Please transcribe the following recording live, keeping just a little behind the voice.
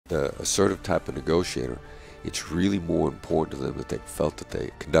the assertive type of negotiator, it's really more important to them that they felt that they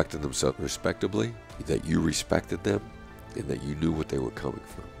conducted themselves respectably, that you respected them, and that you knew what they were coming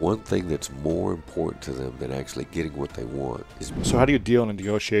from. One thing that's more important to them than actually getting what they want is... So how do you deal in a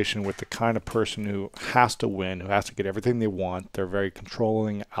negotiation with the kind of person who has to win, who has to get everything they want? They're very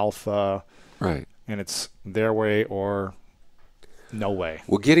controlling, alpha, right, and it's their way or no way.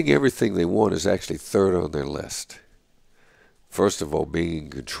 Well, getting everything they want is actually third on their list. First of all, being in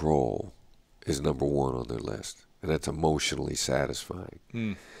control is number one on their list, and that's emotionally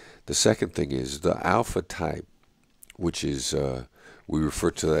satisfying. The second thing is the alpha type, which is, we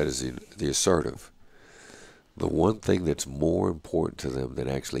refer to that as the assertive. The one thing that's more important to them than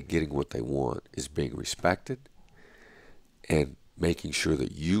actually getting what they want is being respected and making sure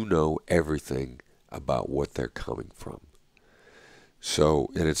that you know everything about what they're coming from. So,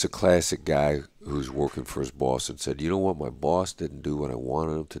 and it's a classic guy who's working for his boss and said, you know what, my boss didn't do what I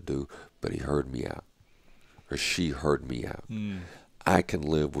wanted him to do, but he heard me out, or she heard me out. I can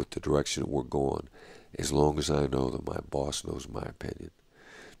live with the direction that we're going as long as I know that my boss knows my opinion.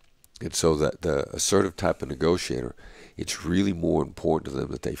 And so that the assertive type of negotiator, it's really more important to them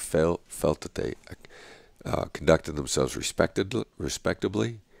that they felt that they conducted themselves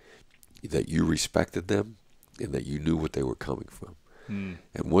respectably, that you respected them, and that you knew what they were coming from.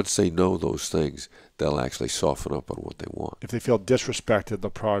 And once they know those things, they'll actually soften up on what they want. If they feel disrespected, they'll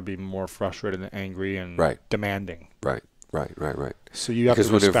probably be more frustrated and angry and demanding. Right. So you have to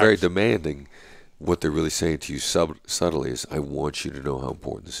respect. Because when they're very demanding, what they're really saying to you subtly is, I want you to know how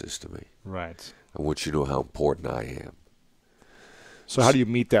important this is to me. Right. I want you to know how important I am. So how do you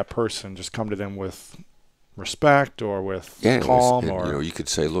meet that person? Just come to them with respect or with calm? And, or you know, you could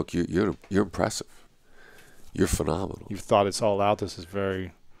say, look, you're impressive. You're phenomenal. You've thought it's all out. This is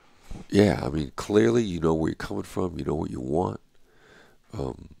very... Yeah, I mean, clearly you know where you're coming from. You know what you want.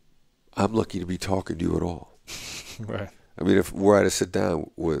 I'm lucky to be talking to you at all. Right. I mean, if were I to sit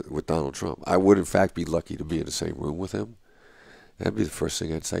down with Donald Trump, I would, in fact, be lucky to be in the same room with him. That'd be the first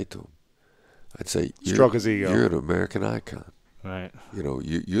thing I'd say to him. I'd say, stroke his ego. You're an American icon. Right. You know,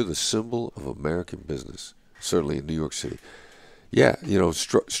 you're the symbol of American business, certainly in New York City. Yeah, you know,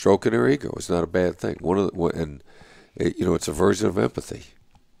 stroking their ego is not a bad thing. You know, it's a version of empathy,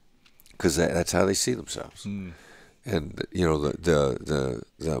 because that's how they see themselves. And you know, the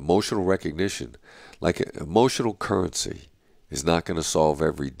emotional recognition, like emotional currency, is not going to solve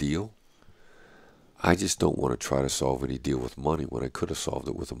every deal. I just don't want to try to solve any deal with money when I could have solved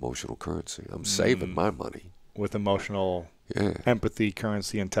it with emotional currency. I'm saving my money with emotional empathy,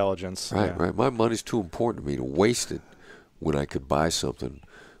 currency, intelligence. Right. My money's too important to me to waste it when I could buy something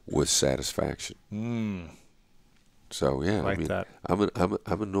with satisfaction. So yeah, like I mean, that.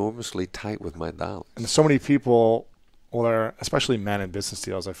 I'm enormously tight with my dollars. And so many people, well, especially men in business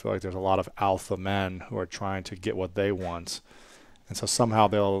deals, I feel like there's a lot of alpha men who are trying to get what they want, and so somehow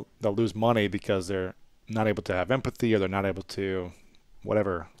they'll lose money because they're not able to have empathy, or they're not able to,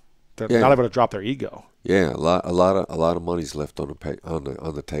 whatever, they're not able to drop their ego. Yeah, a lot of money's left on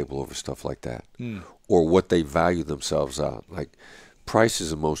the table over stuff like that, or what they value themselves on. Like price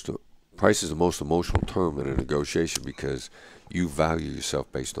is the most emotional term in a negotiation, because you value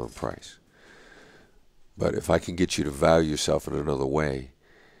yourself based on price. But if I can get you to value yourself in another way,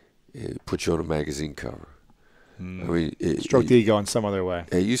 put you on a magazine cover. I mean, stroke the ego in some other way.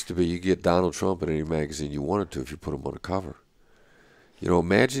 It used to be you get Donald Trump in any magazine you wanted to if you put him on a cover. You know,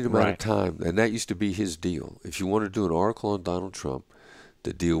 imagine the amount of time, and that used to be his deal. If you wanted to do an article on Donald Trump,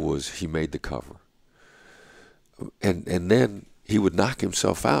 the deal was he made the cover. And then he would knock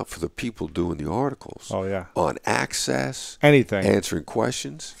himself out for the people doing the articles. Oh, yeah. On access. Anything. Answering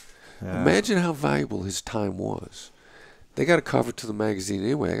questions. Yeah. Imagine how valuable his time was. They got to cover to the magazine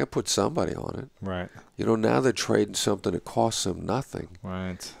anyway. They got to put somebody on it. Right. You know, now they're trading something that costs them nothing.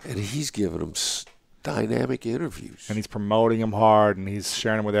 Right. And he's giving them dynamic interviews. And he's promoting them hard, and he's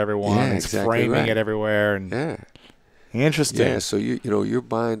sharing them with everyone. Yeah, he's exactly framing it everywhere. And Interesting. Yeah, so you're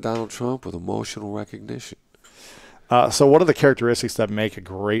buying Donald Trump with emotional recognition. So what are the characteristics that make a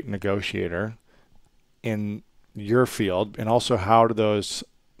great negotiator in your field, and also how do those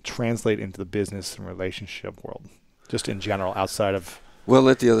translate into the business and relationship world, just in general, outside of... Well,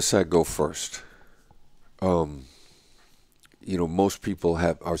 let the other side go first. You know, most people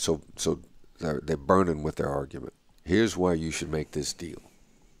they're burning with their argument. Here's why you should make this deal.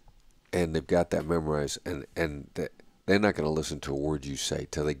 And they've got that memorized, and they're not going to listen to a word you say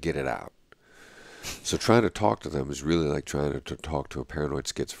till they get it out. So trying to talk to them is really like trying to talk to a paranoid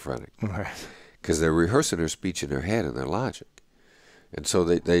schizophrenic. Right. Because they're rehearsing their speech in their head and their logic. And so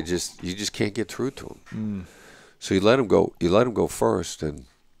you just can't get through to them. So you let them go first, and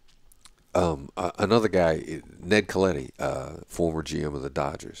Another guy, Ned Colletti, former GM of the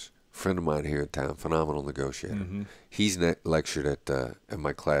Dodgers, friend of mine here in town, phenomenal negotiator. Mm-hmm. He's lectured at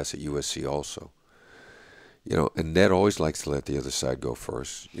my class at USC also. And Ned always likes to let the other side go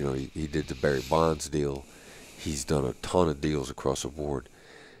first. He did the Barry Bonds deal. He's done a ton of deals across the board.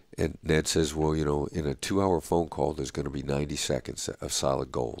 And Ned says, well, in a 2-hour phone call, there's going to be 90 seconds of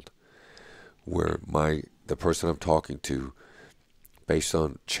solid gold, where the person I'm talking to, based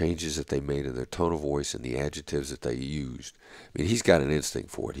on changes that they made in their tone of voice and the adjectives that they used. I mean, he's got an instinct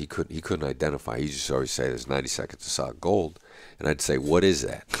for it. He couldn't identify. He just always say there's 90 seconds of solid gold, and I'd say, what is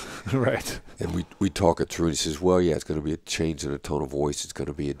that? Right. And we talk it through, and he says, well, yeah, it's going to be a change in the tone of voice. It's going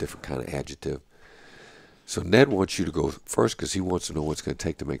to be a different kind of adjective. So Ned wants you to go first because he wants to know what it's going to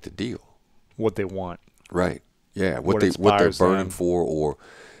take to make the deal. What they want. Right. Yeah. What they're burning for, or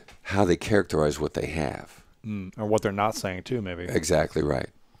how they characterize what they have. Or what they're not saying, too, maybe. Exactly right.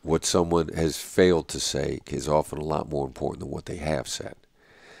 What someone has failed to say is often a lot more important than what they have said,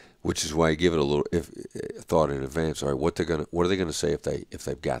 which is why you give it a little thought in advance. All right, what are they gonna say if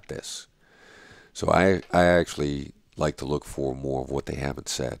they've got this? So I actually like to look for more of what they haven't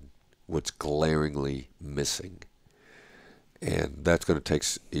said, what's glaringly missing, and that's going to take.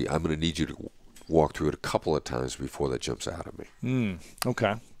 I'm going to need you to walk through it a couple of times before that jumps out at me.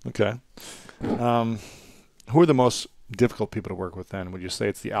 Okay. Who are the most difficult people to work with then? Would you say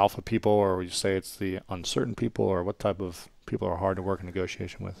it's the alpha people, or would you say it's the uncertain people, or what type of people are hard to work in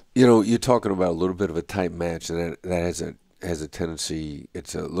negotiation with? You're talking about a little bit of a tight match, and that has a tendency.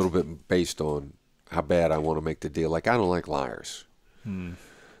 It's a little bit based on how bad I want to make the deal. Like, I don't like liars.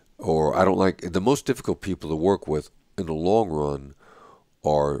 Or I don't like the most difficult people to work with in the long run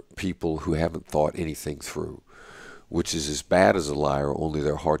are people who haven't thought anything through, which is as bad as a liar, only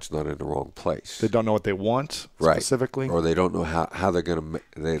their heart's not in the wrong place. They don't know what they want specifically, or they don't know how they're going to.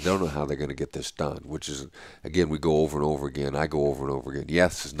 They don't know how they're going to get this done. Which is, again, we go over and over again. I go over and over again.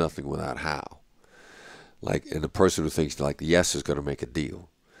 Yes is nothing without how. And the person who thinks yes is going to make a deal.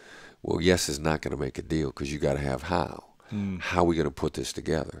 Well, yes is not going to make a deal because you got to have how. How are we going to put this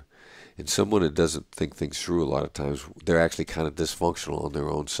together? And someone that doesn't think things through, a lot of times they're actually kind of dysfunctional on their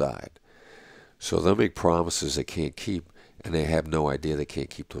own side. So they'll make promises they can't keep, and they have no idea they can't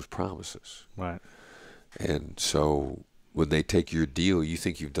keep those promises. Right. And so when they take your deal, you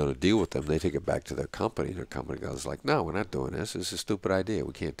think you've done a deal with them, they take it back to their company, and their company goes like, no, we're not doing this. This is a stupid idea.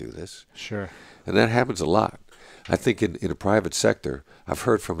 We can't do this. Sure. And that happens a lot. I think in the private sector, I've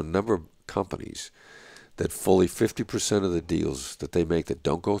heard from a number of companies that fully 50% of the deals that they make that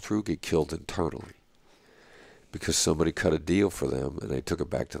don't go through get killed internally. Because somebody cut a deal for them and they took it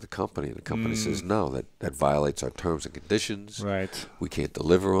back to the company, and the company says, no, that violates our terms and conditions. Right. We can't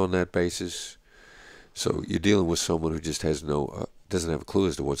deliver on that basis. So you're dealing with someone who just has doesn't have a clue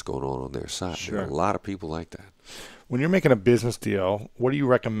as to what's going on their side. Sure. There are a lot of people like that. When you're making a business deal, what do you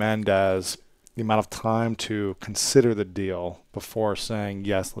recommend as the amount of time to consider the deal before saying,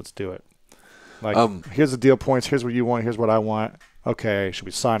 yes, let's do it? Here's the deal points. Here's what you want. Here's what I want. Okay, should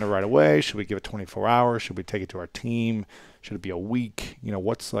we sign it right away? Should we give it 24 hours? Should we take it to our team? Should it be a week?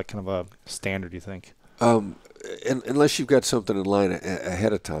 What's kind of a standard, you think? Unless you've got something in line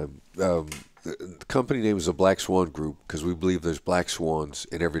ahead of time. The company name is the Black Swan Group because we believe there's black swans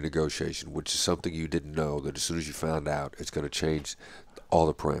in every negotiation, which is something you didn't know that as soon as you found out, it's going to change all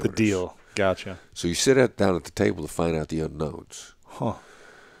the parameters. The deal. Gotcha. So you sit down at the table to find out the unknowns. Huh.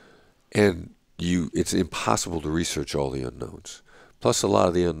 And it's impossible to research all the unknowns. Plus, a lot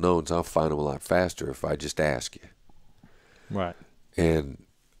of the unknowns, I'll find them a lot faster if I just ask you. Right. And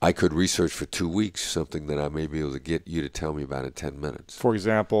I could research for 2 weeks something that I may be able to get you to tell me about in 10 minutes. For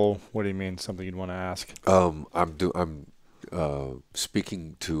example, what do you mean, something you'd want to ask? I'm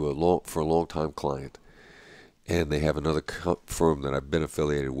speaking to for a long-time client, and they have another firm that I've been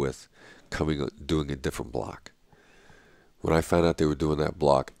affiliated with doing a different block. When I found out they were doing that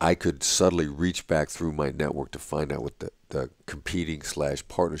block, I could subtly reach back through my network to find out what the competing /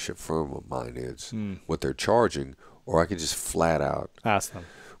 partnership firm of mine is, what they're charging, or I could just flat out ask them.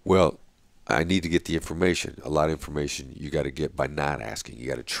 Well, I need to get the information. A lot of information you got to get by not asking. You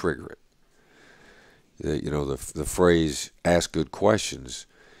got to trigger it. The phrase "ask good questions,"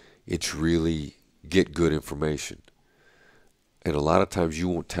 it's really get good information. And a lot of times you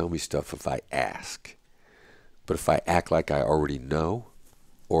won't tell me stuff if I ask. But if I act like I already know,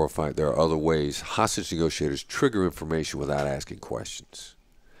 or if there are other ways, hostage negotiators trigger information without asking questions.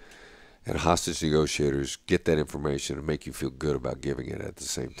 And hostage negotiators get that information and make you feel good about giving it at the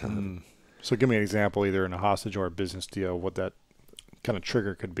same time. So give me an example, either in a hostage or a business deal, what that kind of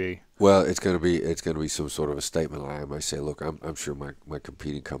trigger could be. Well, it's going to be some sort of a statement. I might say, look, I'm sure my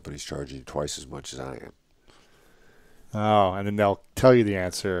competing company's charging you twice as much as I am. Oh, and then they'll tell you the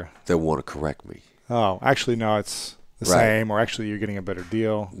answer. They'll want to correct me. Oh, actually, no, it's the same, or actually you're getting a better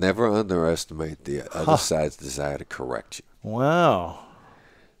deal. Never underestimate the other side's desire to correct you. Wow.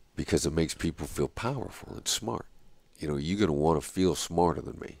 Because it makes people feel powerful and smart. You know, you're going to want to feel smarter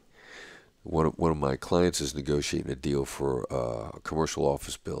than me. One of my clients is negotiating a deal for a commercial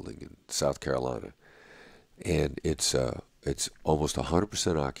office building in South Carolina, and it's almost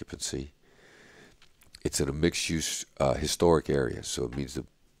 100% occupancy. It's in a mixed-use historic area, so it means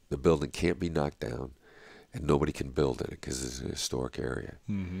the building can't be knocked down, and nobody can build in it because it's a historic area.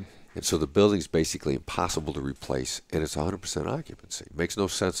 Mm-hmm. And so the building's basically impossible to replace, and it's 100% occupancy. It makes no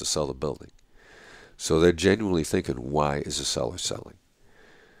sense to sell the building. So they're genuinely thinking, why is the seller selling?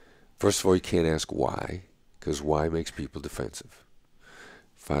 First of all, you can't ask why, because why makes people defensive.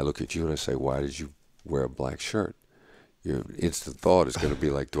 If I look at you and I say, why did you wear a black shirt? Your instant thought is going to be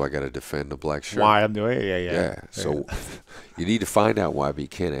like, do I got to defend a black shirt? Why I'm doing it? Yeah. So you need to find out why, but you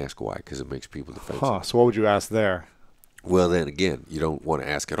can't ask why because it makes people defensive. Huh. So what would you ask there? Well, then again, you don't want to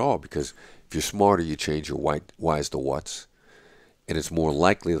ask at all because if you're smarter, you change your whys to what's. And it's more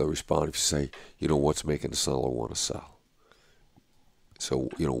likely they'll respond if you say, what's making the seller want to sell? So,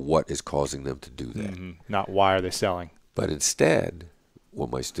 what is causing them to do that? Mm-hmm. Not why are they selling? But instead, what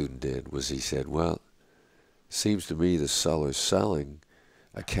my student did was he said, well, seems to me the seller's selling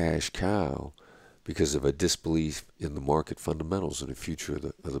a cash cow because of a disbelief in the market fundamentals and the future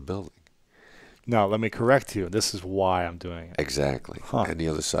of the building. No, let me correct you. This is why I'm doing it. Exactly. Huh. And the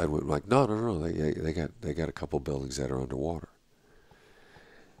other side went like, no. They got a couple buildings that are underwater.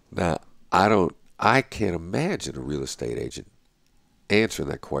 Now, I can't imagine a real estate agent answering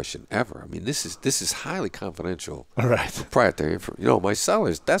that question ever. I mean, this is highly confidential. All right. Proprietary information. My seller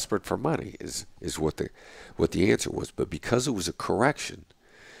is desperate for money is what the answer was. But because it was a correction,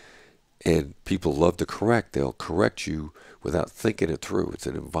 and people love to correct, they'll correct you without thinking it through. It's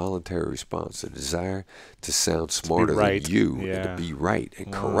an involuntary response, a desire to sound smarter than you and to be right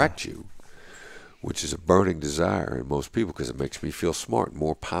and correct you, which is a burning desire in most people because it makes me feel smart,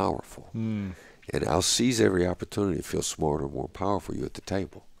 more powerful. And I'll seize every opportunity to feel smarter and more powerful you at the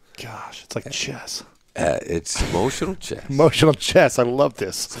table. Gosh, it's like chess. It's emotional chess. Emotional chess. I love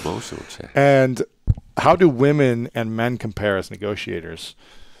this. It's emotional chess. And how do women and men compare as negotiators?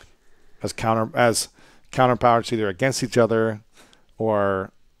 As counterparts, either against each other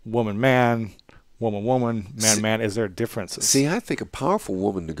or woman-man, woman-woman, man-man. Is there differences? See, I think a powerful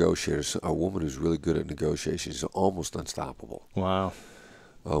woman negotiator, a woman who's really good at negotiations, is almost unstoppable. Wow.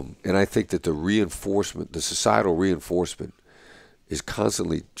 And I think that the societal reinforcement is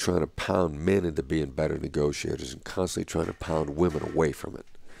constantly trying to pound men into being better negotiators and constantly trying to pound women away from it.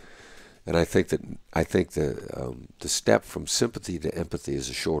 And I think the step from sympathy to empathy is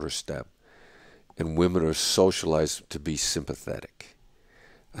a shorter step. And women are socialized to be sympathetic.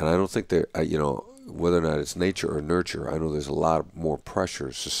 And I don't think they're, whether or not it's nature or nurture, I know there's a lot more pressure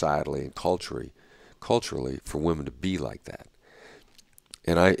societally and culturally for women to be like that.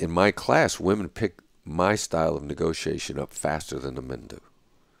 And in my class, women pick my style of negotiation up faster than the men do.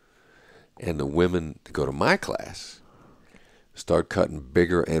 And the women that go to my class start cutting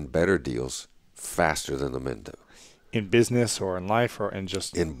bigger and better deals faster than the men do. In business or in life or in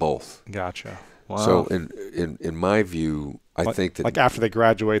just... In both. Gotcha. Wow. So in my view, I think that... Like after they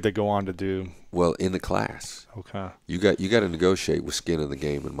graduate, they go on to do... Well, in the class. Okay. You got to negotiate with skin in the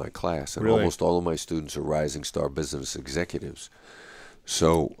game in my class. And really? Almost all of my students are rising star business executives.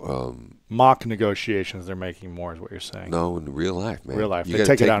 So mock negotiations they're making more is what you're saying. No, in real life, man. Real life. You got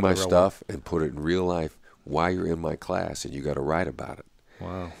to take my stuff and put it in real life while you're in my class, and you got to write about it.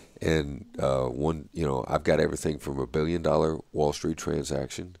 Wow. And I've got everything from $1 billion Wall Street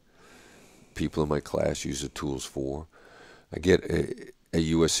transaction. People in my class use the tools for. I get at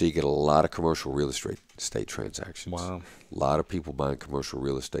USC get a lot of commercial real estate transactions. Wow. A lot of people buying commercial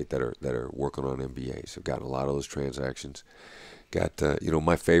real estate that are working on MBAs. I've gotten a lot of those transactions. Got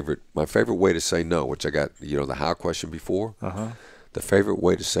my favorite way to say no, which I got the how question before. The favorite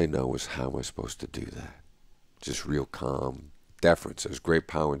way to say no is how am I supposed to do that? Just real calm deference. There's great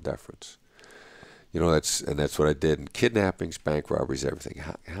power in deference. That's what I did in kidnappings, bank robberies, everything.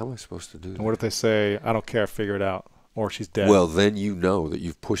 How am I supposed to do that? And what if they say I don't care, figure it out, or she's dead? Well, then you know that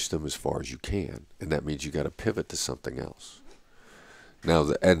you've pushed them as far as you can, and that means you got to pivot to something else.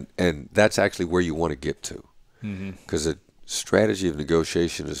 Now, and that's actually where you want to get to, because the strategy of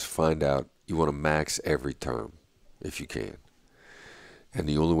negotiation is to find out you want to max every term if you can. And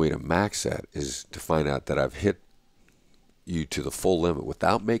the only way to max that is to find out that I've hit you to the full limit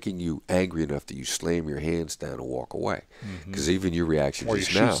without making you angry enough that you slam your hands down and walk away. Because even your reaction Or you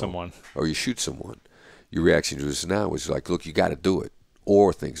just shoot now, someone. or you shoot someone, your reaction just now was like, look, you got to do it,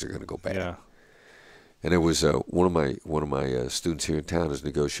 or things are going to go bad. Yeah. And it was one of my students here in town is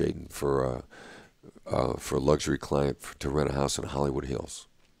negotiating for a luxury client to rent a house in Hollywood Hills,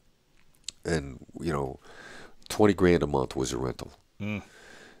 and $20,000 a month was a rental, and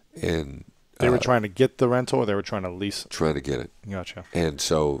They were trying to get the rental, or they were trying to lease. trying to get it. Gotcha. And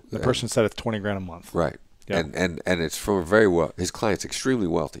so The person said it's $20,000 a month. right, Yeah. and it's from a very well. His client's extremely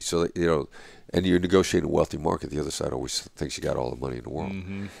wealthy, so and you're negotiating a wealthy market. The other side always thinks you got all the money in the world.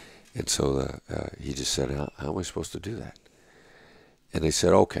 And so he just said, how am I supposed to do that? And they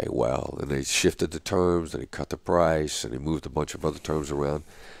said, okay, well. And they shifted the terms, and they cut the price, and they moved a bunch of other terms around.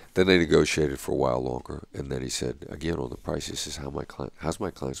 Then they negotiated for a while longer. And then he said, again, on the price, he says, how's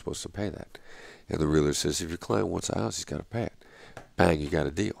my client supposed to pay that? And the realtor says, if your client wants a house, he's got to pay it. Bang, you got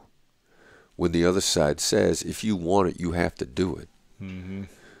a deal. When the other side says, if you want it, you have to do it,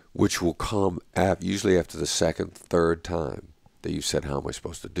 which will come usually after the second, third time that you said, how am I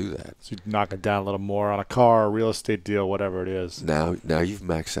supposed to do that? So you knock it down a little more on a car, a real estate deal, whatever it is. Now you've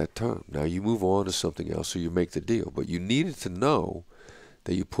maxed that term. Now you move on to something else, so you make the deal. But you needed to know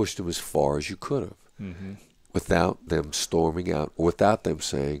that you pushed them as far as you could have without them storming out, or without them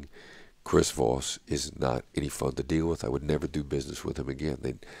saying, Chris Voss is not any fun to deal with. I would never do business with him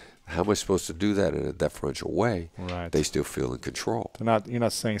again. How am I supposed to do that in a deferential way? Right. They still feel in control. You're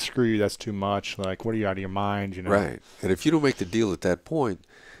not saying, screw you, that's too much. Like, what are you, out of your mind? Right. And if you don't make the deal at that point,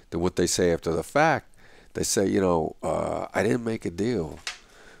 then what they say after the fact, they say, I didn't make a deal,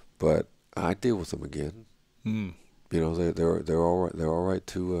 but I deal with them again. They're all right. They're all right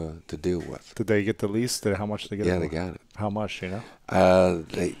to deal with. Did they get the lease? How much did they get? Yeah, they got it. How much?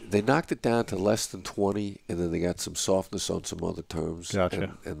 They knocked it down to less than 20, and then they got some softness on some other terms.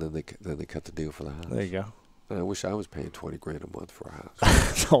 Gotcha. And then they cut the deal for the house. There you go. And I wish I was paying $20,000 a month for a house.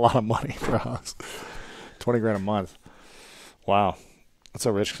 That's a lot of money for a house. $20,000 a month. Wow, that's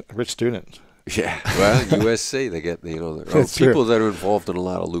a rich student. Yeah. Well, USC, they get people that are involved in a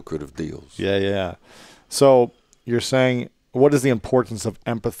lot of lucrative deals. Yeah. So you're saying, what is the importance of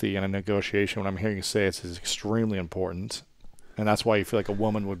empathy in a negotiation? When I'm hearing you say it's extremely important, and that's why you feel like a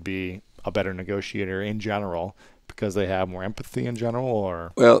woman would be a better negotiator in general, because they have more empathy in general,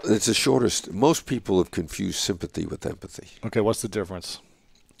 or? Well, it's the shortest. Most people have confused sympathy with empathy. Okay, what's the difference?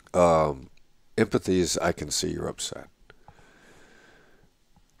 Empathy is, I can see you're upset.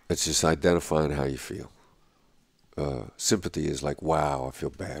 It's just identifying how you feel. Sympathy is like, wow, I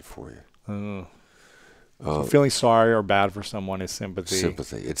feel bad for you. So feeling sorry or bad for someone is sympathy.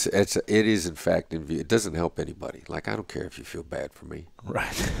 Sympathy. It is in fact it doesn't help anybody. Like, I don't care if you feel bad for me.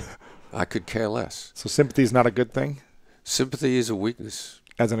 Right. I could care less. So sympathy is not a good thing? Sympathy is a weakness.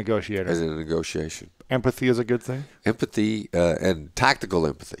 As a negotiator. As in a negotiation. Empathy is a good thing? Empathy and tactical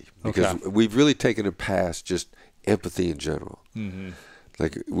empathy. Because we've really taken it past just empathy in general.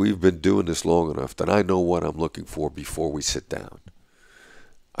 Like, we've been doing this long enough that I know what I'm looking for before we sit down.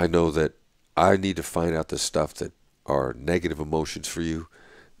 I know that I need to find out the stuff that are negative emotions for you,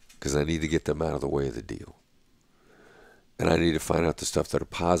 because I need to get them out of the way of the deal. And I need to find out the stuff that are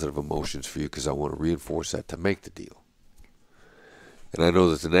positive emotions for you, because I want to reinforce that to make the deal. And I know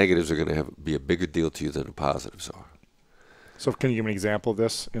that the negatives are going to be a bigger deal to you than the positives are. So can you give me an example of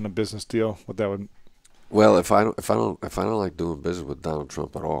this in a business deal? What that would? Well, if I don't like doing business with Donald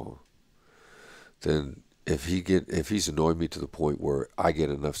Trump at all, then if he's annoyed me to the point where I get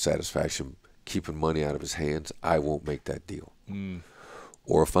enough satisfaction keeping money out of his hands, I won't make that deal.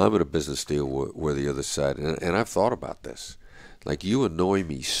 Or if I'm in a business deal where the other side, and I've thought about this, like, you annoy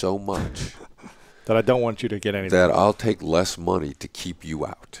me so much that I don't want you to get anything. That I'll take less money to keep you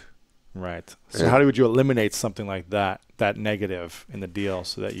out. Right. So how would you eliminate something like that negative in the deal,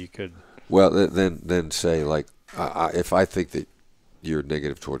 so that you could? Well, then say, like, if I think that you're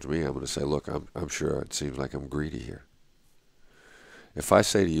negative towards me, I'm going to say, look, I'm sure it seems like I'm greedy here. If I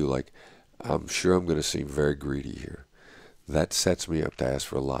say to you, like, I'm sure I'm going to seem very greedy here, that sets me up to ask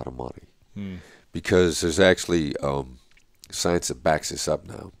for a lot of money. Because there's actually science that backs this up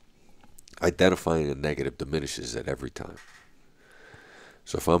now. Identifying a negative diminishes it every time.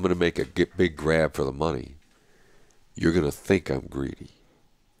 So if I'm going to make a big grab for the money, you're going to think I'm greedy.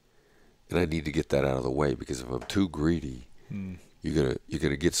 And I need to get that out of the way, because if I'm too greedy, you're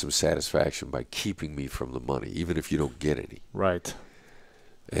gonna get some satisfaction by keeping me from the money, even if you don't get any. Right.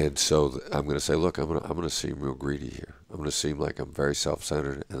 And so I'm going to say, look, I'm going to seem real greedy here. I'm going to seem like I'm very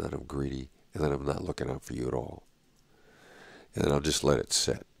self-centered, and that I'm greedy, and that I'm not looking out for you at all. And then I'll just let it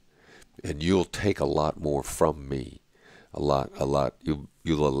sit. And you'll take a lot more from me a lot.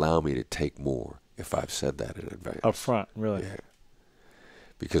 You'll allow me to take more if I've said that in advance. Up front, really. Yeah.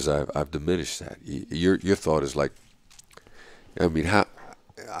 Because I've diminished that. Your thought is like, I mean,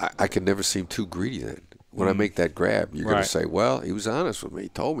 I can never seem too greedy then. When I make that grab, you're going to say, well, he was honest with me. He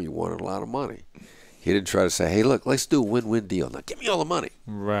told me he wanted a lot of money. He didn't try to say, hey, look, let's do a win-win deal. Now give me all the money.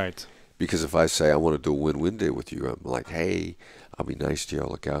 Right. Because if I say I want to do a win-win deal with you, I'm like, hey, I'll be nice to you. I'll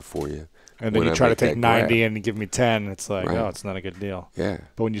look out for you. And then you try to take 90 and give me 10. It's like, oh, it's not a good deal. Yeah.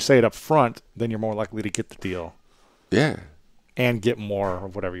 But when you say it up front, then you're more likely to get the deal. Yeah. And get more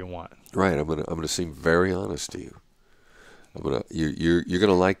of whatever you want. Right. I'm gonna seem very honest to you. You're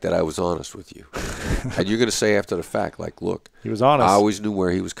gonna like that I was honest with you, and you're gonna say after the fact, like, look, he was honest. I always knew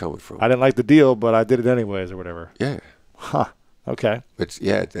where he was coming from. I didn't like the deal, but I did it anyways, or whatever. Yeah. Huh. Okay.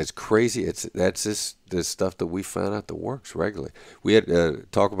 That's crazy. That's this stuff that we found out that works regularly. We had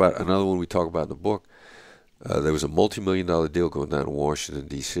talk about another one we talk about in the book. There was a multi-million-dollar deal going down in Washington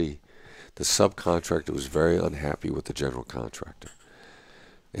D.C. The subcontractor was very unhappy with the general contractor,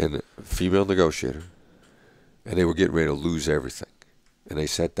 and a female negotiator. And they were getting ready to lose everything. And they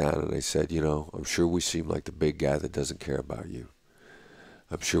sat down and they said, I'm sure we seem like the big guy that doesn't care about you.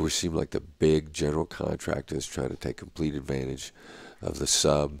 I'm sure we seem like the big general contractor that's trying to take complete advantage of the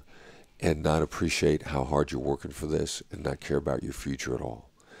sub and not appreciate how hard you're working for this and not care about your future at all.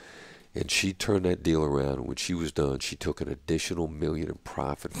 And she turned that deal around. And when she was done, she took an additional $1 million in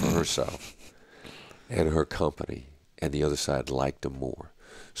profit for herself and her company. And the other side liked them more.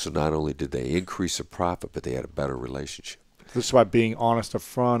 So not only did they increase the profit, but they had a better relationship. This is about being honest up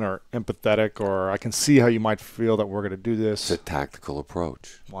front or empathetic, or I can see how you might feel that we're going to do this. It's a tactical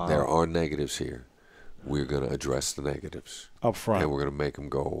approach. Wow. There are negatives here. We're going to address the negatives. Up front. And we're going to make them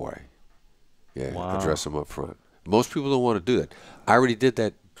go away. Yeah, wow. Address them up front. Most people don't want to do that. I already did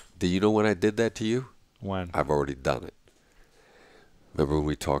that. Do you know when I did that to you? When? I've already done it. Remember when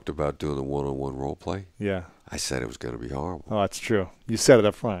we talked about doing the one-on-one role play? Yeah. I said it was going to be horrible. Oh, that's true. You said it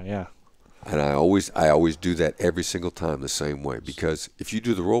up front, yeah. And I always do that every single time the same way, because if you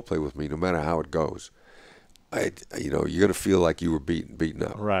do the role play with me, no matter how it goes, you're going to feel like you were beaten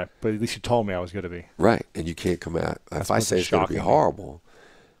up. Right, but at least you told me I was going to be. Right, and you can't come out. If I say it's going to be horrible,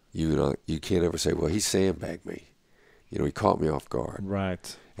 you can't ever say, well, he sandbagged me. He caught me off guard.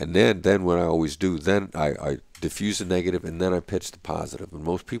 Right. And then what I always do, then I diffuse the negative, and then I pitch the positive. And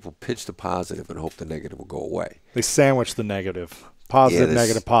most people pitch the positive and hope the negative will go away. They sandwich the negative. Positive,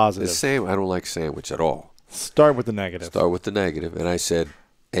 negative, positive. I don't like sandwich at all. Start with the negative. Start with the negative. And I said,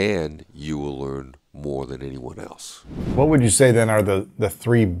 and you will learn more than anyone else. What would you say then are the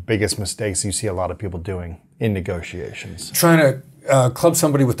three biggest mistakes you see a lot of people doing in negotiations? Trying to club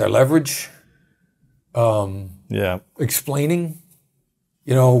somebody with their leverage. Explaining.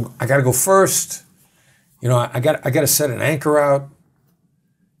 I got to go first. I got to set an anchor out.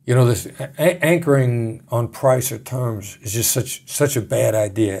 This anchoring on price or terms is just such a bad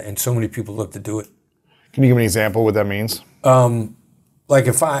idea, and so many people love to do it. Can you give me an example of what that means? Like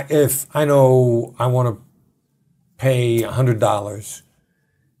if I know I want to pay $100,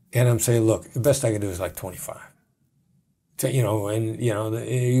 and I'm saying, look, the best I can do is like 25. You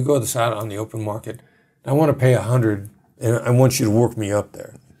go to the side on the open market. I want to pay 100, and I want you to work me up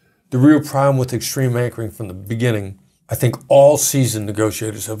there. The real problem with extreme anchoring from the beginning, I think all seasoned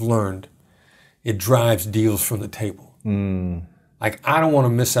negotiators have learned, it drives deals from the table. Like, I don't want to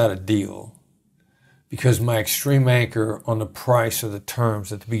miss out a deal because my extreme anchor on the price or the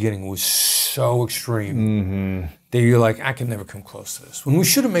terms at the beginning was so extreme that you're like, I can never come close to this. When we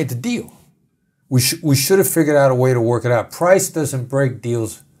should have made the deal. We should have figured out a way to work it out. Price doesn't break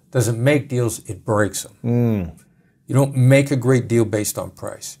deals, doesn't make deals, it breaks them. You don't make a great deal based on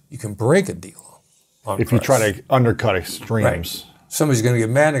price. You can break a deal on price. If you try to undercut extremes. Right. Somebody's going to get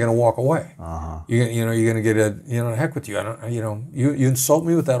mad and they're going to walk away. You're going to get the heck with you. You insult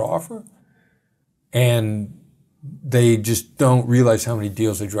me with that offer, and they just don't realize how many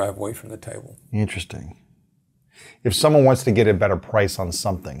deals they drive away from the table. Interesting. If someone wants to get a better price on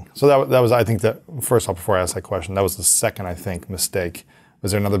something, so that was, I think, that first off, before I asked that question, that was the second, I think, mistake.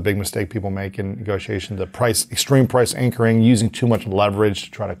 Was there another big mistake people make in negotiation? The extreme price anchoring, using too much leverage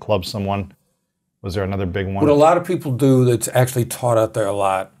to try to club someone. Was there another big one? What a lot of people do that's actually taught out there a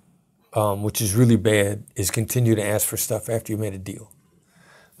lot, which is really bad, is continue to ask for stuff after you made a deal.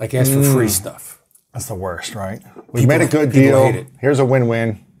 Like ask for free stuff. That's the worst, right? We made a good deal. Hate it. Here's a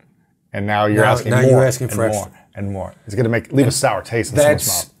win-win, and now you're asking more. Now you're asking for and more and more. It's going to leave a sour taste in someone's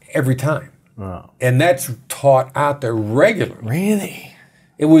mouth. That's every time, and that's taught out there regularly. Really?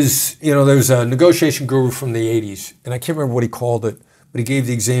 It was, there was a negotiation guru from the 80s, and I can't remember what he called it, but he gave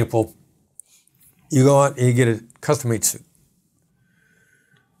the example. You go out and you get a custom-made suit.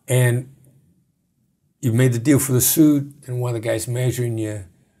 And you made the deal for the suit, and one of the guys measuring you,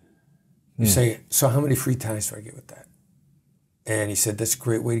 you say, so how many free ties do I get with that? And he said, that's a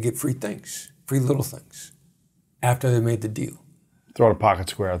great way to get free things, free little things, after they made the deal. Throw in a pocket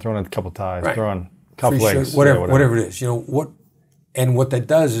square, throw in a couple ties, Right. throw in a couple Free legs. shirt, whatever it is. You know, what that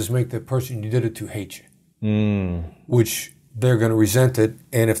does is make the person you did it to hate you, which they're going to resent it.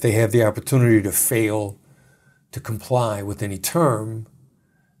 And if they have the opportunity to fail to comply with any term,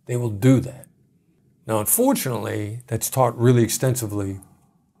 they will do that. Now, unfortunately, that's taught really extensively,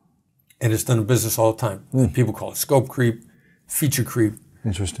 and it's done in business all the time. People call it scope creep, feature creep.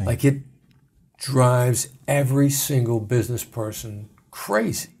 Interesting. Like it drives every single business person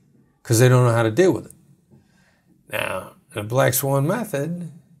crazy because they don't know how to deal with it. Now, in a black swan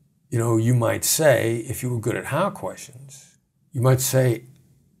method, you know, you might say, if you were good at how questions, you might say,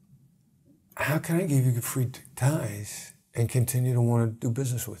 how can I give you free ties and continue to want to do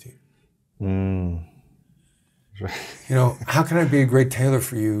business with you? You know, how can I be a great tailor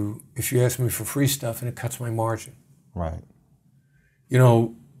for you if you ask me for free stuff and it cuts my margin? Right. You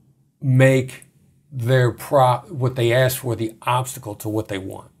know, make their what they ask for the obstacle to what they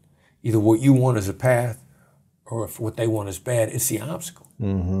want. Either what you want is a path, or if what they want is bad, it's the obstacle.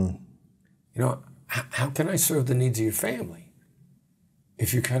 You know, how can I serve the needs of your family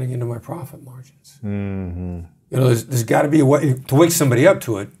if you're cutting into my profit margins? You know, there's got to be a way to wake somebody up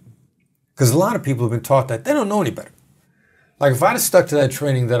to it, because a lot of people have been taught that they don't know any better. Like if I'd have stuck to that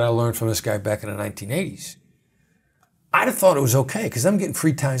training that I learned from this guy back in the 1980s, I'd have thought it was okay because I'm getting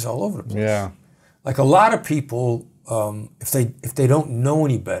free ties all over the place. Yeah. Like a lot of people, if they don't know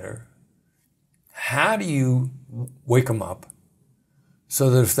any better, how do you wake them up so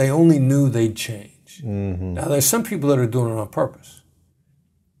that if they only knew, they'd change? Now, there's some people that are doing it on purpose.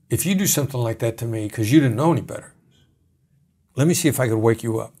 If you do something like that to me because you didn't know any better, let me see if I could wake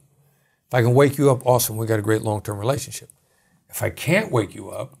you up. If I can wake you up, awesome, we got a great long-term relationship. If I can't wake you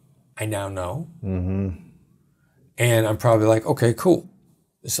up, I now know. And I'm probably like, okay, cool.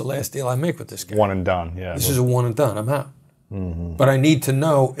 This is the last deal I make with this guy. One and done, yeah. This is a one and done, I'm out. But I need to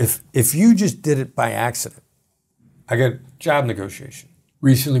know if you just did it by accident. I got job negotiation.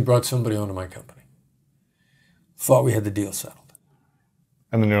 Recently brought somebody onto my company. Thought we had the deal settled.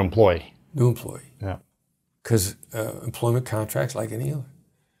 And the new employee. New employee. Yeah. Because employment contracts like any other.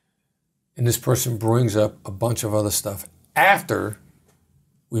 And this person brings up a bunch of other stuff after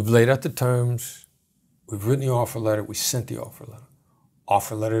we've laid out the terms, we've written the offer letter, we sent the offer letter.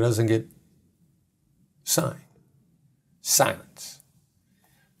 Offer letter doesn't get signed. Silence.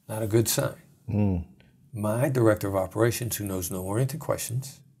 Not a good sign. My director of operations, who knows no oriented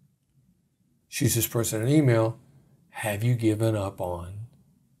questions, shoots this person an email, have you given up on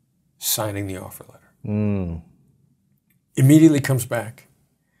signing the offer letter? Immediately comes back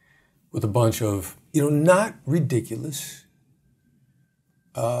with a bunch of, not ridiculous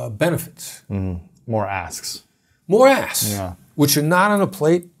benefits. More asks. More asks, Yeah. which are not on a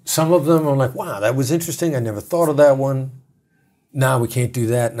plate. Some of them are like, wow, that was interesting. I never thought of that one. No, we can't do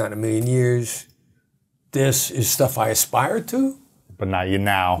that, not in a million years. This is stuff I aspire to. But not you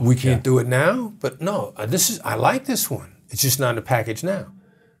now. We can't do it now. But no, I like this one. It's just not in the package now.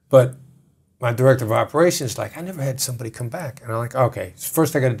 But my director of operations is like, I never had somebody come back. And I'm like, okay,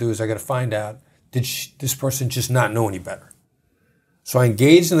 first I got to do is I got to find out, did this person just not know any better? So I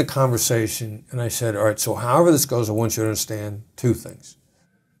engaged in the conversation and I said, all right, so however this goes, I want you to understand two things.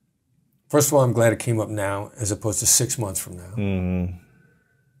 First of all, I'm glad it came up now as opposed to 6 months from now.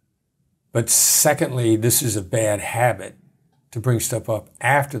 But secondly, this is a bad habit to bring stuff up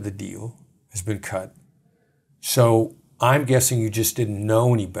after the deal has been cut. So I'm guessing you just didn't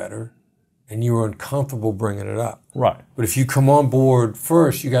know any better and you were uncomfortable bringing it up. Right. But if you come on board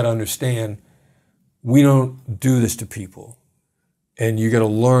first, you got to understand we don't do this to people. And you got to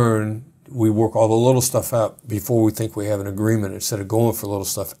learn, we work all the little stuff out before we think we have an agreement instead of going for little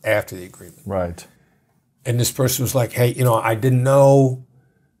stuff after the agreement. Right. And this person was like, hey, I didn't know,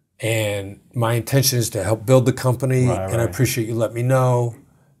 and my intention is to help build the company, and I appreciate you letting me know,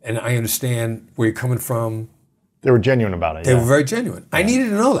 and I understand where you're coming from. They were genuine about it. They were very genuine. I needed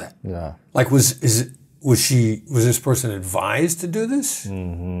to know that. Yeah. Like, was this person advised to do this?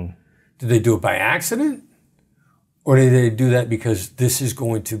 Did they do it by accident? Or did they do that because this is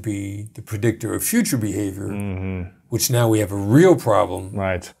going to be the predictor of future behavior, which now we have a real problem.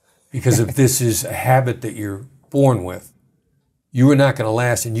 Right. Because if this is a habit that you're born with, you are not going to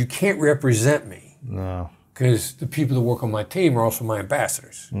last, and you can't represent me. No. Because the people that work on my team are also my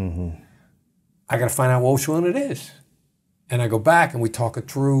ambassadors. I got to find out which one it is. And I go back and we talk it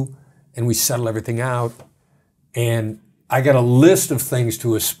through, and we settle everything out. And I got a list of things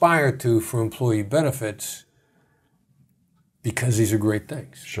to aspire to for employee benefits because these are great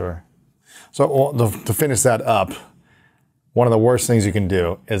things. Sure. So to finish that up, one of the worst things you can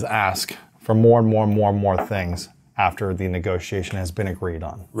do is ask for more and more and more and more things after the negotiation has been agreed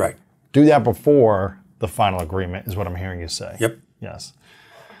on. Right. Do that before the final agreement is what I'm hearing you say. Yep. Yes.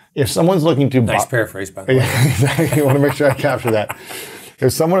 If someone's looking to Nice paraphrase, by the way. Exactly. I want to make sure I capture that.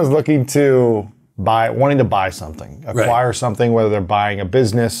 If someone is looking to wanting to buy something, acquire something, whether they're buying a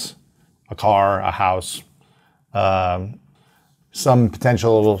business, a car, a house, some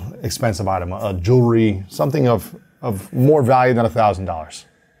potential expensive item, a jewelry, something of more value than $1,000.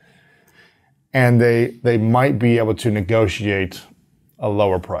 And they might be able to negotiate a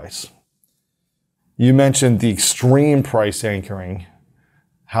lower price. You mentioned the extreme price anchoring,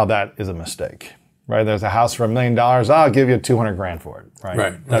 how that is a mistake, right? There's a house for $1 million, I'll give you $200,000 for it, right?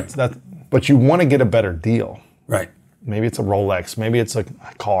 Right. That's but you want to get a better deal. Right. Maybe it's a Rolex, maybe it's a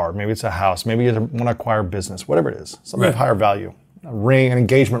car, maybe it's a house, maybe you want to acquire a business, whatever it is, something of higher value. A ring, an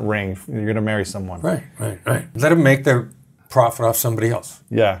engagement ring, you're going to marry someone. Right. Let them make their profit off somebody else.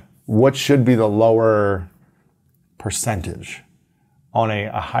 Yeah. What should be the lower percentage on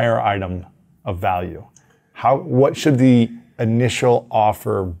a higher item of value? What should the initial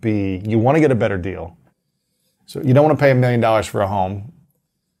offer be? You want to get a better deal. So you don't want to pay $1 million for a home,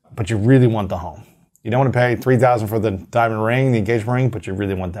 but you really want the home. You don't want to pay $3,000 for the diamond ring, the engagement ring, but you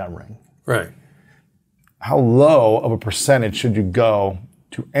really want that ring. Right. How low of a percentage should you go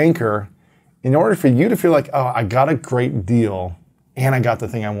to anchor in order for you to feel like, oh, I got a great deal and I got the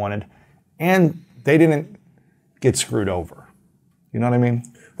thing I wanted and they didn't get screwed over? You know what I mean?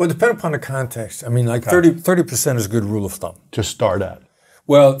 Well, depending upon the context. I mean, like 30% is a good rule of thumb. To start at.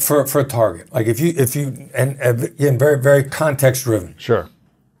 Well, for a target. Like if you and again, very, very context driven. Sure.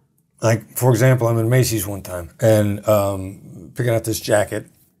 Like, for example, I'm in Macy's one time and picking out this jacket.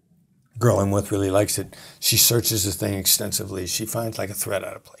 Girl I'm with really likes it. She searches the thing extensively. She finds like a thread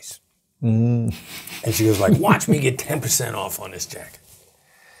out of place. And she goes like, watch me get 10% off on this jacket.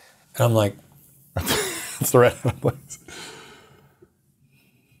 And I'm like, That's the right place.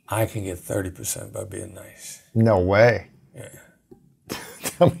 I can get 30% by being nice. No way. Yeah.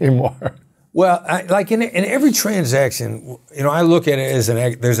 Tell me more. Well, like in every transaction, I look at it as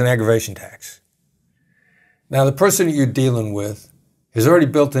there's an aggravation tax. Now, the person that you're dealing with has already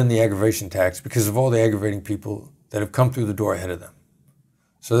built in the aggravation tax because of all the aggravating people that have come through the door ahead of them.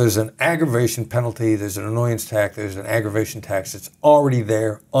 So there's an aggravation penalty, there's an annoyance tax, there's an aggravation tax that's already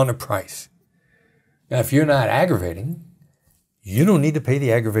there on a price. Now, if you're not aggravating, you don't need to pay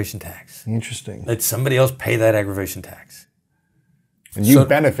the aggravation tax. Interesting. Let somebody else pay that aggravation tax. And you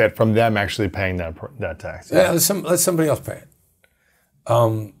benefit from them actually paying that tax. Yeah, let somebody else pay it.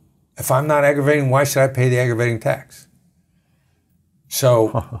 If I'm not aggravating, why should I pay the aggravating tax?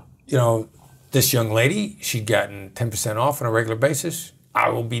 So, this young lady, she'd gotten 10% off on a regular basis. I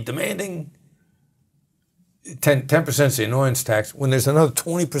will be demanding 10% is the annoyance tax when there's another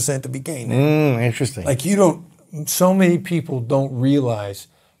 20% to be gained. Interesting. Like so many people don't realize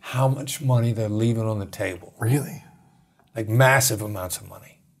how much money they're leaving on the table. Really? Like massive amounts of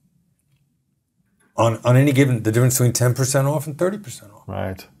money. On any given, the difference between 10% off and 30% off.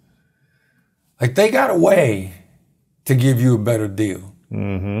 Right. Like they got a way to give you a better deal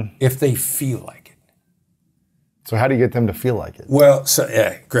if they feel like it. So how do you get them to feel like it? Well,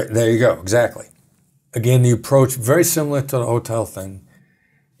 great. There you go. Exactly. Again, the approach very similar to the hotel thing.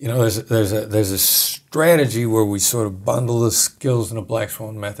 There's a strategy where we sort of bundle the skills in a black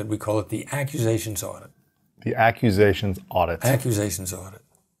swan method. We call it the accusations audit. The accusations audit. Accusations audit.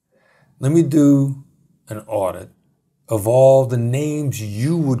 Let me do an audit of all the names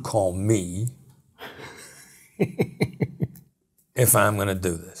you would call me if I'm going to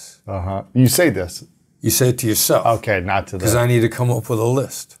do this. You say this. You say it to yourself. Okay, not to them. Because I need to come up with a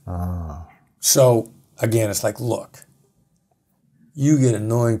list. So, again, it's like, look, you get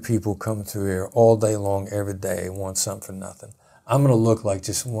annoying people coming through here all day long, every day, want something for nothing. I'm going to look like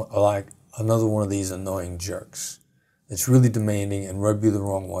like another one of these annoying jerks that's really demanding and rub you the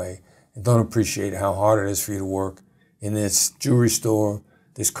wrong way and don't appreciate how hard it is for you to work in this jewelry store,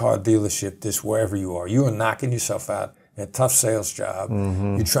 this car dealership, this wherever you are. You are knocking yourself out in a tough sales job.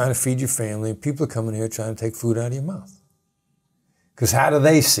 You're trying to feed your family. People are coming here trying to take food out of your mouth. Because how do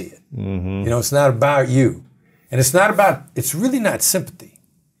they see it? It's not about you. And it's really not sympathy.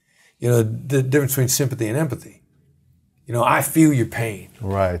 The difference between sympathy and empathy. I feel your pain.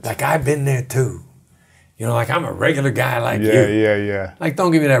 Right. Like I've been there too. Like I'm a regular guy like you. Yeah. Like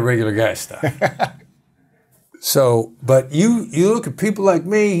don't give me that regular guy stuff. So, but you look at people like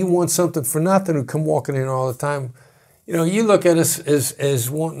me who want something for nothing, who come walking in all the time. You know, you look at us as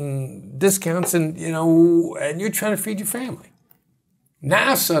wanting discounts, and and you're trying to feed your family.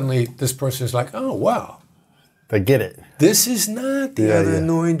 Now suddenly this person is like, oh wow, They get it. this is not the other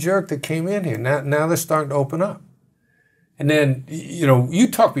annoying jerk that came in here. Now they're starting to open up. And then you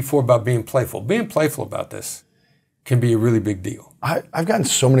talked before about being playful. Being playful about this can be a really big deal. I've gotten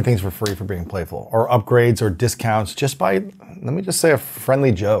so many things for free for being playful, or upgrades or discounts just by, let me just say, a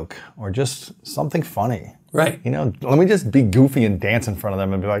friendly joke or just something funny. Right. Let me just be goofy and dance in front of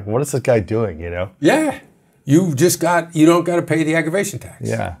them and be like, what is this guy doing, Yeah. You don't got to pay the aggravation tax.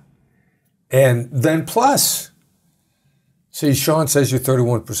 Yeah. And then plus, see, Sean says you're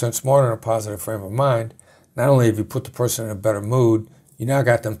 31% smarter in a positive frame of mind. Not only have you put the person in a better mood, you now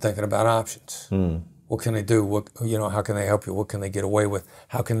got them thinking about options. What can they do? How can they help you? What can they get away with?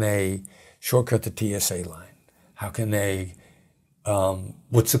 How can they shortcut the TSA line? How can they,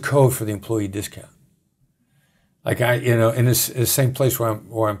 what's the code for the employee discount? Like in this same place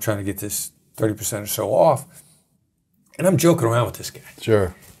where I'm trying to get this 30% or so off, and I'm joking around with this guy.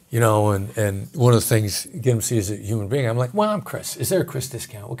 Sure. And one of the things, get him to see as a human being, I'm like, well, I'm Chris. Is there a Chris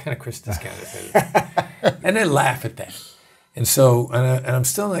discount? What kind of Chris discount is there? And they laugh at that. And so, and I'm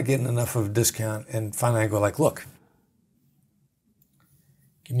still not getting enough of a discount. And finally I go like, look,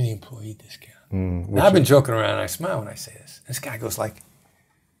 give me the employee discount. Now, I've been joking around and I smile when I say this. This guy goes like,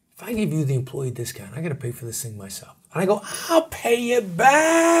 if I give you the employee discount, I got to pay for this thing myself. And I go, I'll pay you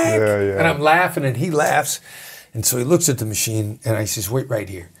back. Yeah. And I'm laughing and he laughs. And so he looks at the machine and I says, wait right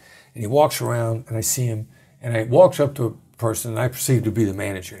here. And he walks around and I see him and I walks up to a person and I perceive to be the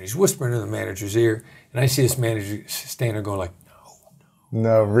manager. And he's whispering in the manager's ear. And I see this manager standing there going like,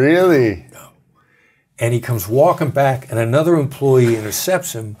 No, really? no. And he comes walking back and another employee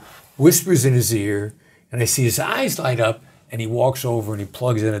intercepts him, whispers in his ear, and I see his eyes light up and he walks over and he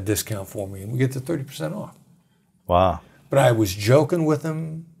plugs in a discount for me and we get the 30% off. Wow. But I was joking with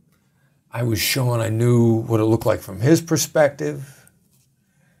him. I was showing I knew what it looked like from his perspective.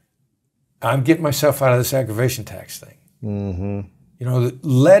 I'm getting myself out of this aggravation tax thing.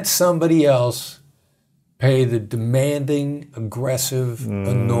 Let somebody else pay the demanding, aggressive,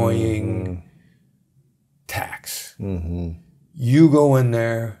 annoying tax. You go in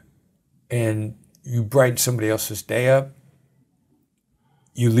there and you brighten somebody else's day up.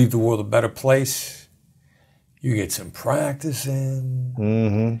 You leave the world a better place. You get some practice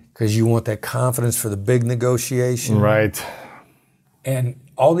in because you want that confidence for the big negotiation. Right. And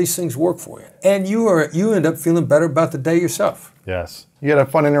all these things work for you. And you end up feeling better about the day yourself. Yes. You get a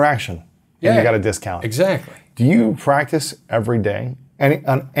fun interaction. Yeah. And you got a discount. Exactly. Do you practice every day?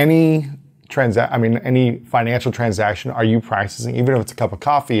 Any financial transaction, are you practicing? Even if it's a cup of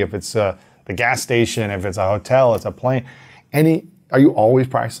coffee, if it's the gas station, if it's a hotel, it's a plane. Are you always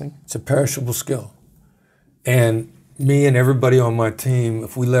practicing? It's a perishable skill. And me and everybody on my team,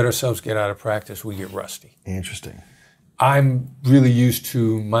 if we let ourselves get out of practice, we get rusty. Interesting. I'm really used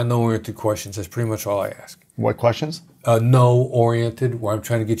to my no-oriented questions. That's pretty much all I ask. What questions? No-oriented, where I'm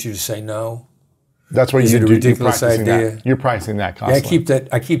trying to get you to say no. That's what Is you it a do. ridiculous idea? You're practicing that Yeah, constantly.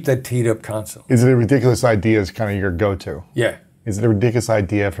 I keep that teed up constantly. Is it a ridiculous idea is kind of your go-to? Yeah, Is it a ridiculous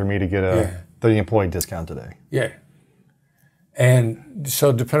idea for me to get Yeah. the employee discount today? yeah. And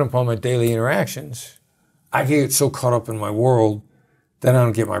so depending upon my daily interactions, I get so caught up in my world that I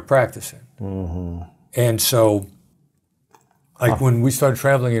don't get my practice in. And so, like when we started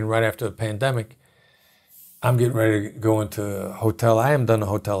traveling in right after the pandemic, I'm getting ready to go into a hotel. I haven't done a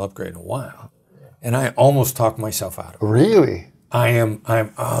hotel upgrade in a while. And I almost talked myself out of it. Really?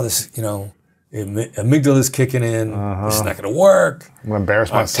 This, amygdala's kicking in. This is not going to work. I'm gonna embarrass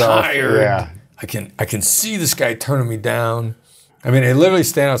I'm myself. tired. Yeah. I can see this guy turning me down. I mean, I literally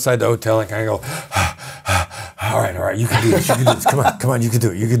stand outside the hotel and kind of go, all right, you can do this. You can do this. Come on, you can do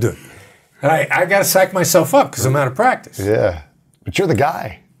it. You can do it. And I got to psych myself up because I'm out of practice. Yeah. But you're the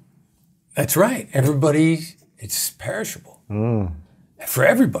guy. That's right. Everybody, it's perishable for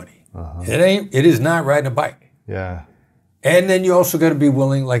everybody. It is not riding a bike. Yeah. And then you also got to be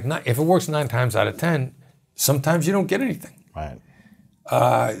willing, if it works 9 times out of 10, sometimes you don't get anything. Right.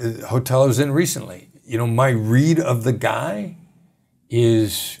 Hotel I was in recently, my read of the guy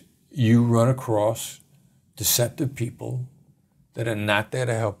is you run across deceptive people that are not there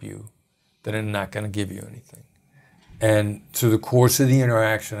to help you, that are not going to give you anything. And through the course of the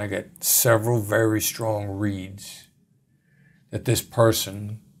interaction, I get several very strong reads that this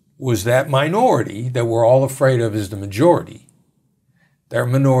person was that minority that we're all afraid of is the majority. They're a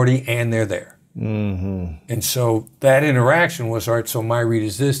minority and they're there. And so that interaction was, all right, so my read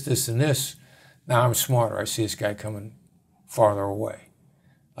is this, this, and this. Now I'm smarter. I see this guy coming farther away.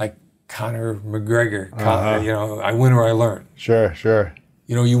 Like Conor McGregor. You know, I win or I learn. Sure, sure.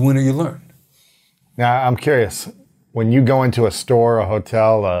 You know, you win or you learn. Now, I'm curious. When you go into a store, a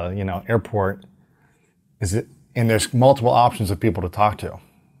hotel, you know, airport, and there's multiple options of people to talk to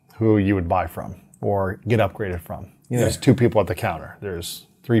who you would buy from or get upgraded from. You know, there's 2 people at the counter. There's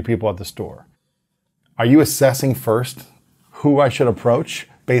 3 people at the store. Are you assessing first who I should approach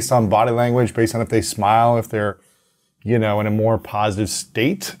based on body language, based on if they smile, if they're, you know, in a more positive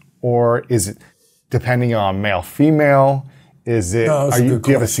state? Or is it depending on male, female? Is it, do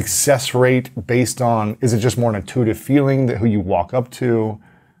you have a success rate based on, is it just more an intuitive feeling that who you walk up to?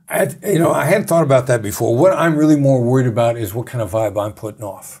 I hadn't thought about that before. What I'm really more worried about is what kind of vibe I'm putting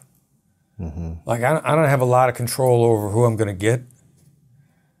off. Like, I don't have a lot of control over who I'm going to get.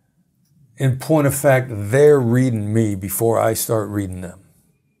 In point of fact, they're reading me before I start reading them.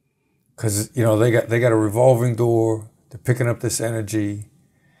 Because, you know, they got a revolving door. They're picking up this energy.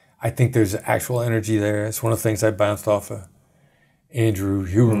 I think there's actual energy there. It's one of the things I bounced off of Andrew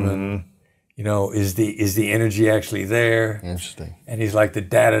Huberman. You know, is the energy actually there? Interesting. And he's like, the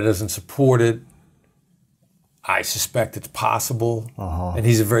data doesn't support it. I suspect it's possible. And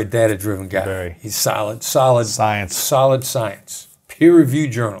he's a very data-driven guy. He's solid science. Solid science.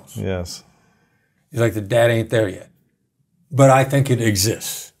 Peer-reviewed journals. Yes. He's like, the data ain't there yet. But I think it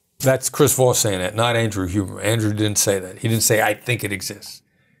exists. That's Chris Voss saying that, not Andrew Huberman. Andrew didn't say that. He didn't say, I think it exists.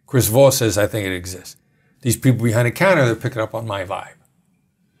 Chris Voss says, I think it exists. These people behind the counter, they're picking up on my vibe.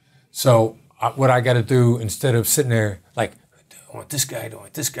 So what I got to do, instead of sitting there like, I want this guy, I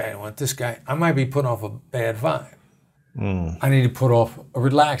want this guy, I want this guy, I might be putting off a bad vibe. I need to put off a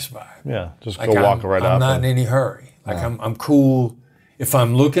relaxed vibe. Yeah, just like go walk right up. I'm not in any hurry. Like I'm cool. If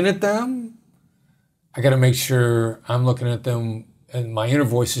I'm looking at them, I got to make sure I'm looking at them and my inner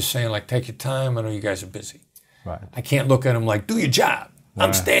voice is saying like, take your time. I know you guys are busy. Right. I can't look at them like, do your job.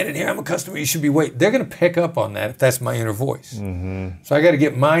 I'm standing here. I'm a customer. You should be waiting. They're going to pick up on that if that's my inner voice. So I got to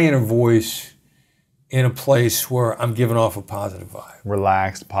get my inner voice in a place where I'm giving off a positive vibe,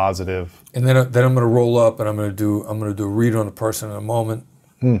 relaxed, positive, and then I'm going to roll up and I'm going to do a read on the person in a moment.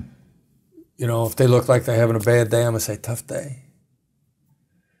 You know, if they look like they're having a bad day, I'm going to say tough day.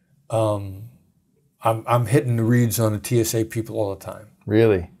 I'm hitting the reads on the TSA people all the time.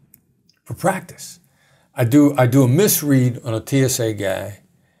 Really? For practice. I do a misread on a TSA guy.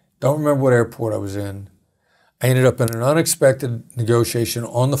 Don't remember what airport I was in. I ended up in an unexpected negotiation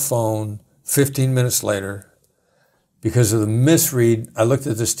on the phone 15 minutes later because of the misread. I looked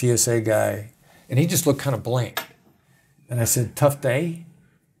at this TSA guy and he just looked kind of blank. And I said, tough day?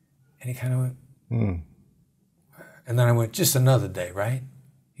 And he kind of went, And then I went, just another day, right?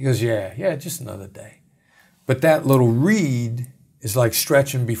 He goes, yeah, just another day. But that little read is like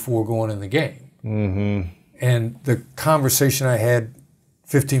stretching before going in the game. And the conversation I had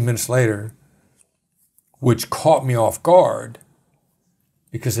 15 minutes later, which caught me off guard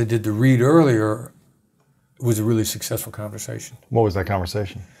because I did the read earlier, was a really successful conversation. What was that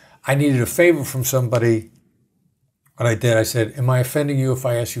conversation? I needed a favor from somebody. What I did, I said, am I offending you if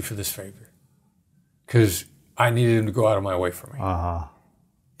I ask you for this favor? Because I needed him to go out of my way for me.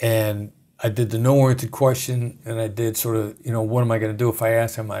 And I did the no-oriented question, and I did sort of, you know, what am I going to do if I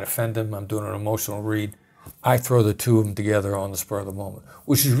ask? I might offend him. I'm doing an emotional read. I throw the two of them together on the spur of the moment,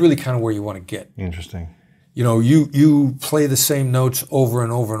 which is really kind of where you want to get. Interesting. You know, you play the same notes over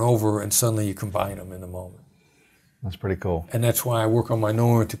and over and over, and suddenly you combine them in the moment. That's pretty cool. And that's why I work on my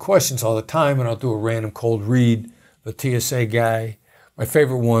no-oriented questions all the time, and I'll do a random cold read, the TSA guy. My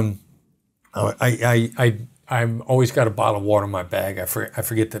favorite one, I'm always got a bottle of water in my bag. I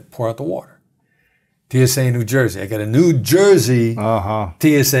forget to pour out the water. TSA New Jersey. I got a New Jersey TSA guy.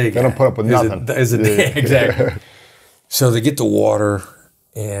 They don't put up with nothing. Exactly. So they get the water,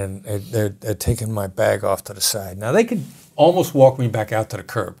 and they're taking my bag off to the side. Now, they could almost walk me back out to the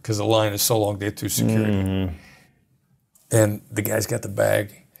curb because the line is so long they're through security. And the guy's got the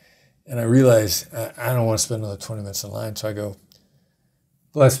bag. And I realize I don't want to spend another 20 minutes in line. So I go,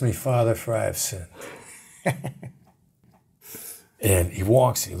 bless me, Father, for I have sinned. And he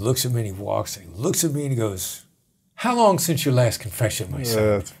walks, and he looks at me, and he walks, and he looks at me, and he goes, how long since your last confession, my son? Yeah,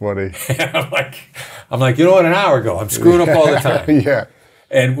 that's funny. I'm like, you know what, an hour ago. I'm screwing up all the time. Yeah.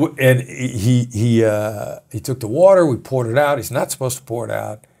 And he took the water, we poured it out. He's not supposed to pour it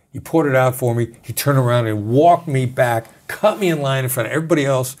out. He poured it out for me. He turned around and walked me back, cut me in line in front of everybody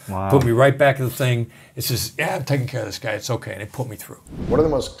else, put me right back in the thing. It says, yeah, I'm taking care of this guy. It's okay. And it put me through. What are the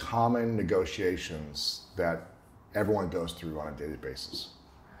most common negotiations that everyone goes through on a daily basis?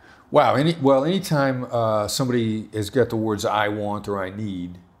 Wow. Anytime somebody has got the words I want or I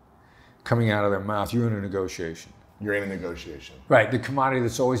need, coming out of their mouth, you're in a negotiation. You're in a negotiation. Right. The commodity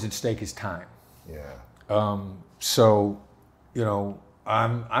that's always at stake is time. Yeah. So, you know,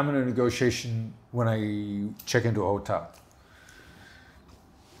 I'm in a negotiation when I check into a hotel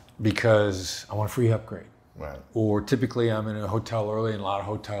because I want a free upgrade. Right. Or typically I'm in a hotel early, and a lot of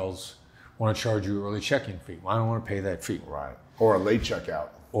hotels want to charge you early check-in fee. Well, I don't want to pay that fee. Right. Or a late checkout.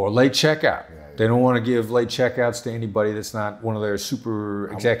 Or late checkout. Yeah. They don't want to give late checkouts to anybody that's not one of their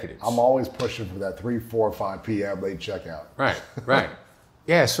super executives. I'm always pushing for that 3, 4, 5 p.m. late checkout. Right, right.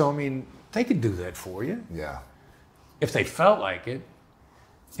 Yeah, so I mean, they could do that for you Yeah. if they felt like it.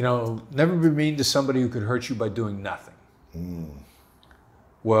 You know, never be mean to somebody who could hurt you by doing nothing.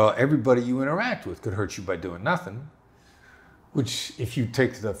 Well, everybody you interact with could hurt you by doing nothing, which if you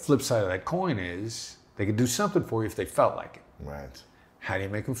take the flip side of that coin is they could do something for you if they felt like it. Right. How do you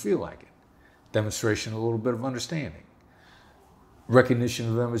make them feel like it? Demonstration of a little bit of understanding. Recognition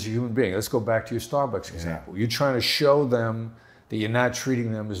of them as a human being. Let's go back to your Starbucks example. You're trying to show them that you're not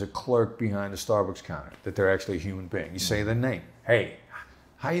treating them as a clerk behind the Starbucks counter, that they're actually a human being. You say their name. Hey,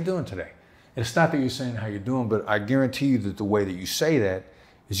 how you doing today? And it's not that you're saying how you're doing, but I guarantee you that the way that you say that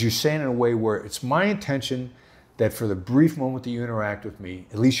is you're saying in a way where it's my intention that for the brief moment that you interact with me,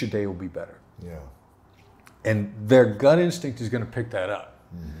 at least your day will be better. Yeah. And their gut instinct is going to pick that up.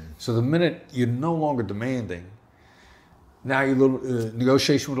 So the minute you're no longer demanding, now you're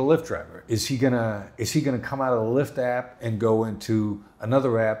negotiation with a Lyft driver. Is he gonna come out of the Lyft app and go into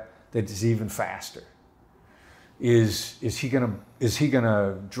another app that is even faster? Is he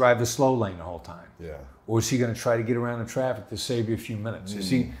gonna drive the slow lane the whole time? Yeah. Or is he gonna try to get around the traffic to save you a few minutes? Is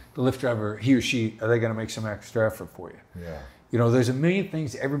he the Lyft driver? He or she, are they gonna make some extra effort for you? Yeah. You know, there's a million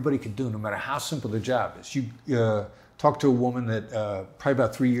things everybody could do, no matter how simple their job is. You talked to a woman that probably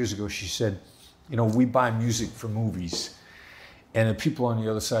about 3 years ago, she said, you know, we buy music for movies, and the people on the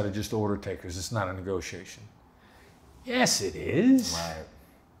other side are just order takers. It's not a negotiation. Yes, it is. Right.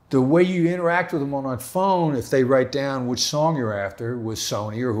 The way you interact with them on a phone, if they write down which song you're after with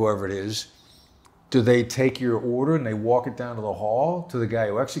Sony or whoever it is, do they take your order and they walk it down to the hall to the guy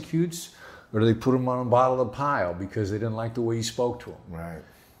who executes? Or do they put them on a bottom of the pile because they didn't like the way you spoke to them? Right.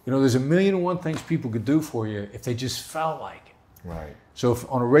 You know, there's a million and one things people could do for you if they just felt like it. Right. So if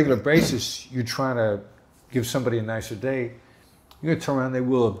on a regular basis you're trying to give somebody a nicer day, you're going to turn around and they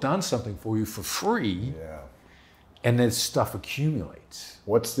will have done something for you for free, Yeah. and then stuff accumulates.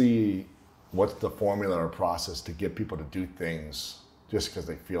 What's the formula or process to get people to do things just because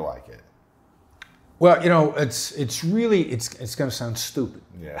they feel like it? Well, you know, it's going to sound stupid.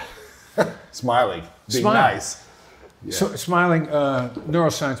 Yeah. Smiling. Being Smile. nice. Yeah. So smiling,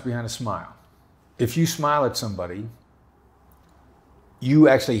 neuroscience behind a smile. If you smile at somebody, you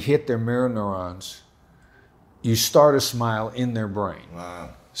actually hit their mirror neurons. You start a smile in their brain.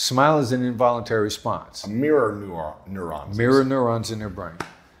 Wow. Smile is an involuntary response. Mirror neurons. Mirror neurons in their brain.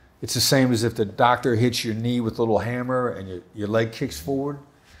 It's the same as if the doctor hits your knee with a little hammer and your leg kicks forward.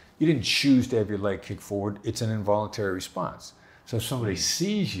 You didn't choose to have your leg kick forward. It's an involuntary response. So if somebody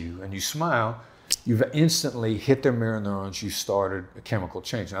sees you and you smile, you've instantly hit their mirror neurons. You started a chemical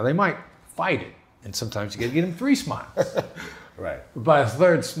change. Now they might fight it, and sometimes you got to get them 3 smiles. Right. But by a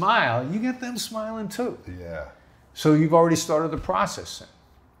 3rd smile, you get them smiling too. Yeah. So you've already started the process.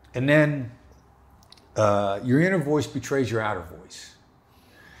 And then your inner voice betrays your outer voice.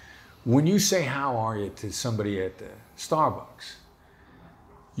 When you say, how are you, to somebody at Starbucks,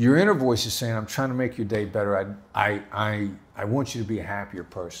 your inner voice is saying, I'm trying to make your day better. I want you to be a happier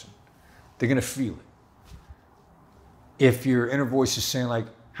person. They're going to feel it. If your inner voice is saying, like,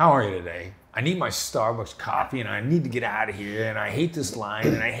 how are you today? I need my Starbucks coffee, and I need to get out of here, and I hate this line,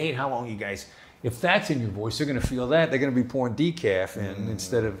 and I hate how long you guys... If that's in your voice, they're going to feel that. They're going to be pouring decaf in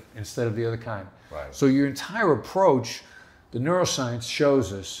instead of the other kind. Right. So your entire approach, the neuroscience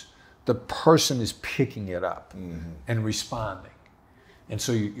shows us, the person is picking it up and responding. And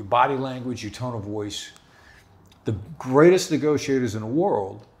so your body language, your tone of voice, the greatest negotiators in the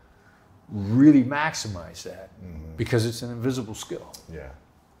world really maximize that because it's an invisible skill. Yeah.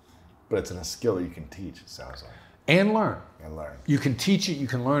 But it's a skill you can teach, it sounds like. And learn. And learn. You can teach it, you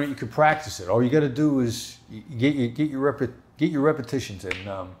can learn it, you can practice it. All you got to do is get your repetitions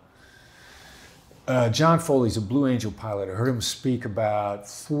in. John Foley's a Blue Angel pilot. I heard him speak about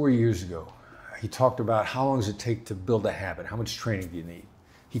 4 years ago. He talked about how long does it take to build a habit? How much training do you need?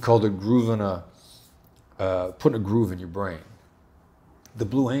 He called it putting a groove in your brain. The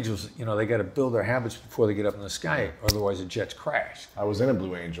Blue Angels, you know, they got to build their habits before they get up in the sky, otherwise the jets crash. I was in a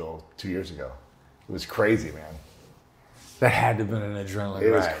Blue Angel 2 years ago. It was crazy, man. That had to have been an adrenaline It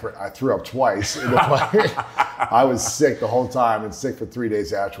was ride. I threw up twice in the plane. I was sick the whole time and sick for 3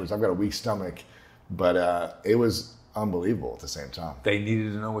 days afterwards. I've got a weak stomach, but it was unbelievable at the same time. They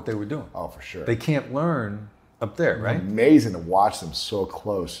needed to know what they were doing. Oh, for sure. They can't learn up there, right? Amazing to watch them so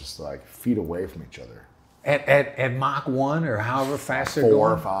close, just like feet away from each other. At Mach 1 or however fast they're 4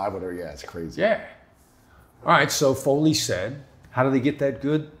 going? or 5, whatever. Yeah, it's crazy. Yeah. All right, so Foley said, how do they get that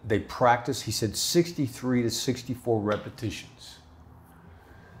good? They practice, he said, 63 to 64 repetitions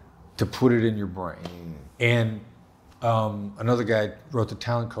to put it in your brain. And another guy wrote the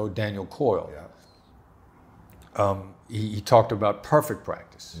talent code, Daniel Coyle. Yeah. He talked about perfect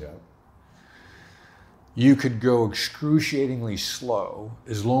practice. Yeah. You could go excruciatingly slow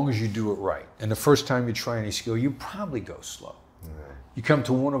as long as you do it right. And the first time you try any skill, you probably go slow. Yeah. You come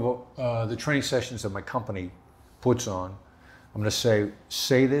to one of the training sessions that my company puts on, I'm going to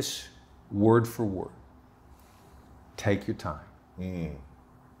say this word for word. Take your time.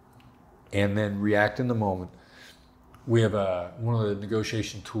 And then react in the moment. We have one of the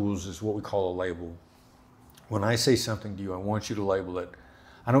negotiation tools is what we call a label. When I say something to you, I want you to label it.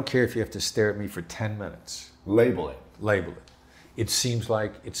 I don't care if you have to stare at me for 10 minutes. Label it. Label it. It seems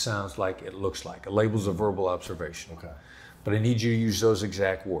like, it sounds like, it looks like. A label's a verbal observation. Okay. But I need you to use those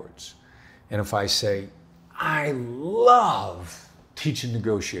exact words. And if I say, I love teaching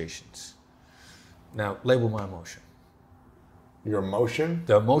negotiations. Now, label my emotion. Your emotion?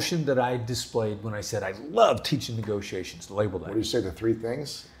 The emotion that I displayed when I said, I love teaching negotiations, label that. What do you say, the 3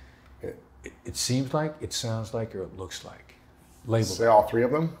 things? It seems like, it sounds like, or it looks like. Label Say that. all 3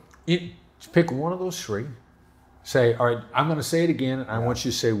 of them? Just pick one of those 3. Say, all right, I'm going to say it again, and I want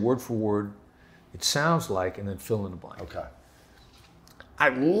you to say word for word, it sounds like, and then fill in the blank. Okay. I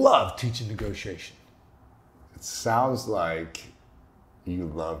love teaching negotiation. It sounds like you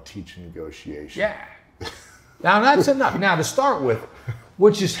love teaching negotiation. Yeah. Now that's enough. Now to start with,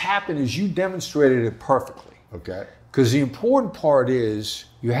 what just happened is you demonstrated it perfectly. Okay. Because the important part is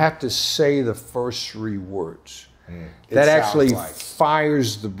you have to say the first 3 words. It That sounds actually like.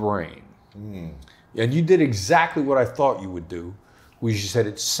 fires the brain. And you did exactly what I thought you would do, which you said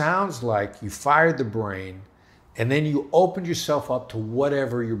it sounds like you fired the brain, and then you opened yourself up to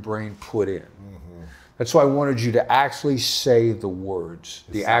whatever your brain put in. That's why I wanted you to actually say the words,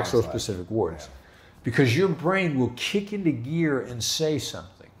 the actual sounds like. specific words. Because your brain will kick into gear and say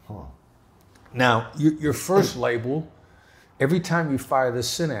something. Now, your first label, every time you fire the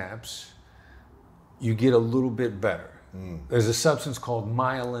synapse, you get a little bit better. There's a substance called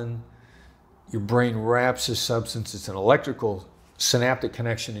myelin. Your brain wraps this substance. It's an electrical synaptic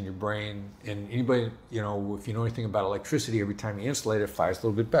connection in your brain. And anybody, if you know anything about electricity, every time you insulate it, it fires a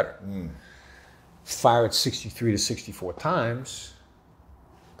little bit better. Fire it 63 to 64 times,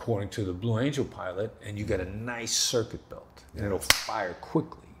 according to the Blue Angel pilot, and you get a nice circuit built, and it'll fire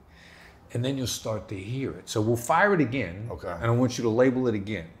quickly. And then you'll start to hear it. So we'll fire it again, Okay. and I want you to label it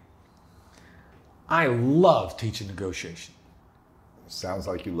again. I love teaching negotiation. Sounds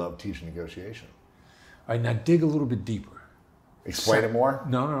like you love teaching negotiation. All right, now dig a little bit deeper. Explain it more.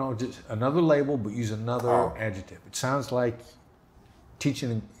 No, just another label, but use another adjective. It sounds like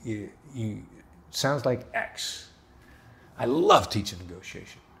teaching, you sounds like X. I love teaching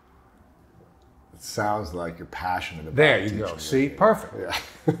negotiation. It sounds like you're passionate about There you teaching go. See, negotiation. perfect.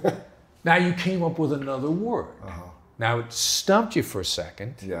 Yeah. Now you came up with another word. Now it stumped you for a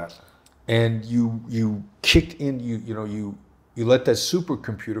second, Yeah. and you kicked in. You let that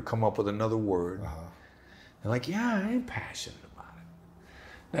supercomputer come up with another word. And like, yeah, I am passionate about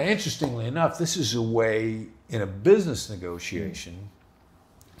it. Now, interestingly enough, this is a way in a business negotiation,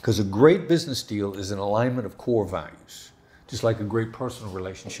 because a great business deal is an alignment of core values, just like a great personal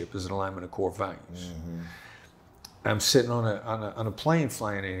relationship is an alignment of core values. I'm sitting on a plane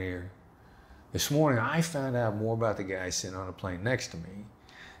flying in here. This morning, I found out more about the guy sitting on a plane next to me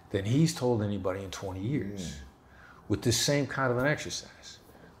than he's told anybody in 20 years with this same kind of an exercise.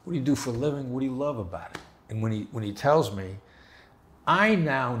 What do you do for a living? What do you love about it? And when he tells me, I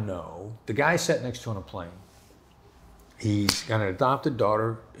now know, the guy sat next to on a plane, he's got an adopted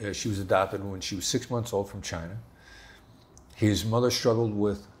daughter. She was adopted when she was 6 months old from China. His mother struggled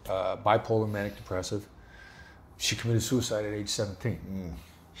with bipolar manic depressive. She committed suicide at age 17.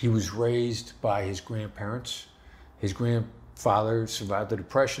 He was raised by his grandparents. His grandfather survived the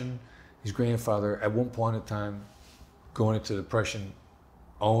Depression. His grandfather, at one point in time, going into the Depression,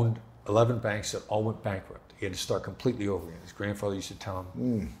 owned 11 banks that all went bankrupt. He had to start completely over again. His grandfather used to tell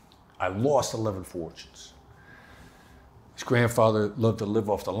him, I lost 11 fortunes. His grandfather loved to live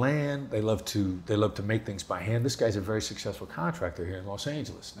off the land. They loved to make things by hand. This guy's a very successful contractor here in Los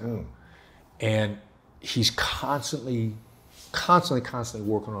Angeles now. And he's constantly constantly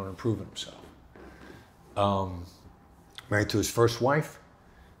working on improving himself. Married to his first wife.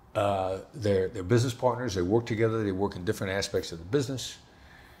 They're business partners. They work together. They work in different aspects of the business.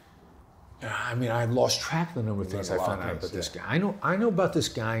 I mean, I've lost track of the number of things I found out about this guy. I know about this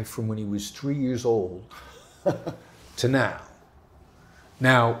guy from when he was 3 years old to now.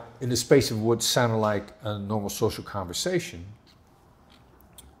 Now, in the space of what sounded like a normal social conversation,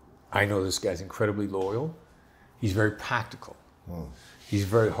 I know this guy's incredibly loyal. He's very practical. He's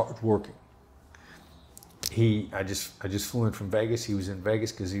very hardworking. I just flew in from Vegas. He was in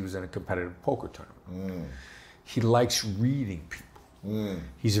Vegas because he was in a competitive poker tournament. He likes reading people.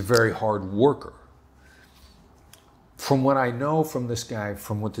 He's a very hard worker. From what I know from this guy,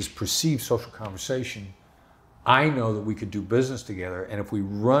 from what this perceived social conversation, I know that we could do business together, and if we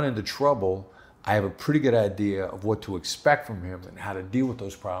run into trouble, I have a pretty good idea of what to expect from him and how to deal with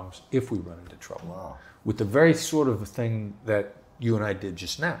those problems if we run into trouble. Wow. With the very sort of thing that you and I did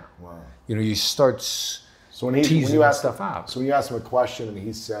just now. Wow. You know, you start So teasing that stuff out. So when you ask him a question and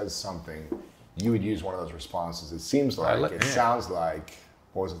he says something, you would use one of those responses. It seems like, sounds like,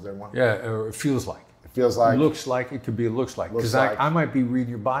 what was the third one? Yeah, or it feels like. It feels like. Looks like, it could be a looks like. Because I might be reading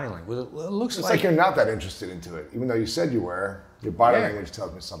your body language. It looks It's like. like you're not that interested into it. Even though you said you were, your body language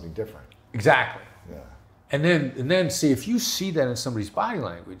tells me something different. Exactly. Yeah. And then see, if you see that in somebody's body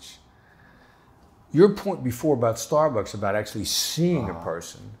language, your point before about Starbucks, about actually seeing a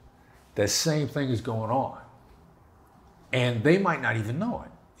person, that same thing is going on. And they might not even know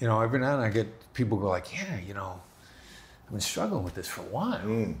it. You know, every now and then I get people go like, yeah, you know, I've been struggling with this for a while.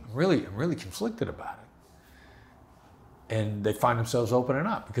 I'm really conflicted about it. And they find themselves opening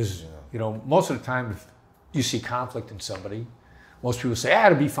up because, you know, most of the time if you see conflict in somebody, most people say,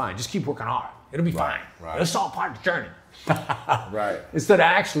 it'll be fine. Just keep working hard. It'll be fine. Right. It's all part of the journey. Right. Instead of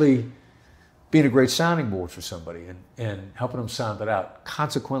actually being a great sounding board for somebody and helping them sound it out,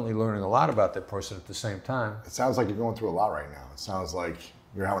 consequently learning a lot about that person at the same time. It sounds like you're going through a lot right now. It sounds like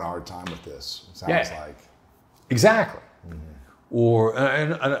you're having a hard time with this. It sounds like. Exactly. Or,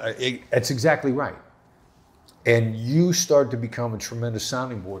 that's exactly right. And you start to become a tremendous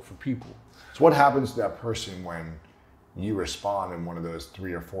sounding board for people. So what happens to that person when you respond in one of those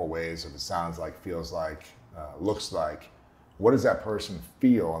 3 or 4 ways of it sounds like, feels like, looks like? What does that person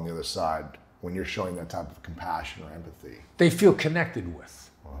feel on the other side when you're showing that type of compassion or empathy? They feel connected with.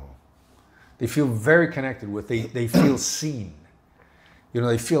 They feel very connected with. They feel seen. You know,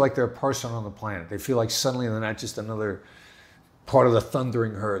 they feel like they're a person on the planet. They feel like suddenly they're not just another part of the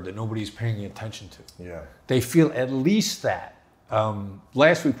thundering herd that nobody's paying attention to. Yeah. They feel at least that.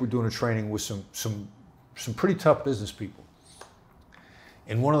 Last week we're doing a training with some pretty tough business people.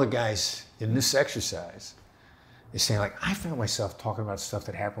 And one of the guys in this exercise is saying, like, I found myself talking about stuff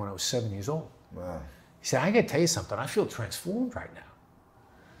that happened when I was 7 years old. Wow. He said, I gotta tell you something, I feel transformed right now.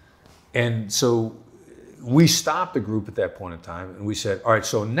 And so we stopped the group at that point in time and we said, all right,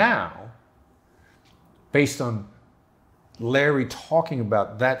 so now, based on Larry talking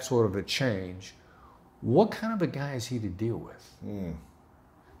about that sort of a change, what kind of a guy is he to deal with?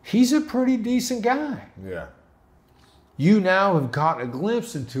 He's a pretty decent guy. Yeah. You now have gotten a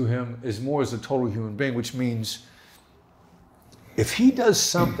glimpse into him as more as a total human being, which means if he does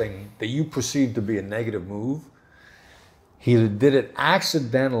something that you perceive to be a negative move, he either did it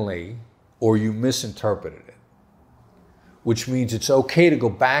accidentally or you misinterpreted it, which means it's okay to go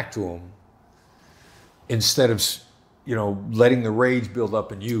back to him instead of, you know, letting the rage build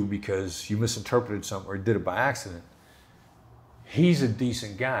up in you because you misinterpreted something or did it by accident. He's a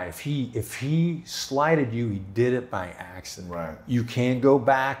decent guy. If he slighted you, he did it by accident. Right. You can go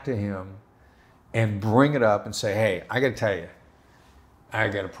back to him and bring it up and say, hey, I got to tell you, I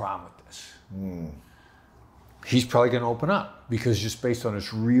got a problem with this. He's probably going to open up because just based on this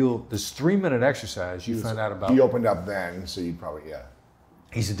 3-minute exercise, you found out about. He opened up then, so you probably,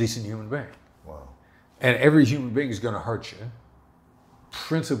 He's a decent human being. Wow. And every human being is going to hurt you,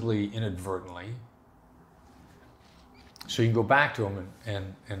 principally inadvertently. So you can go back to them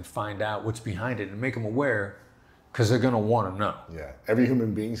and find out what's behind it and make them aware because they're going to want to know. Yeah. Every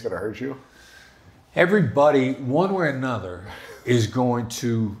human being's going to hurt you? Everybody, one way or another, is going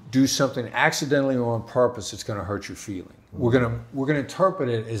to do something accidentally or on purpose that's going to hurt your feeling. We're going to interpret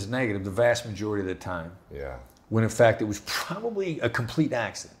it as negative the vast majority of the time. Yeah. When in fact it was probably a complete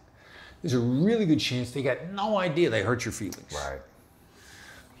accident. There's a really good chance they got no idea they hurt your feelings. Right.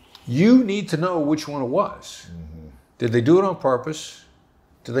 You need to know which one it was. Did they do it on purpose?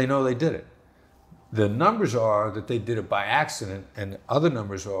 Do they know they did it? The numbers are that they did it by accident, and the other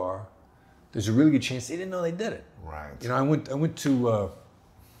numbers are there's a really good chance they didn't know they did it. Right. You know, I went to a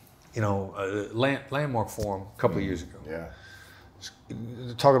Landmark Forum a couple of years ago. Yeah.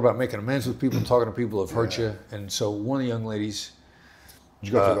 talking about making amends with people, talking to people who have hurt you. And so one of the young ladies. Did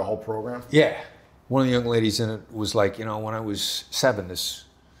you go through the whole program? Yeah. One of the young ladies in it was like, when I was 7,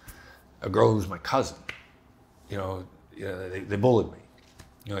 a girl who was my cousin, they bullied me.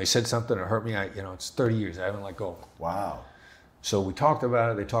 They said something that hurt me. It's 30 years. I haven't let go. Wow. So we talked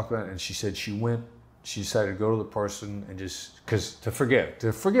about it. They talked about it, and she said she decided to go to the person and because to forgive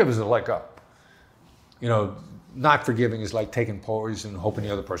is to let go. Not forgiving is like taking poison and hoping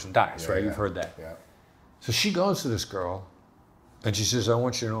the other person dies, right? You've heard that. Yeah. So she goes to this girl, and she says, I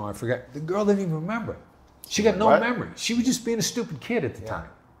want you to know I forgot. The girl didn't even remember. She got no memory. She was just being a stupid kid at the time.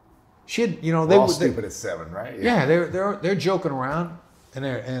 She had, We're all stupid at 7, right? Yeah, they're joking around,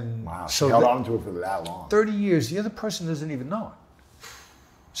 and wow. So she held on to it for that long. 30 years. The other person doesn't even know it.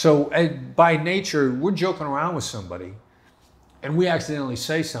 So by nature, we're joking around with somebody, and we accidentally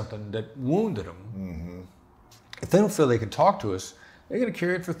say something that wounded them. Mm-hmm. If they don't feel they can talk to us, they're going to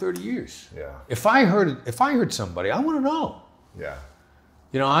carry it for 30 years. Yeah. If I heard somebody, I want to know. Yeah.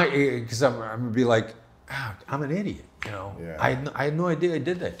 Because I'm going to be like, I'm an idiot. Yeah. I had no idea I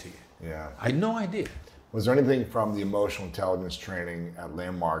did that to you. Yeah. I had no idea. Was there anything from the emotional intelligence training at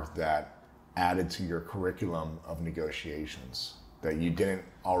Landmark that added to your curriculum of negotiations that you didn't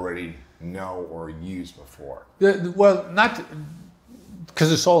already know or use before? Well, not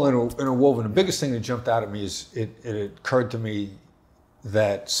because it's all interwoven. The biggest thing that jumped out at me is it occurred to me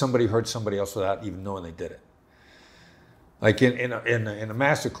that somebody hurt somebody else without even knowing they did it. Like in a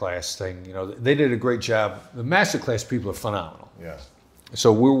masterclass thing, they did a great job. The masterclass people are phenomenal. Yeah.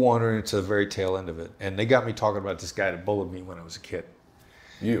 So we're wandering into the very tail end of it, and they got me talking about this guy that bullied me when I was a kid.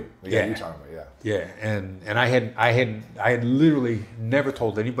 You talking about, Yeah, and I had literally never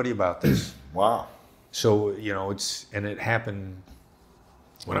told anybody about this. Wow. So it happened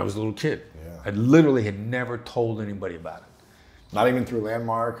when I was a little kid. Yeah. I literally had never told anybody about it. Not even through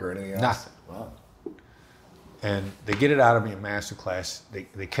Landmark or anything else? Nothing. Wow. And they get it out of me in master class.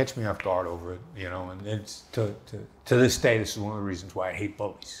 They catch me off guard over it, and it's to this day, this is one of the reasons why I hate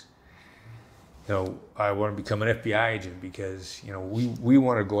bullies. I want to become an FBI agent because, we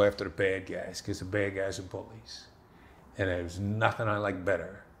want to go after the bad guys because the bad guys are bullies. And there's nothing I like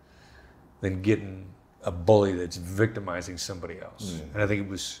better than getting a bully that's victimizing somebody else. Mm. And I think it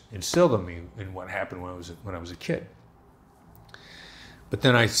was instilled in me in what happened when I was a kid. But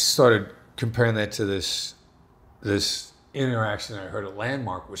then I started comparing that to this interaction I heard at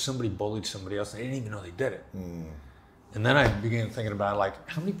Landmark where somebody bullied somebody else and they didn't even know they did it. Mm. And then I began thinking about,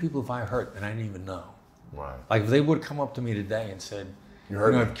 how many people have I hurt and I didn't even know? Right. Like, if they would come up to me today and said,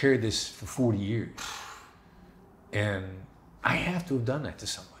 I've carried this for 40 years, and I have to have done that to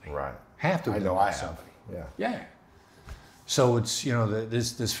somebody. Right. Have to have done that to somebody. Yeah. Yeah. So it's,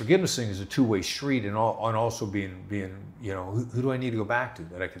 this forgiveness thing is a two-way street, and also being who do I need to go back to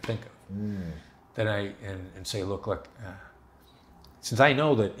that I can think of? Mm. That and say, look, since I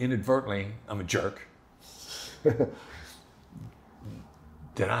know that inadvertently I'm a jerk, what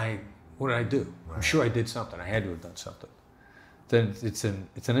did I do? Right. I'm sure I did something. I had to have done something. Then it's an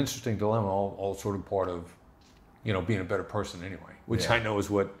interesting dilemma, all sort of part of, being a better person anyway, which I know is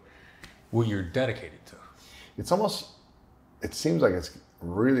what you're dedicated to. It seems like it's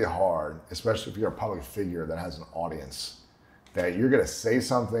really hard, especially if you're a public figure that has an audience, that you're going to say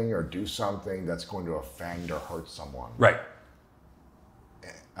something or do something that's going to offend or hurt someone. Right.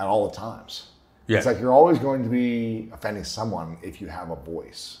 At all the times. Yeah. It's like you're always going to be offending someone if you have a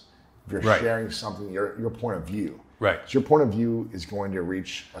voice. If you're sharing something, your point of view. Right. So your point of view is going to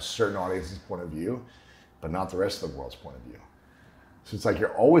reach a certain audience's point of view, but not the rest of the world's point of view. So it's like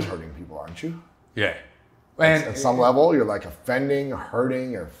you're always hurting people, aren't you? Yeah. And at some level, you're offending,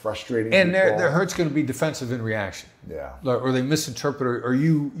 hurting, or frustrating and people. their hurt's going to be defensive in reaction. Yeah. Or they misinterpret, or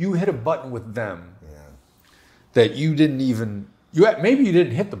you hit a button with them that you didn't even, maybe you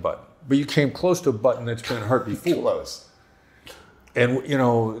didn't hit the button, but you came close to a button that's been hurt before. Close. And,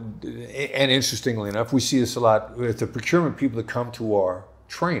 and interestingly enough, we see this a lot with the procurement people that come to our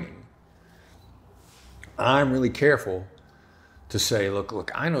training. I'm really careful to say,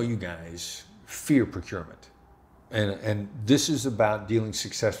 look, I know you guys fear procurement. And this is about dealing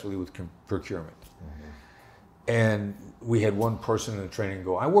successfully with procurement. Mm-hmm. And we had one person in the training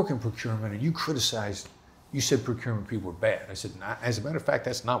go, I work in procurement and you said procurement people were bad. I said, as a matter of fact,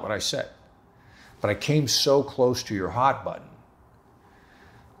 that's not what I said. But I came so close to your hot button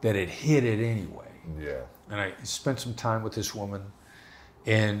that it hit it anyway. Yeah. And I spent some time with this woman,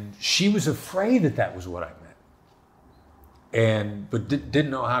 and she was afraid that was what I meant. But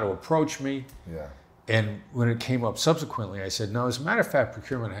didn't know how to approach me. Yeah. And when it came up subsequently, I said, no, as a matter of fact,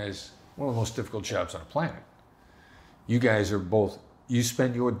 procurement has one of the most difficult jobs on the planet. You guys are both, you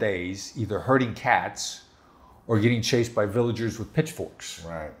spend your days either herding cats or getting chased by villagers with pitchforks.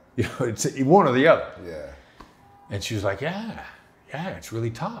 Right. You know, it's one or the other. Yeah. And she was like, yeah, it's really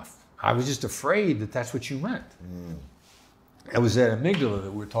tough. I was just afraid that that's what you meant. It was that amygdala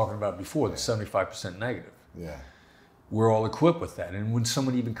that we were talking about before, the 75% negative. Yeah. We're all equipped with that. And when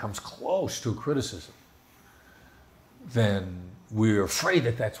someone even comes close to a criticism, then we're afraid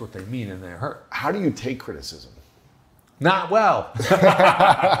that that's what they mean and they're hurt. How do you take criticism? Not well.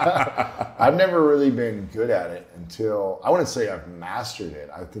 I've never really been good at it until, I wouldn't say I've mastered it.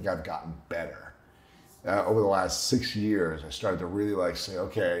 I think I've gotten better. Over the last 6 years, I started to really like say,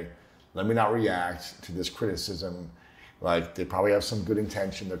 okay, let me not react to this criticism. Like they probably have some good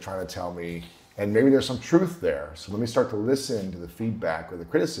intention they're trying to tell me, and maybe there's some truth there. So let me start to listen to the feedback or the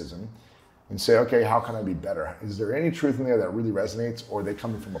criticism and say, okay, how can I be better? Is there any truth in there that really resonates, or are they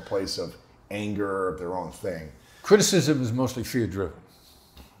coming from a place of anger of their own thing? Criticism is mostly fear-driven.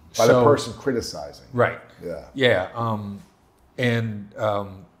 By the person criticizing. Right. Yeah. Yeah.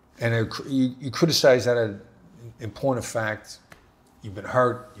 You criticize that in point of fact, you've been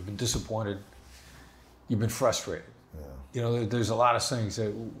hurt, you've been disappointed, you've been frustrated. Yeah. You know, there's a lot of things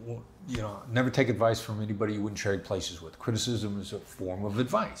that, you know, never take advice from anybody you wouldn't trade places with. Criticism is a form of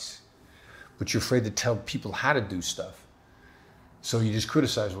advice, but you're afraid to tell people how to do stuff. So you just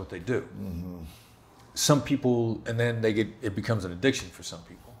criticize what they do. Mm-hmm. Some people, and then it becomes an addiction for some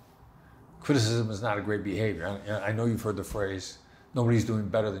people. Criticism is not a great behavior. I know you've heard the phrase, nobody's doing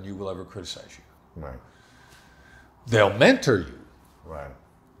better than you will ever criticize you. Right. They'll mentor you. Right.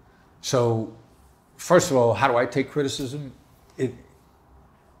 So, first of all, how do I take criticism?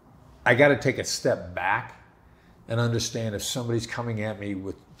 I got to take a step back and understand if somebody's coming at me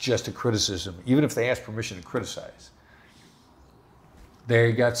with just a criticism, even if they ask permission to criticize,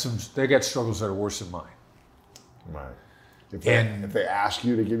 they got struggles that are worse than mine. Right. If they ask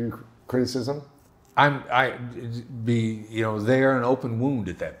you to give you criticism, they're an open wound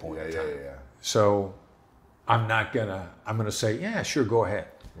at that point in time. Yeah. So I'm gonna say, yeah, sure, go ahead.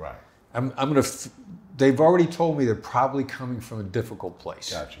 Right. They've already told me they're probably coming from a difficult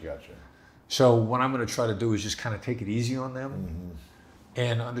place. Gotcha. So what I'm gonna try to do is just kind of take it easy on them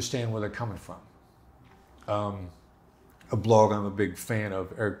and understand where they're coming from. A blog I'm a big fan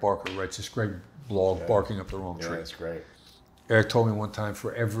of, Eric Barker writes this great blog, Barking Up the Wrong Tree. Yeah, that's great. Eric told me one time,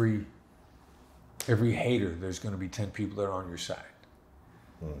 for every hater, there's going to be 10 people that are on your side.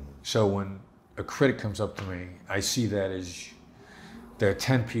 So when a critic comes up to me, I see that as there are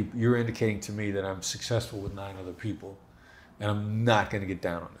 10 people. You're indicating to me that I'm successful with 9 other people, and I'm not going to get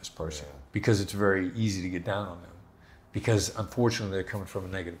down on this person because it's very easy to get down on them because unfortunately they're coming from a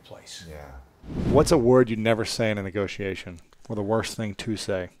negative place. Yeah. What's a word you never say in a negotiation, or the worst thing to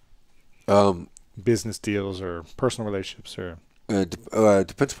say? Business deals or personal relationships, or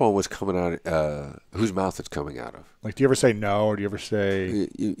depends upon what's coming out, whose mouth it's coming out of. like, do you ever say no, or do you ever say?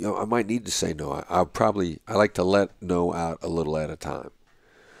 You know, I might need to say no. I like to let no out a little at a time,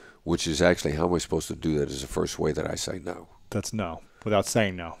 which is actually how am I supposed to do that? Is the first way that I say no. That's no, without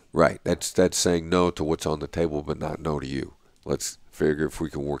saying no. Right. That's saying no to what's on the table, but not no to you. Let's figure if we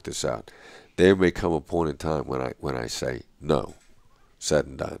can work this out. There may come a point in time when I say no, said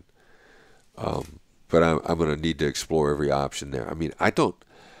and done. But I'm going to need to explore every option there. I mean,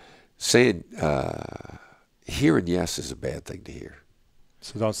 hearing yes is a bad thing to hear.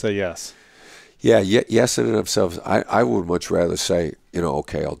 So don't say yes. Yeah, yes in and of themselves. I would much rather say,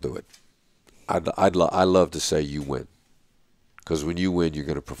 okay, I'll do it. I love to say you win, because when you win, you're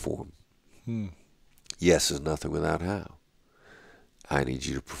going to perform. Yes is nothing without how. I need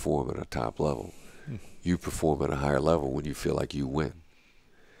you to perform at a top level. You perform at a higher level when you feel like you win.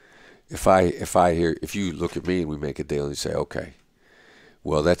 If you look at me and we make a deal and you say, okay,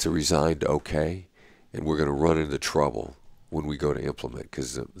 well, that's a resigned okay, and we're going to run into trouble when we go to implement,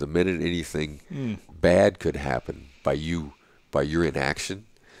 because the minute anything bad could happen by your inaction,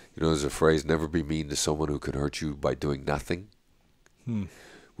 there's a phrase, never be mean to someone who could hurt you by doing nothing,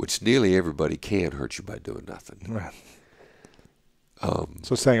 which nearly everybody can hurt you by doing nothing. Right.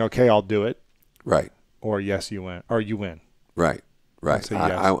 So saying, okay, I'll do it. Right. Or yes, you win. Or you win. Right. Right. Say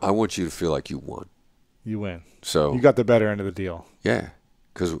yes. I want you to feel like you won. You win. So you got the better end of the deal. Yeah.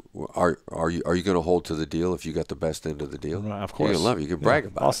 Because are you going to hold to the deal if you got the best end of the deal? Right, of course. You're going to love it. You can brag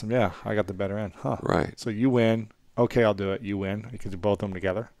about it. Awesome. Yeah. I got the better end. Huh. Right. So you win. Okay, I'll do it. You win. You can do both of them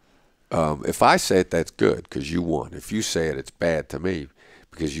together. If I say it, that's good because you won. If you say it, it's bad to me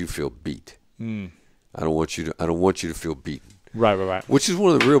because you feel beat. I don't want you to feel beaten. Right. Which is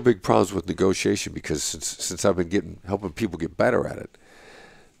one of the real big problems with negotiation, because since I've been helping people get better at it,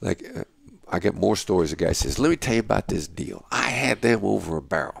 like I get more stories. A guy says, "Let me tell you about this deal. I had them over a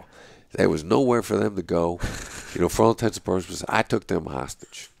barrel. There was nowhere for them to go. For all intents and purposes, I took them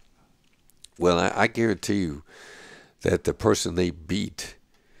hostage." Well, I guarantee you that the person they beat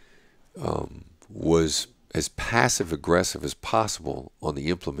was as passive aggressive as possible on the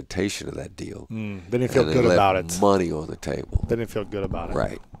implementation of that deal. They didn't feel good about it. Money on the table. They didn't feel good about it.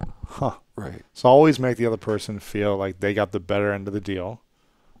 Right. Huh. Right. So always make the other person feel like they got the better end of the deal,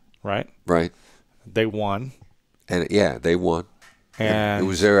 right? Right. They won. And they won. And it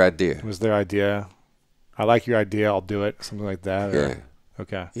was their idea. It was their idea. I like your idea. I'll do it. Something like that. Yeah.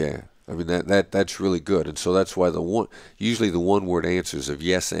 Okay. Yeah. I mean that's really good, and so that's why usually the one-word answers of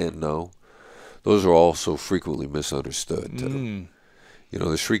yes and no, those are also frequently misunderstood too.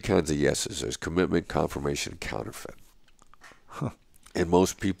 There's three kinds of yeses. There's commitment, confirmation, and counterfeit. Huh. And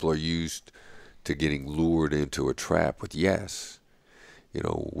most people are used to getting lured into a trap with yes.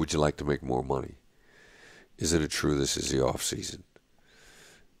 Would you like to make more money? Isn't it true this is the off season?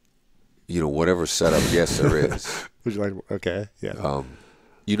 Whatever setup yes there is. Would you like? Okay. Yeah.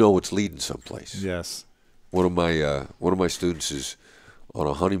 It's leading someplace. Yes. One of my students is on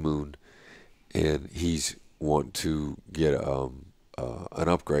a honeymoon, and he's wanting to get an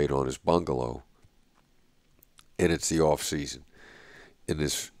upgrade on his bungalow, and it's the off season in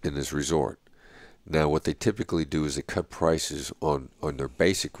this resort. Now, what they typically do is they cut prices on their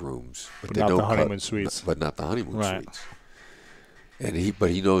basic rooms, but they not don't the honeymoon suites. But not the honeymoon right. suites. And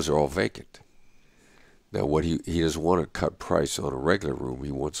he knows they're all vacant. Now, what he doesn't want to cut price on a regular room.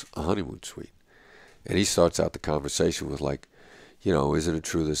 He wants a honeymoon suite. And he starts out the conversation with isn't it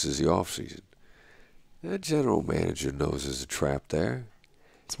true this is the off season? The general manager knows there's a trap there.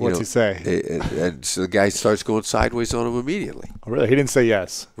 So what's he say? And so the guy starts going sideways on him immediately. Oh, really? He didn't say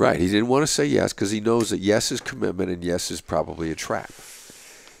yes. Right. He didn't want to say yes because he knows that yes is commitment and yes is probably a trap.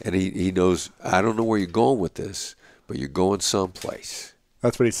 And he knows, I don't know where you're going with this, but you're going someplace.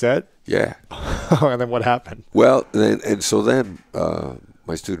 That's what he said? Yeah. And then what happened? Well, then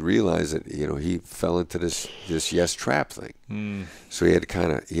my student realized that he fell into this yes trap thing. So he had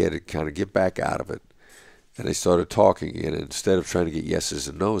to kind of get back out of it. And they started talking, and instead of trying to get yeses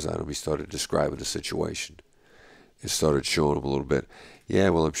and nos out of him, he started describing the situation. It started showing him a little bit. Yeah,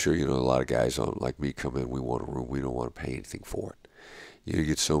 well, I'm sure a lot of guys like me come in. We want a room. We don't want to pay anything for it. You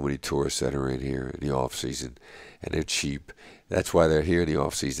get so many tourists that are in here in the off season, and they're cheap. That's why they're here in the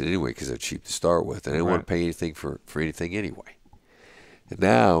off season anyway, because they're cheap to start with, and they don't want to pay anything for anything anyway. And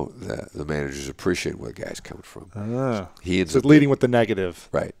now the managers appreciate where the guy's coming from. He ends up leading with the negative.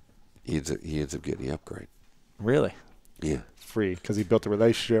 Right. He ends up getting the upgrade. Really? Yeah. Free because he built a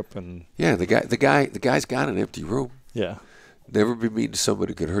relationship and. Yeah, the guy's got an empty room. Yeah. Never be mean to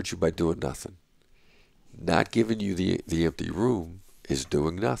somebody who could hurt you by doing nothing. Not giving you the empty room is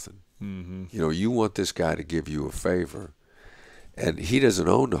doing nothing. Mm-hmm. You want this guy to give you a favor, and he doesn't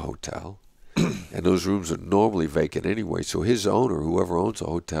own the hotel, and those rooms are normally vacant anyway. So his owner, whoever owns a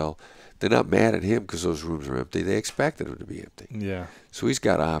hotel, they're not mad at him because those rooms are empty. They expected them to be empty. Yeah. So he's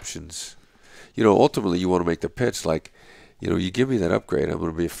got options. Ultimately, you want to make the pitch like, you give me that upgrade, I'm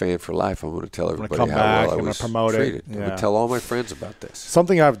going to be a fan for life. I'm going to tell everybody how well I was treated. I'm going to tell all my friends about this.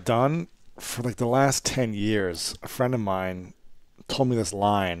 Something I've done for the last 10 years, a friend of mine told me this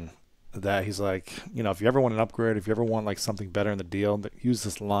line that he's like, if you ever want an upgrade, if you ever want something better in the deal, use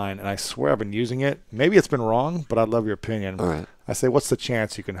this line. And I swear I've been using it. Maybe it's been wrong, but I'd love your opinion. All right. I say, what's the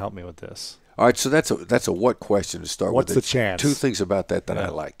chance you can help me with this? All right, so that's a what question to start with. What's the chance? Two things about that I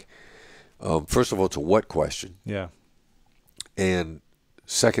like. First of all, it's a what question. Yeah. And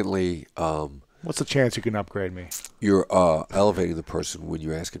secondly, what's the chance you can upgrade me? You're elevating the person when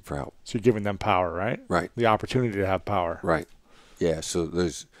you're asking for help. So you're giving them power, right? Right. The opportunity to have power. Right. Yeah. So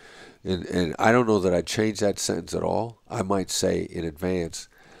there's, and I don't know that I'd change that sentence at all. I might say in advance,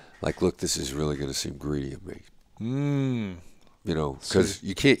 look, this is really going to seem greedy of me. Because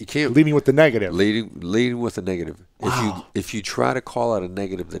you can't leading with the negative. Leading with the negative. Wow. If you try to call out a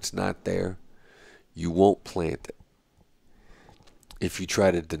negative that's not there, you won't plant it. If you try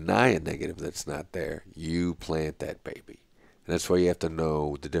to deny a negative that's not there, you plant that baby. And that's why you have to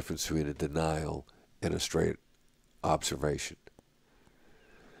know the difference between a denial and a straight observation.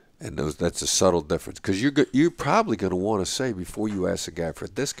 And that's a subtle difference. Because you're probably going to want to say, before you ask the guy for a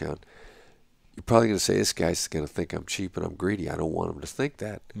discount, you're probably going to say, this guy's going to think I'm cheap and I'm greedy. I don't want him to think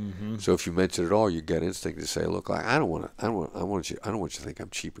that. Mm-hmm. So if you mention it all, you get instinct to say, look, I don't want you to think I'm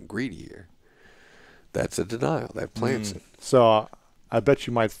cheap and greedy here. That's a denial. That plants it. So I bet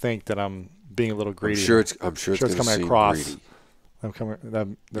you might think that I'm being a little greedy. I'm sure it's coming across. Greedy.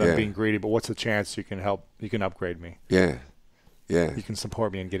 I'm being greedy. But what's the chance you can upgrade me? Yeah. Yeah. you can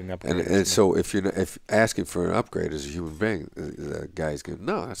support me in getting upgrades. And so if you're if asking for an upgrade as a human being, the guy's going,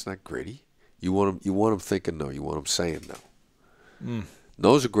 no, that's not greedy. You want them thinking no. You want them saying no.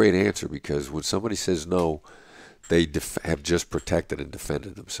 No's a great answer because when somebody says no, they have just protected and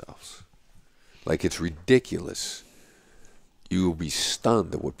defended themselves. Like, it's ridiculous. You will be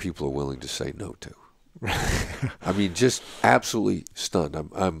stunned at what people are willing to say no to. I mean, just absolutely stunned.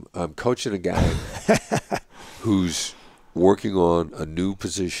 I'm coaching a guy who's working on a new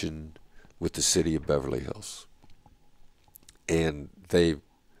position with the city of Beverly Hills, and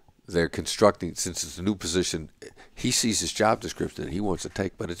they're constructing, since it's a new position. He sees this job description that he wants to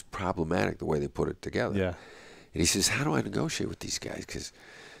take, but it's problematic the way they put it together. Yeah. And he says, "How do I negotiate with these guys? Because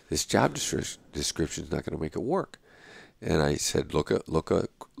this job description is not going to make it work." And I said, look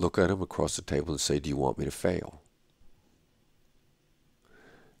at him across the table and say, "Do you want me to fail?"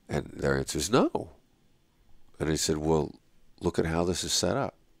 And their answer is no. And I said, "Well, look at how this is set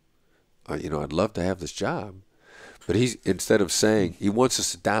up. I'd love to have this job." But instead of saying, he wants to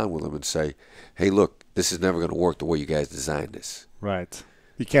sit down with him and say, "Hey, look, this is never going to work the way you guys designed this." Right.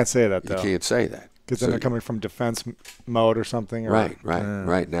 You can't say that, though. You can't say that. Because then they're coming from defense mode or something. Or,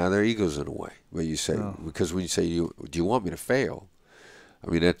 Right. Now their ego's in the way. Where you say, because when you say, "Do you want me to fail?" I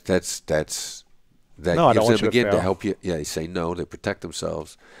mean, that No, I gives don't them want you again to to fail. help you. Yeah, they say no. They protect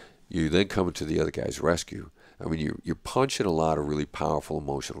themselves. You then come to the other guy's rescue. I mean, you're punching a lot of really powerful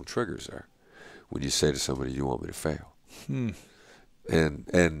emotional triggers there when you say to somebody, "Do you want me to fail?"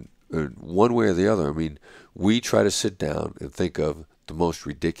 And one way or the other, I mean, we try to sit down and think of the most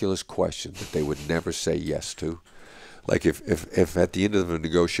ridiculous question that they would never say yes to. Like if at the end of a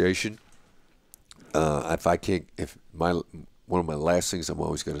negotiation, one of my last things I'm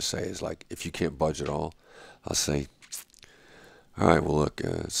always going to say is, like, if you can't budge at all, I'll say, "All right, well, look,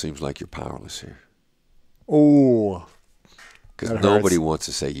 it seems like you're powerless here." Oh. Because That nobody hurts. wants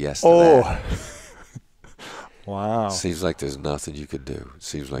to say yes to that. Wow. Seems like there's nothing you could do. It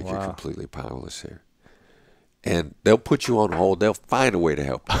seems like you're Wow. completely powerless here. And they'll put you on hold. They'll find a way to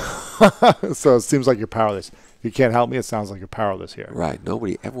help you. So it seems like you're powerless. If you can't help me, it sounds like you're powerless here. Right.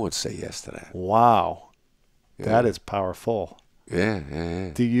 Everyone say yes to that. Wow. Yeah. That is powerful. Yeah.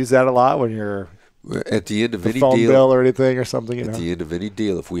 Do you use that a lot when you're At the end of the any phone deal, bill or anything or something? at the end of any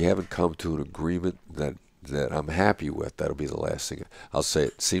deal, if we haven't come to an agreement that I'm happy with, that'll be the last thing. I'll say,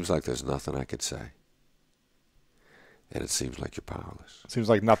 "It seems like there's nothing I could say. And it seems like you're powerless." Seems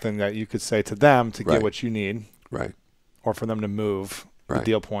like nothing that you could say to them to Right. get what you need, Right. or for them to move the Right.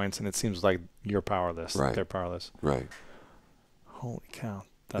 deal points, and it seems like you're powerless. Right. They're powerless. Right. Holy cow.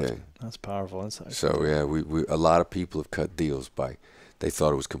 That's powerful insight. So yeah, we a lot of people have cut deals by they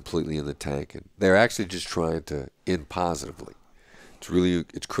thought it was completely in the tank, and they're actually just trying to end positively.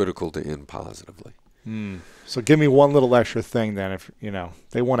 It's critical to end positively. So give me one little extra thing then, if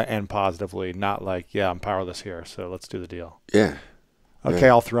they want to end positively, not like, "Yeah, I'm powerless here, so let's do the deal." Yeah. Okay,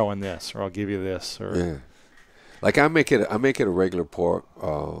 I'll throw in this, or I'll give you this, or Yeah. Like I make it a regular part.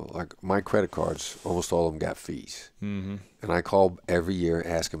 Like my credit cards, almost all of them got fees, and I call every year and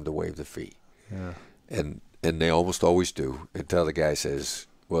ask them to waive the fee. Yeah. And they almost always do until the guy says,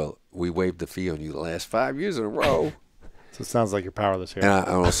 "Well, we waived the fee on you the last 5 years in a row." So it sounds like you're powerless here. And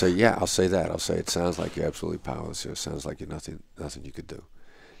I'll say, "Yeah, I'll say that. I'll say it sounds like you're absolutely powerless here. It sounds like you're nothing you could do."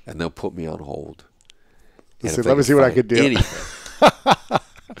 And they'll put me on hold. And if Let me they see what I find could do. anything,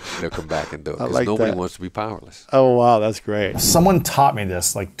 they'll come back and do it because like nobody that. wants to be powerless. Oh, wow, that's great. Someone taught me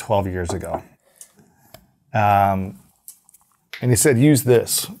this like 12 years ago. And he said, use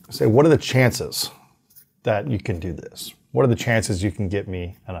this. Say, what are the chances that you can do this? What are the chances you can get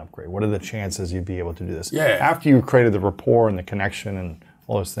me an upgrade? What are the chances you'd be able to do this? Yeah. After you created the rapport and the connection and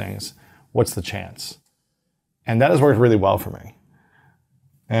all those things, what's the chance? And that has worked really well for me.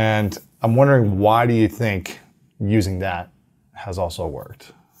 And I'm wondering, why do you think using that has also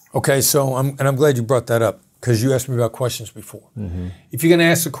worked? Okay, so I'm glad you brought that up, because you asked me about questions before. If you're going to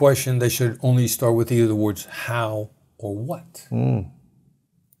ask a question, they should only start with either the words how or what.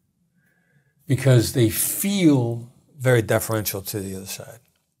 Because they feel very deferential to the other side.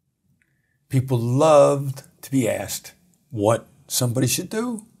 People loved to be asked what somebody should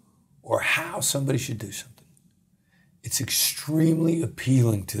do or how somebody should do something. It's extremely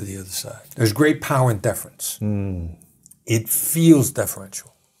appealing to the other side. There's great power in deference. It feels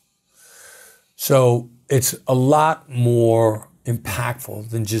deferential. So it's a lot more impactful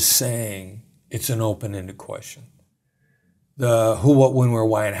than just saying it's an open-ended question. The who, what, when, where,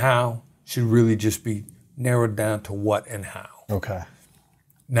 why, and how should really just be narrowed down to what and how. Okay.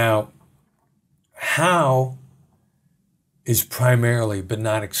 Now, how is primarily, but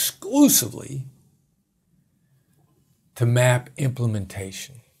not exclusively, to map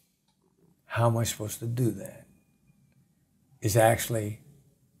implementation. How am I supposed to do that? Is actually,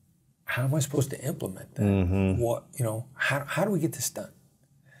 how am I supposed to implement that? What, how do we get this done?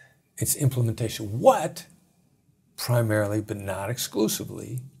 It's implementation. What? Primarily, but not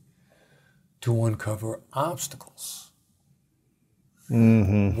exclusively, to uncover obstacles.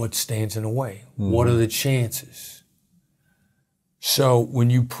 What stands in the way? What are the chances? So when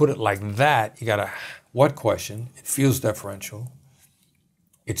you put it like that, you got a what question. It feels deferential.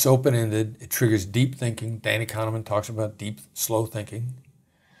 It's open-ended. It triggers deep thinking. Danny Kahneman talks about deep, slow thinking.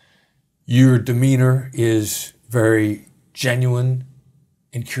 Your demeanor is very genuine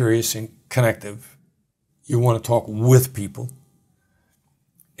and curious and connective. You want to talk with people.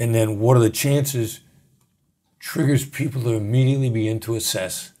 And then what are the chances? Triggers people to immediately begin to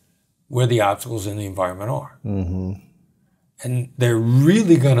assess where the obstacles in the environment are. And they're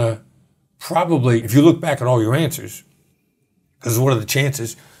really going to probably, if you look back at all your answers, because what are the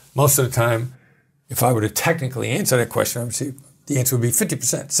chances? Most of the time, if I were to technically answer that question, I would say the answer would be 50%,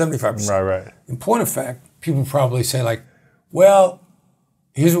 75%. Right. In point of fact, people probably say like, well,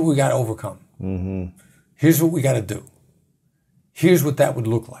 here's what we got to overcome. Here's what we got to do. Here's what that would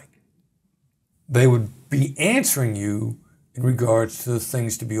look like. They would be answering you in regards to the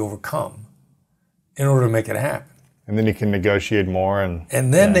things to be overcome in order to make it happen. And then you can negotiate more. And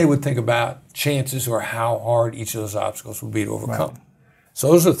then they would think about chances or how hard each of those obstacles would be to overcome.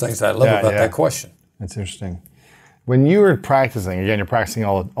 So those are the things that I love about that question. That's interesting. When you were practicing, again, you're practicing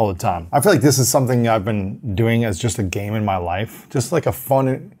all the time. I feel like this is something I've been doing as just a game in my life, just like a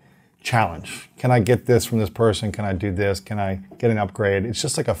fun challenge. Can I get this from this person? Can I do this? Can I get an upgrade? It's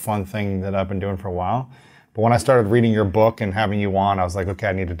just like a fun thing that I've been doing for a while. But when I started reading your book and having you on, I was like, okay,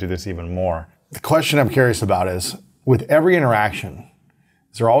 I need to do this even more. The question I'm curious about is, with every interaction,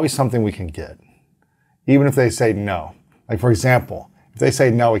 is there always something we can get? Even if they say no. Like, for example, if they say,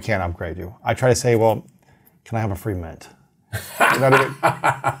 no, we can't upgrade you, I try to say, well, can I have a free mint?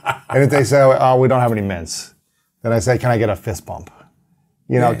 And if they say, oh, we don't have any mints, then I say, can I get a fist bump?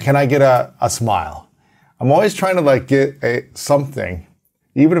 Can I get a smile? I'm always trying to like get something,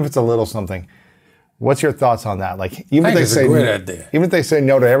 even if it's a little something. What's your thoughts on that? Like, even if they say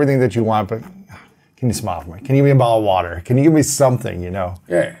no to everything that you want, but can you smile for me? Can you give me a bottle of water? Can you give me something,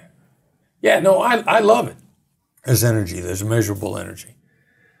 Yeah. Yeah, no, I love it. There's energy. There's measurable energy.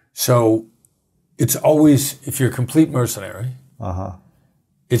 So it's always, if you're a complete mercenary,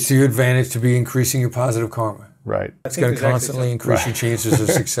 it's to your advantage to be increasing your positive karma. Right. It's going to constantly increase your chances of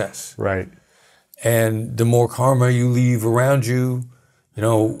success. Right. And the more karma you leave around you,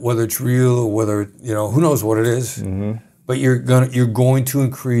 whether it's real or whether, who knows what it is, but you're going to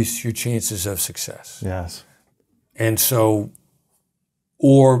increase your chances of success. Yes. And so,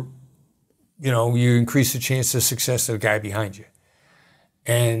 or, you increase the chance of success of the guy behind you.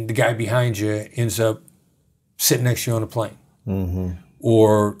 And the guy behind you ends up sitting next to you on a plane.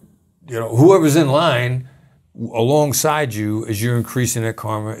 Or, whoever's in line alongside you as you're increasing that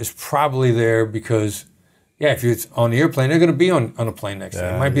karma is probably there because, if you're on the airplane, they're going to be on a plane next to you.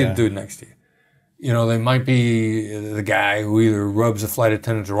 It might be the dude next to you. They might be the guy who either rubs the flight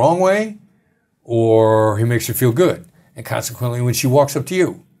attendant the wrong way or he makes you feel good. And consequently, when she walks up to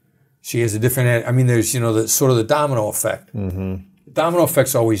you, she has a different, there's, the sort of the domino effect. The domino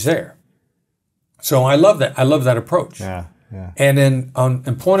effect's always there. So I love that. I love that approach. Yeah. And then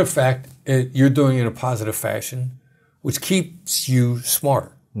in point of fact, you're doing it in a positive fashion, which keeps you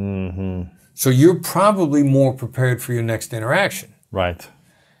smarter. So you're probably more prepared for your next interaction. Right.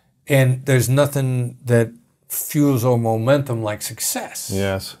 And there's nothing that fuels our momentum like success.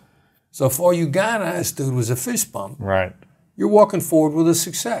 Yes. So if all you got us, dude, was a fist bump, right, you're walking forward with a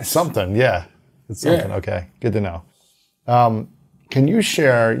success. Something, yeah. It's something, okay. Good to know. Can you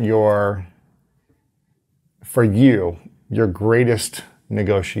share for you, your greatest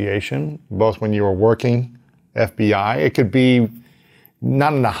negotiation, both when you were working FBI? It could be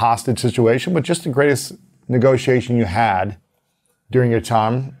not in a hostage situation, but just the greatest negotiation you had during your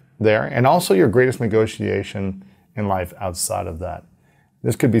time there, and also your greatest negotiation in life outside of that.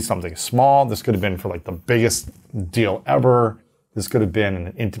 This could be something small. This could have been for like the biggest deal ever. This could have been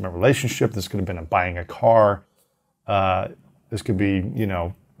an intimate relationship. This could have been buying a car. This could be,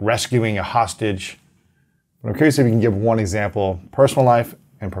 rescuing a hostage. But I'm curious if you can give one example, personal life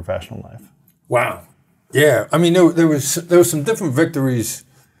and professional life. Wow. Yeah. There was some different victories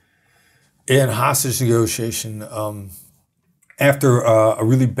in hostage negotiation. After a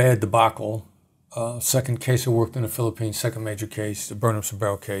really bad debacle, second case I worked in the Philippines, second major case, the Burnham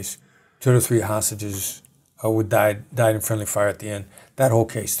Sabero case, 2 or 3 hostages died in friendly fire at the end. That whole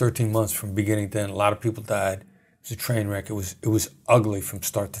case, 13 months from beginning to end, a lot of people died. was a train wreck. It was ugly from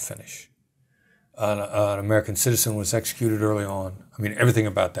start to finish. An American citizen was executed early on. I mean, everything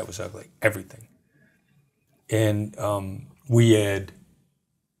about that was ugly. Everything. And we had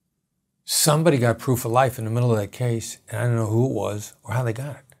somebody got proof of life in the middle of that case, and I don't know who it was or how they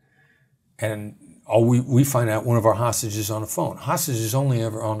got it. And we find out one of our hostages on the phone. Hostage is only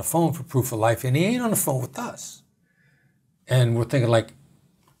ever on the phone for proof of life, and he ain't on the phone with us. And we're thinking like,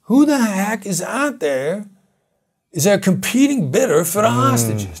 who the heck is out there? Is there a competing bidder for the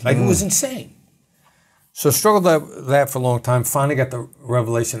hostages? Like, it was insane. So I struggled with that for a long time. Finally got the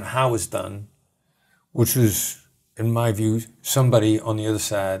revelation of how it was done, which was, in my view, somebody on the other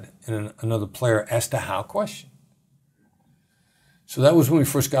side and another player asked a how question. So that was when we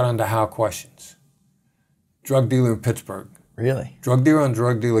first got onto how questions. Drug dealer in Pittsburgh. Really? Drug dealer on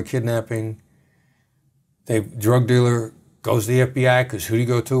drug dealer kidnapping. Drug dealer goes to the FBI, because who do you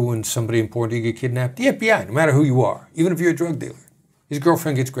go to when somebody important you get kidnapped? The FBI, no matter who you are, even if you're a drug dealer. His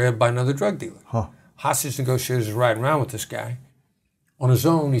girlfriend gets grabbed by another drug dealer. Huh. Hostage negotiators is riding around with this guy. On his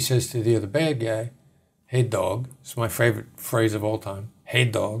own, he says to the other bad guy, hey dog, it's my favorite phrase of all time, hey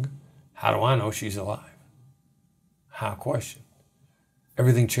dog, how do I know she's alive? How question.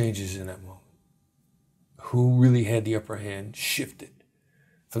 Everything changes in that moment. Who really had the upper hand shifted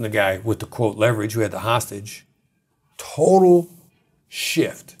from the guy with the quote leverage who had the hostage. Total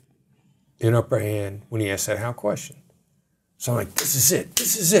shift in upper hand when he asked that how question. So I'm like, this is it,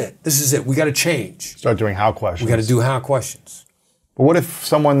 this is it, this is it. We got to change. Start doing how questions. We got to do how questions. But what if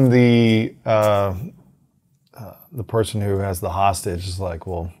someone, the person who has the hostage is like,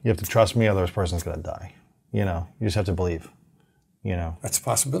 well, you have to trust me, otherwise this person's going to die. You know, you just have to believe, you know. That's a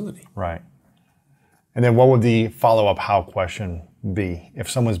possibility. Right. And then what would the follow-up how question be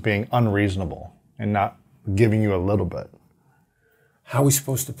if someone's being unreasonable and not giving you a little bit? How are we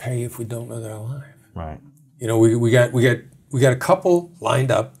supposed to pay if we don't know they're alive? Right. You know, we got a couple lined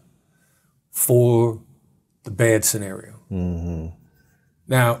up for the bad scenario. Mm-hmm.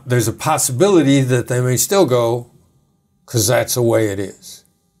 Now, there's a possibility that they may still go because that's the way it is.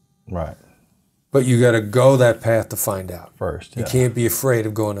 Right. But you got to go that path to find out. First, yeah. You can't be afraid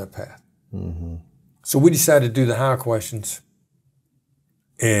of going that path. Mm-hmm. So we decided to do the how questions,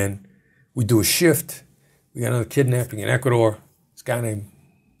 and we do a shift. We got another kidnapping in Ecuador. This guy named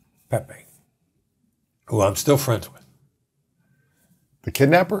Pepe, who I'm still friends with. The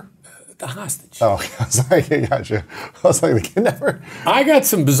kidnapper? The hostage. Oh, I was like, I got you. I was like, the kidnapper? I got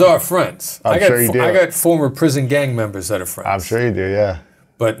some bizarre friends. I'm sure you do. I got former prison gang members that are friends. I'm sure you do, yeah.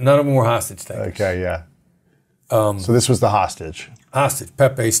 But none of them were hostage takers. Okay, yeah. So this was the hostage. Hostage.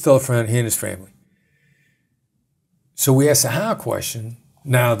 Pepe, still a friend, he and his family. So we asked the how question.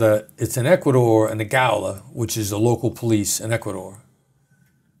 Now, it's in Ecuador and the Gaula, which is the local police in Ecuador.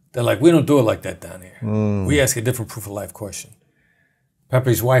 They're like, we don't do it like that down here. We ask a different proof of life question.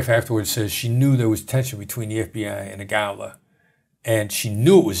 Pepe's wife afterwards says she knew there was tension between the FBI and the Gaula, and she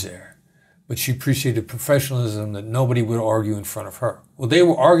knew it was there, but she appreciated professionalism that nobody would argue in front of her. Well, they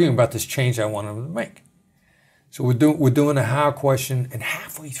were arguing about this change I wanted them to make. So we're doing a how question, and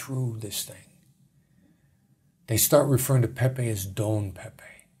halfway through this thing, they start referring to Pepe as Don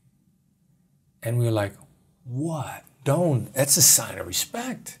Pepe. And we were like, what? Don, that's a sign of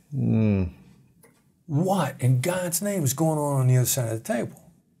respect. What in God's name is going on the other side of the table?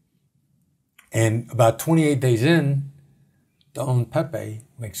 And about 28 days in, Don Pepe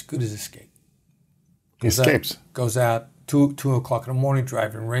makes good his escape. He escapes. Goes out 2 o'clock in the morning,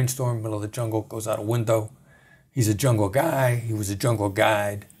 driving in a rainstorm, middle of the jungle, goes out a window. He's a jungle guy. He was a jungle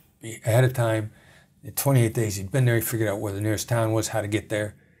guide ahead of time. In 28 days, he'd been there. He figured out where the nearest town was, how to get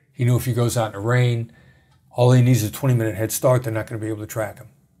there. He knew if he goes out in the rain, all he needs is a 20-minute head start. They're not going to be able to track him.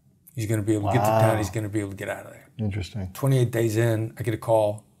 He's going to be able to get to town. He's going to be able to get out of there. Interesting. 28 days in, I get a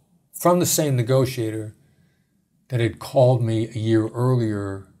call from the same negotiator that had called me a year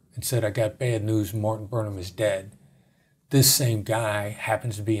earlier and said, I got bad news, Martin Burnham is dead. This same guy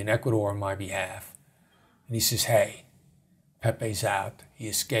happens to be in Ecuador on my behalf. And he says, hey, Pepe's out. He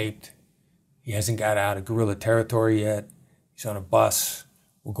escaped. He hasn't got out of guerrilla territory yet. He's on a bus.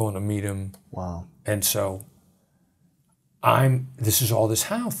 We're going to meet him. Wow. And so this is all this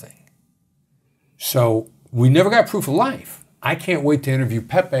how thing. So we never got proof of life. I can't wait to interview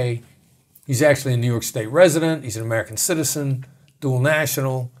Pepe. He's actually a New York State resident. He's an American citizen, dual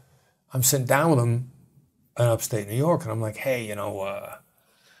national. I'm sitting down with him in upstate New York, and I'm like, hey, you know,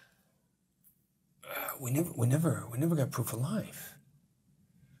 we never got proof of life.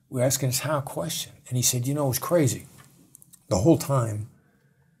 We're asking this how question. And he said, you know, it was crazy. The whole time,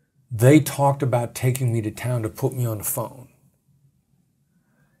 they talked about taking me to town to put me on the phone.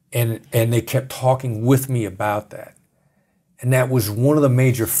 And they kept talking with me about that. And that was one of the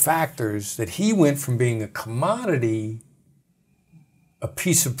major factors that he went from being a commodity, a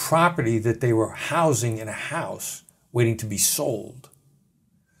piece of property that they were housing in a house waiting to be sold,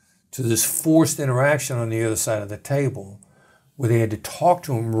 to this forced interaction on the other side of the table where they had to talk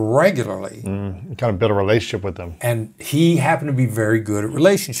to him regularly. You kind of build a relationship with them. And he happened to be very good at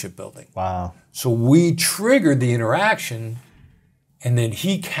relationship building. Wow. So we triggered the interaction, and then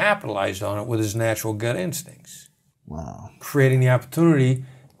he capitalized on it with his natural gut instincts. Wow. Creating the opportunity,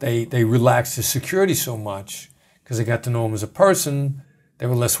 they relaxed his security so much because they got to know him as a person. They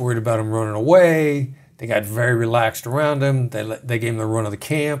were less worried about him running away. They got very relaxed around him. They gave him the run of the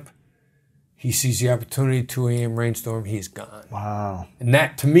camp. He sees the opportunity, 2 a.m. rainstorm, he's gone. Wow. And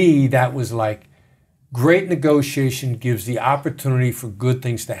that, to me, that was like, great negotiation gives the opportunity for good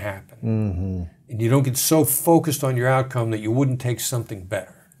things to happen. Mm-hmm. And you don't get so focused on your outcome that you wouldn't take something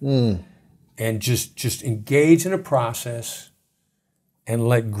better. And just engage in a process and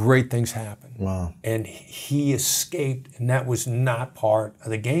let great things happen. Wow. And he escaped, and that was not part of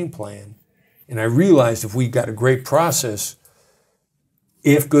the game plan. And I realized if we got a great process,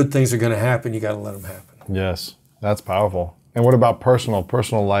 if good things are going to happen, you got to let them happen. Yes, that's powerful. And what about personal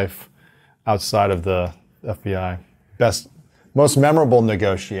life outside of the FBI? Most memorable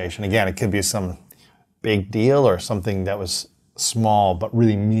negotiation. Again, it could be some big deal or something that was small but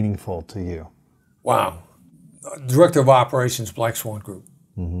really meaningful to you. Wow. Director of Operations, Black Swan Group.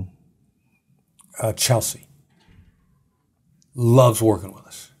 Chelsea. Loves working with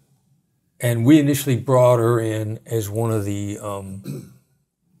us. And we initially brought her in as one of the,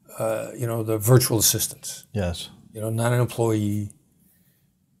 the virtual assistants. Yes. Not an employee.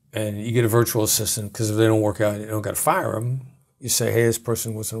 And you get a virtual assistant because if they don't work out, you don't got to fire them. You say, hey, this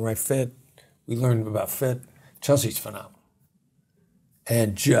person wasn't the right fit. We learned about fit. Chelsea's phenomenal.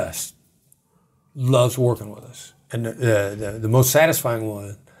 And just loves working with us. And the most satisfying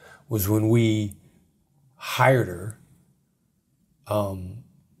one was when we hired her.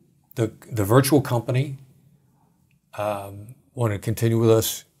 The virtual company wanted to continue with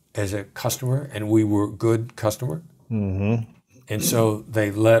us as a customer, and we were a good customer. Mm-hmm. And so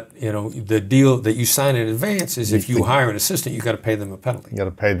they let, the deal that you sign in advance is if you hire an assistant, you got to pay them a penalty. You got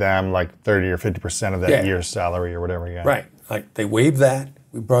to pay them like 30 or 50% of that year's salary or whatever. Yeah. Right. Like they waived that.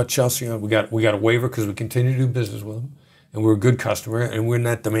 We brought Chelsea on. We got a waiver because we continue to do business with them, and we're a good customer, and we're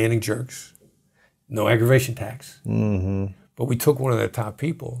not demanding jerks. No aggravation tax. Mm-hmm. But we took one of their top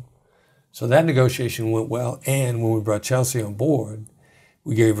people. So that negotiation went well, and when we brought Chelsea on board,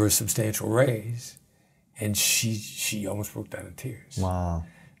 we gave her a substantial raise, and she almost broke down in tears. Wow.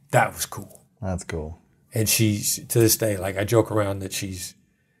 That was cool. That's cool. And she's, to this day, like I joke around that she's,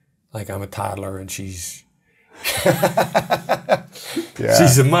 like I'm a toddler, and she's,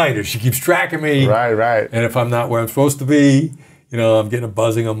 she's a minor. She keeps tracking me. Right. And if I'm not where I'm supposed to be, I'm getting a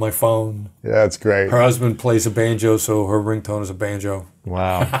buzzing on my phone. Yeah, that's great. Her husband plays a banjo, so her ringtone is a banjo.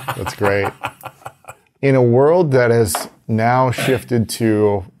 Wow, that's great. In a world that has now shifted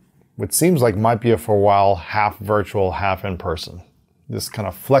to what seems like might be for a while half virtual, half in person, this kind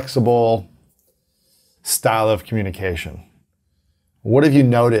of flexible style of communication, what have you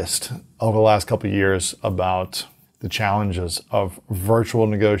noticed over the last couple of years about the challenges of virtual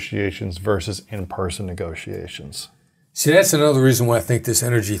negotiations versus in-person negotiations? See, that's another reason why I think this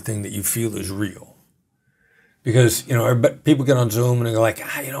energy thing that you feel is real. Because, people get on Zoom and they're like,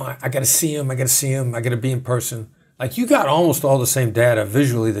 I got to see him, I got to be in person. Like, you got almost all the same data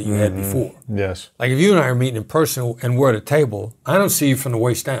visually that you had before. Yes. Like, if you and I are meeting in person and we're at a table, I don't see you from the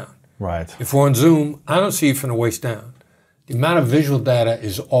waist down. Right. If we're on Zoom, I don't see you from the waist down. The amount of visual data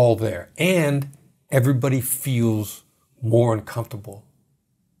is all there. And everybody feels more uncomfortable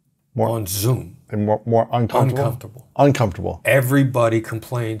on Zoom. And more uncomfortable? Uncomfortable. Everybody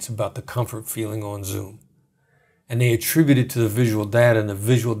complains about the comfort feeling on Zoom. And they attribute it to the visual data, and the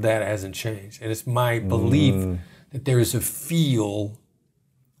visual data hasn't changed. And it's my belief that there is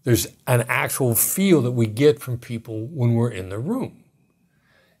there's an actual feel that we get from people when we're in the room.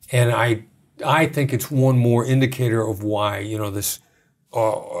 And I think it's one more indicator of why, this,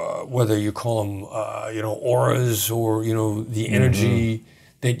 whether you call them, auras or, the energy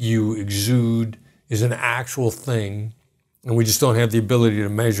that you exude is an actual thing, and we just don't have the ability to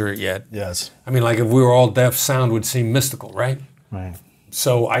measure it yet. Yes. I mean, like if we were all deaf, sound would seem mystical, right? Right.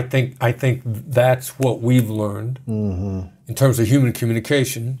 So I think that's what we've learned in terms of human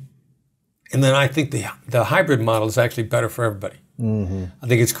communication. And then I think the hybrid model is actually better for everybody. I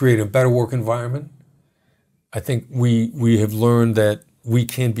think it's creating a better work environment. I think we have learned that we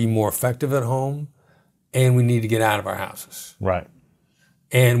can be more effective at home, and we need to get out of our houses. Right.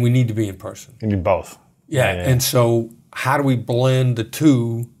 and we need to be in person. You need both. Yeah, and so how do we blend the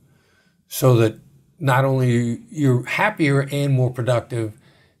two so that not only you're happier and more productive,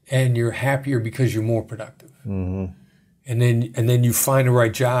 and you're happier because you're more productive, and then you find the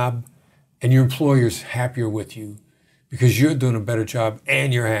right job, and your employer's happier with you because you're doing a better job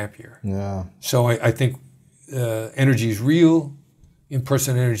and you're happier. Yeah. So I think energy is real,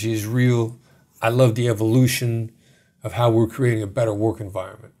 in-person energy is real. I love the evolution of how we're creating a better work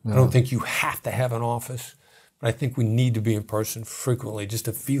environment. I don't think you have to have an office, but I think we need to be in person frequently just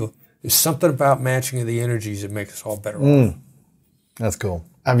to feel there's something about matching of the energies that makes us all better off. That's cool.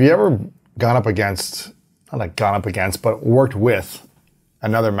 Have you ever gone up against, not like gone up against, but worked with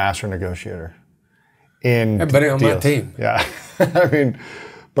another master negotiator in Everybody on my deals? team. Yeah. I mean,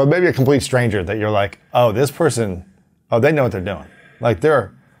 but maybe a complete stranger that you're like, oh, this person, oh, they know what they're doing. Like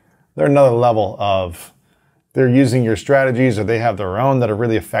they're another level of, they're using your strategies or they have their own that are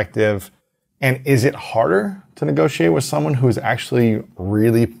really effective. And is it harder to negotiate with someone who is actually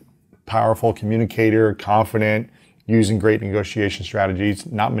really powerful communicator, confident, using great negotiation strategies,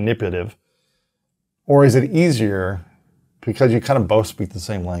 not manipulative? Or is it easier because you kind of both speak the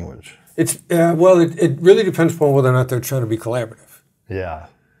same language? It's it really depends upon whether or not they're trying to be collaborative. Yeah.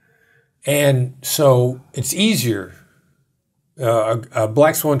 And so it's easier. A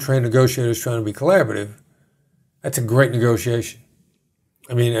Black Swan trained negotiator is trying to be collaborative. That's a great negotiation.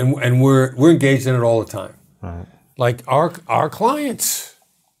 I mean, and we're engaged in it all the time. Right. Like our clients,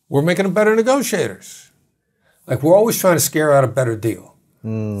 we're making them better negotiators. Like we're always trying to scare out a better deal.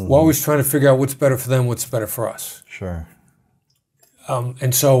 We're always trying to figure out what's better for them, what's better for us. Sure.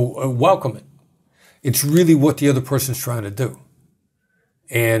 And so welcome it. It's really what the other person's trying to do.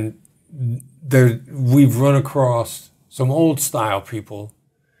 And we've run across some old style people.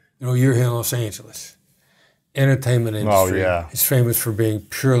 You know, you're here in Los Angeles. Entertainment industry is famous for being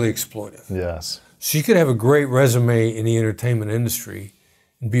purely exploitive. Yes. So you could have a great resume in the entertainment industry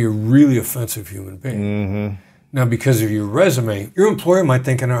and be a really offensive human being. Now, because of your resume, your employer might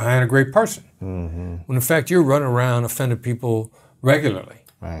think you're hiring a great person. When in fact, you're running around offending people regularly.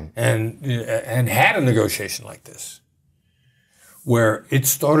 Right. And had a negotiation like this where it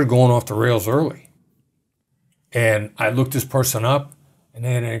started going off the rails early. And I looked this person up, and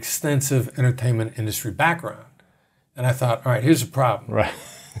they had an extensive entertainment industry background. And I thought, all right, here's the problem. Right.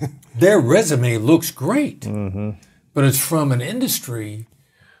 Their resume looks great, but it's from an industry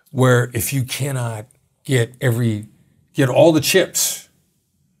where if you cannot get all the chips,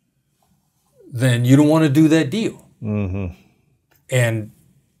 then you don't want to do that deal. And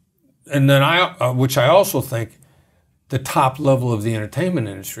then which I also think, the top level of the entertainment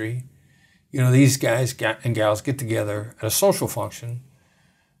industry, you know, these guys and gals get together at a social function,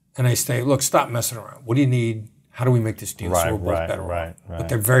 and they say, look, stop messing around. What do you need? How do we make this deal so we're both better off? But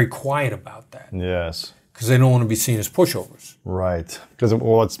they're very quiet about that. Yes. Because they don't want to be seen as pushovers. Right. Because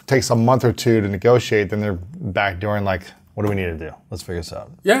it takes a month or two to negotiate, then they're back doing like, what do we need to do? Let's figure this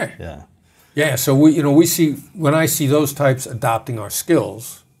out. Yeah. Yeah. Yeah. So we see, when I see those types adopting our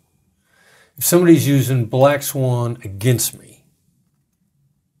skills, if somebody's using Black Swan against me,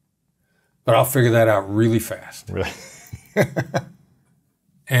 but I'll figure that out really fast. Really?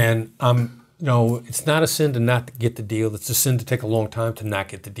 And it's not a sin to not get the deal. It's a sin to take a long time to not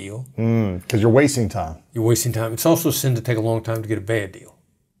get the deal. Because you're wasting time. You're wasting time. It's also a sin to take a long time to get a bad deal.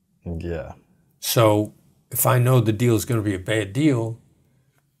 Yeah. So if I know the deal is going to be a bad deal,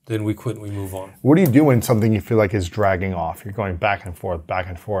 then we quit and we move on. What do you do when something you feel like is dragging off? You're going back and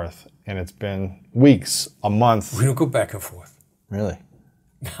forth, and it's been weeks, a month. We don't go back and forth. Really?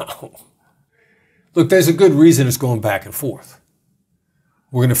 No. Look, there's a good reason it's going back and forth.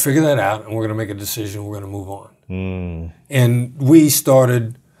 We're going to figure that out, and we're going to make a decision. We're going to move on. And we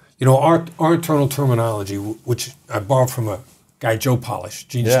started, our internal terminology, which I borrowed from a guy, Joe Polish,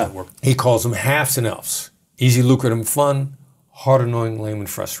 Genius Network. He calls them halves and elves. Easy, lucrative, and fun. Hard, annoying, lame, and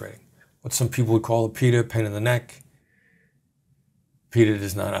frustrating. What some people would call a PETA, pain in the neck. PETA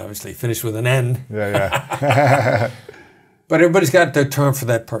does not obviously finish with an N. Yeah. But everybody's got their term for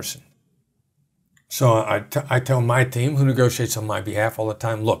that person. So I tell my team, who negotiates on my behalf all the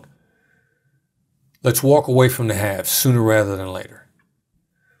time, look, let's walk away from the halves sooner rather than later.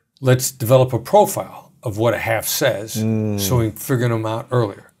 Let's develop a profile of what a half says so we can figure them out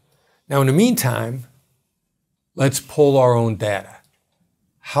earlier. Now, in the meantime, let's pull our own data.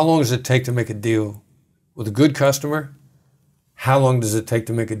 How long does it take to make a deal with a good customer? How long does it take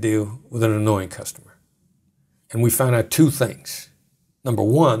to make a deal with an annoying customer? And we found out two things. Number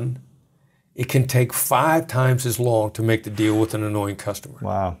one, it can take 5 times as long to make the deal with an annoying customer.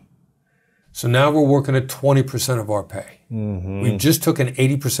 Wow. So now we're working at 20% of our pay. We just took an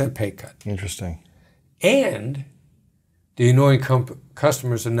 80% pay cut. Interesting. And the annoying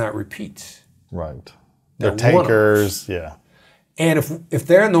customers are not repeats. Right. They're They're one-offs. takers. Yeah. And if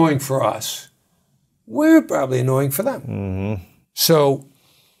they're annoying for us, we're probably annoying for them. So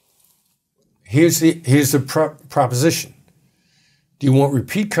here's the proposition. Do you want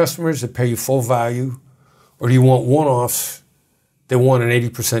repeat customers that pay you full value, or do you want one-offs that want an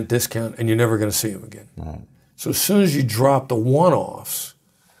 80% discount and you're never going to see them again? Right. So as soon as you drop the one-offs,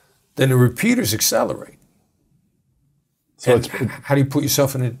 then the repeaters accelerate. So And how do you put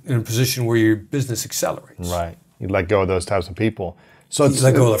yourself in a position where your business accelerates? right. You let go of those types of people. So You it's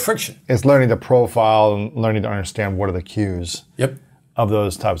let go of the friction. it's learning to profile and learning to understand what are the cues Yep. of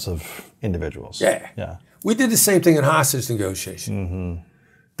those types of individuals. Yeah. Yeah. We did the same thing in hostage negotiation.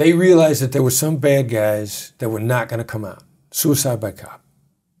 They realized that there were some bad guys that were not going to come out. Suicide by cop.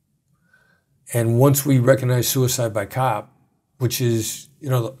 And once we recognized suicide by cop, which is,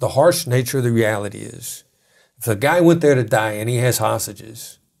 the harsh nature of the reality is, if a guy went there to die and he has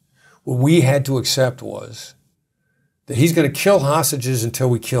hostages, what we had to accept was that he's going to kill hostages until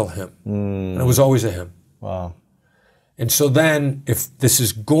we kill him. And it was always a him. Wow. And so then, if this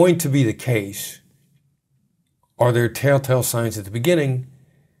is going to be the case, are there telltale signs at the beginning?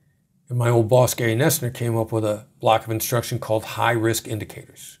 And my old boss, Gary Nessner, came up with a block of instruction called high-risk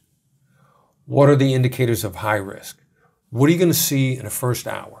indicators. What are the indicators of high risk? What are you going to see in the first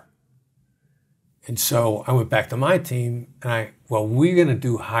hour? And so I went back to my team and we're going to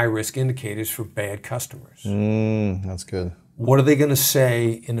do high-risk indicators for bad customers. That's good. What are they going to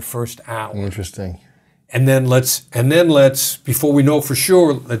say in the first hour? Interesting. And then let's, before we know for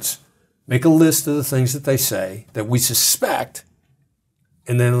sure, let's make a list of the things that they say that we suspect,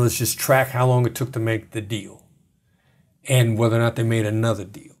 and then let's just track how long it took to make the deal and whether or not they made another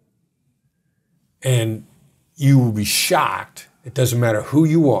deal. And you will be shocked. It doesn't matter who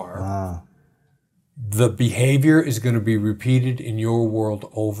you are. Wow. The behavior is going to be repeated in your world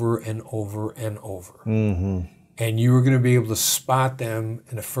over and over and over. And you are going to be able to spot them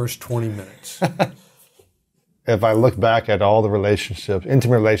in the first 20 minutes. If I look back at all the relationships,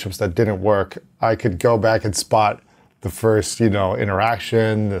 intimate relationships that didn't work, I could go back and spot the first,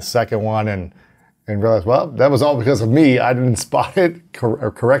 interaction, the second one, and realize, well, that was all because of me. I didn't spot it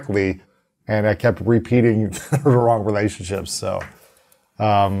correctly, and I kept repeating the wrong relationships. So,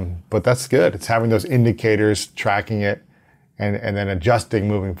 but that's good. It's having those indicators, tracking it, and then adjusting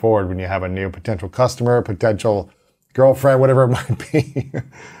moving forward when you have a new potential customer, potential girlfriend, whatever it might be,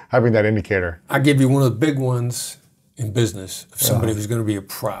 having that indicator. I'll give you one of the big ones in business of somebody who's going to be a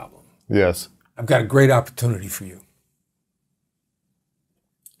problem. Yes. I've got a great opportunity for you.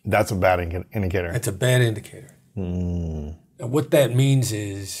 That's a bad indicator. That's a bad indicator. Now, what that means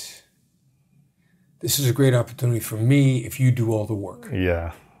is, this is a great opportunity for me if you do all the work.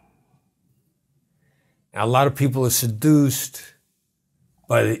 Yeah. Now, a lot of people are seduced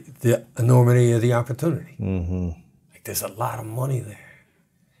by the enormity of the opportunity. Like, there's a lot of money there.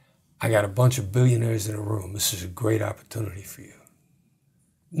 I got a bunch of billionaires in a room. This is a great opportunity for you.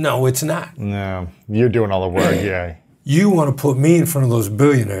 No, it's not. No, you're doing all the work, yeah. You want to put me in front of those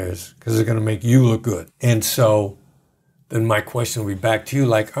billionaires because they're going to make you look good. And so then my question will be back to you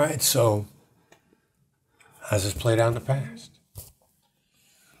like, all right, so how's this played out in the past?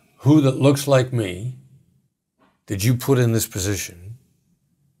 Who that looks like me did you put in this position?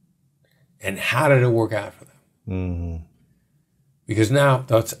 And how did it work out for them? Because now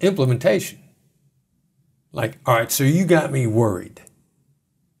that's implementation. Like, all right, so you got me worried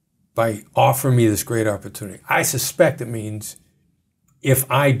by offering me this great opportunity. I suspect it means if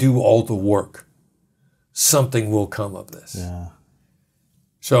I do all the work, something will come of this. Yeah.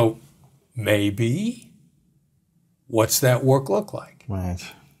 So maybe, what's that work look like? Right.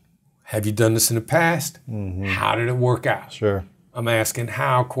 Have you done this in the past? How did it work out? Sure. I'm asking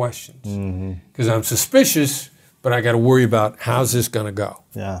how questions. Because I'm suspicious, but I got to worry about how's this going to go.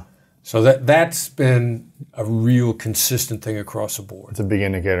 Yeah. So that's been a real consistent thing across the board. It's a big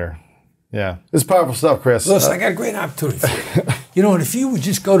indicator. Yeah. It's powerful stuff, Chris. Listen, I got a great opportunity for you. And if you would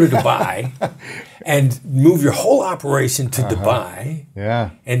just go to Dubai and move your whole operation to Dubai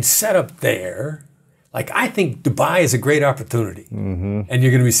Yeah. and set up there, like, I think Dubai is a great opportunity. And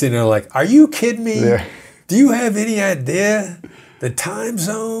you're going to be sitting there like, are you kidding me? Yeah. Do you have any idea the time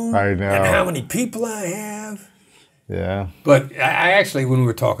zone I know. and how many people I have? Yeah. But I actually, when we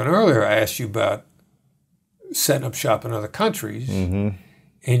were talking earlier, I asked you about setting up shop in other countries.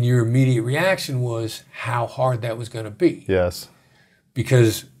 And your immediate reaction was how hard that was going to be. Yes.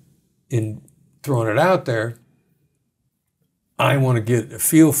 Because in throwing it out there, I want to get a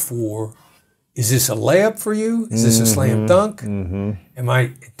feel for is this a layup for you? Is this a slam dunk?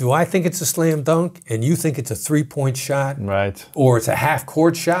 Do I think it's a slam dunk and you think it's a 3-point shot? Right. Or it's a half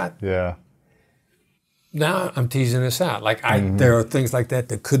court shot? Yeah. Now I'm teasing this out. Like there are things like that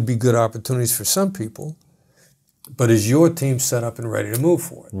that could be good opportunities for some people, but is your team set up and ready to move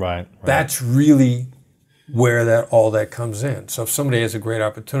for it? Right. That's really where all that comes in. So if somebody has a great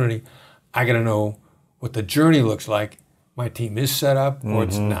opportunity, I got to know what the journey looks like. My team is set up or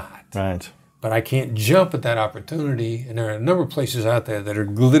it's not. Right. But I can't jump at that opportunity. And there are a number of places out there that are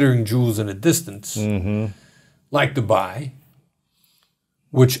glittering jewels in the distance, like Dubai,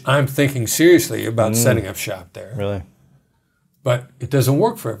 which I'm thinking seriously about setting up shop there. Really? But it doesn't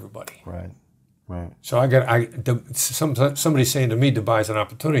work for everybody. Right. Right. So somebody's saying to me, Dubai's an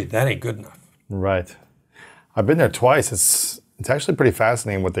opportunity. That ain't good enough. Right. I've been there twice. It's actually pretty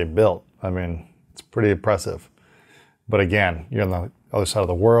fascinating what they built. I mean, it's pretty impressive. But again, you're on the other side of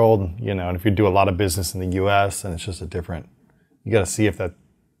the world, you know, and if you do a lot of business in the U.S., and it's just you got to see if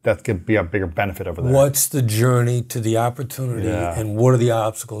that could be a bigger benefit over there. What's the journey to the opportunity, and what are the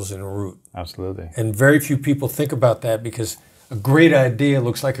obstacles in route? Absolutely. And very few people think about that because a great idea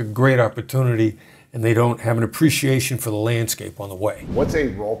looks like a great opportunity, and they don't have an appreciation for the landscape on the way. What's a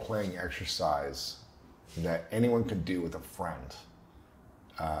role-playing exercise that anyone could do with a friend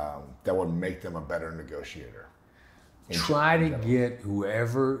that would make them a better negotiator? Try to get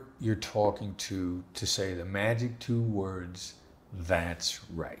whoever you're talking to say the magic 2 words, "That's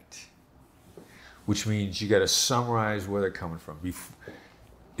right." Which means you got to summarize where they're coming from.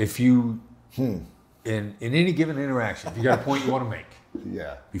 If you, in any given interaction, if you got a point you want to make,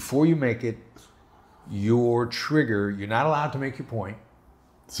 before you make it, your trigger, you're not allowed to make your point.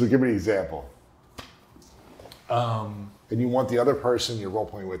 So give me an example. And you want the other person you're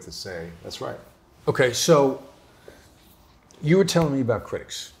role-playing with to say, "That's right." Okay, so you were telling me about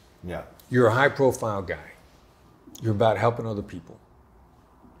critics. Yeah. You're a high-profile guy. You're about helping other people,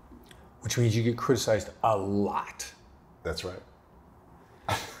 which means you get criticized a lot. That's right.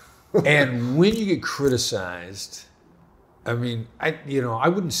 And when you get criticized, I mean, I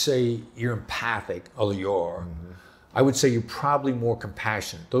wouldn't say you're empathic, although you are. I would say you're probably more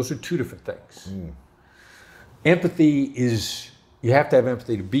compassionate. Those are 2 different things. Empathy is, you have to have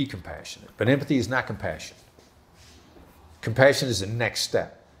empathy to be compassionate, but empathy is not compassion. Compassion is the next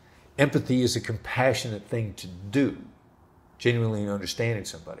step. Empathy is a compassionate thing to do, genuinely understanding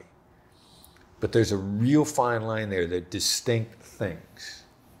somebody. But there's a real fine line there. They're distinct things.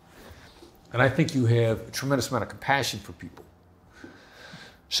 And I think you have a tremendous amount of compassion for people.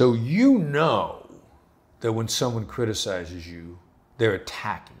 So you know that when someone criticizes you, they're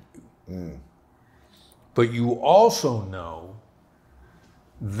attacking you. But you also know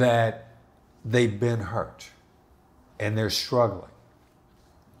that they've been hurt and they're struggling.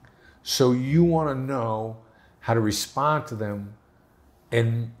 So you want to know how to respond to them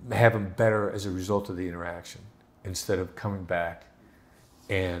and have them better as a result of the interaction, instead of coming back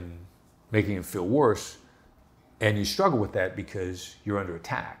and making them feel worse. And you struggle with that because you're under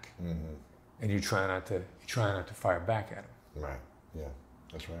attack, and you try not to fire back at them. Right. Yeah.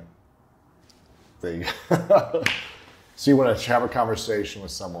 That's right. There you go. So you want to have a conversation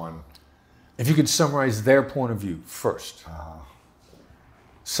with someone. If you could summarize their point of view first.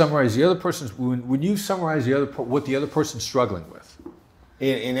 Summarize the other person's, when you summarize what the other person's struggling with.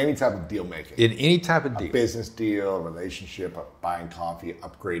 In any type of deal making. In any type of deal. A business deal, a relationship, buying coffee,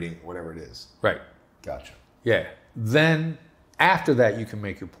 upgrading, whatever it is. Right. Gotcha. Yeah. Then after that, you can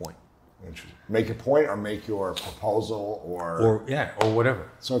make your point. Interesting. Make your point or make your proposal or whatever.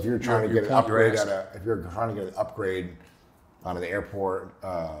 So if you're trying to get an upgrade if you're trying to get an upgrade on an airport,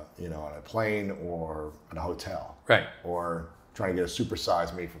 on a plane or at a hotel. Right. Or trying to get a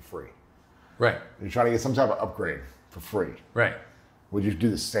supersize made for free. Right. You're trying to get some type of upgrade for free. Right. Would you do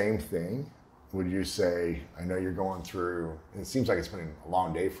the same thing? Would you say, I know you're going through, it seems like it's been a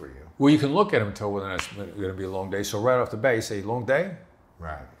long day for you. Well, you can look at them and tell whether or not it's going to be a long day. So right off the bat, you say, long day?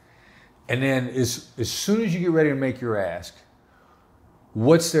 Right. And then as soon as you get ready to make your ask,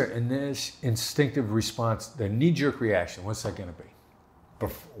 what's their instinctive response, their knee-jerk reaction? What's that going to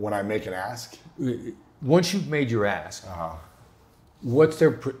be? When I make an ask? Once you've made your ask, what's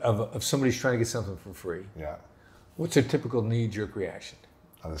their, if somebody's trying to get something for free, what's their typical knee-jerk reaction?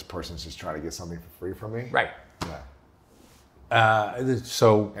 Oh, this person's just trying to get something for free from me? Right. Yeah.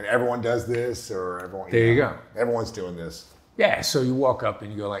 And everyone does this, or everyone. There you go. Everyone's doing this. Yeah. So you walk up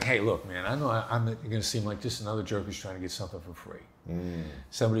and you go like, "Hey, look, man. I know I'm going to seem like just another jerk who's trying to get something for free.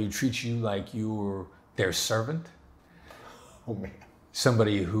 Somebody who treats you like you were their servant. Oh man.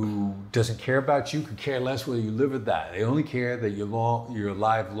 somebody who doesn't care about you, could care less whether you live or die. They only care that you're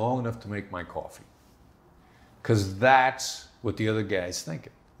alive long enough to make my coffee. Because that's what the other guy's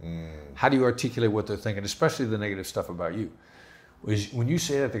thinking. How do you articulate what they're thinking, especially the negative stuff about you? When you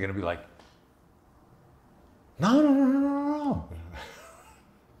say that, they're going to be like, no, no, no, no, no, no.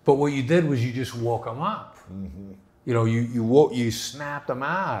 But what you did was you just woke them up. You know, you snapped them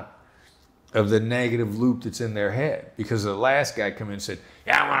out of the negative loop that's in their head. Because the last guy come in and said,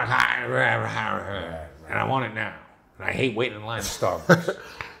 yeah, I want to, and I want it now. And I hate waiting in line at Starbucks.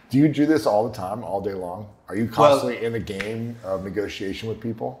 Do you do this all the time, all day long? Are you constantly in the game of negotiation with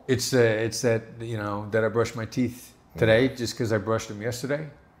people? It's that, you know, that I brushed my teeth today just because I brushed them yesterday.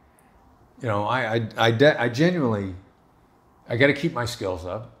 You know, I genuinely, I got to keep my skills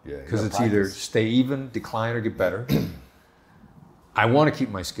up because it's either stay even, decline, or get better. I want to keep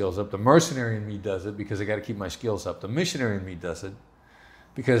my skills up. The mercenary in me does it because I got to keep my skills up. The missionary in me does it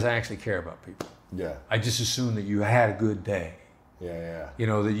because I actually care about people. Yeah. I just assume that you had a good day. Yeah. You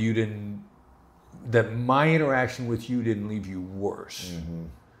know, that you didn't, that my interaction with you didn't leave you worse.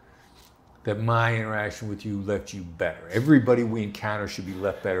 That my interaction with you left you better. Everybody we encounter should be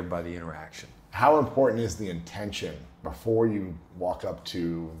left better by the interaction. How important is the intention before you walk up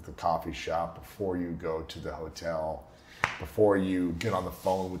to the coffee shop, before you go to the hotel, before you get on the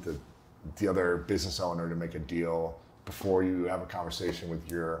phone with the other business owner to make a deal, before you have a conversation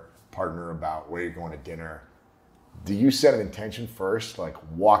with your partner about where you're going to dinner? Do you set an intention first? Like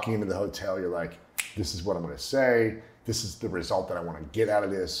walking into the hotel, you're like, this is what I'm going to say. This is the result that I want to get out of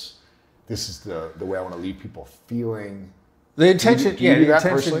this. This is the way I want to leave people feeling. The intention, do you do that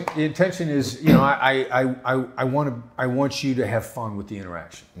personally? The intention is, you know, I want you to have fun with the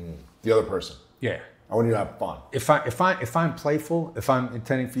interaction. The other person. Yeah. I want you to have fun. If I'm playful, if I'm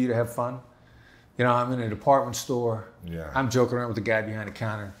intending for you to have fun, you know, I'm in a department store. Yeah. I'm joking around with the guy behind the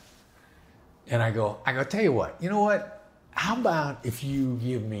counter, and I go, tell you what, you know what? How about if you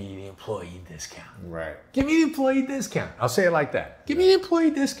give me the employee discount? Right. Give me the employee discount. I'll say it like that. Give me the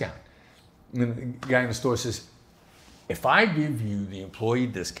employee discount. And the guy in the store says, if I give you the employee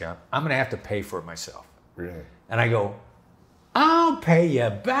discount, I'm going to have to pay for it myself. Really? And I go, I'll pay you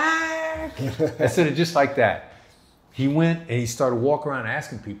back. I said it just like that. He went and he started walking around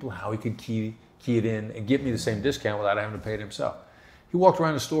asking people how he could key it in and get me the same discount without having to pay it himself. He walked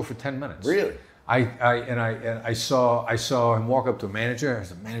around the store for 10 minutes. Really? I saw him walk up to a manager.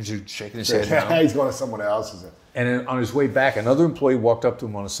 There's a manager shaking his head no. He's going to someone else. Is it? And then on his way back, another employee walked up to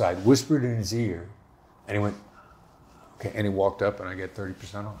him on the side, whispered in his ear, and he went, okay, and he walked up and I get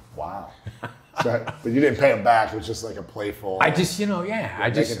 30% off. Wow. So, but you didn't pay him back. It was just like a playful. I just, you know, I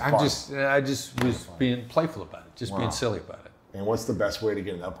just was being playful about it, just being silly about it. And what's the best way to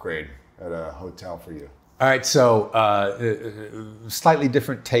get an upgrade at a hotel for you? All right, so slightly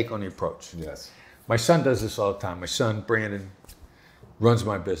different take on the approach. Yes. My son does this all the time. My son, Brandon, runs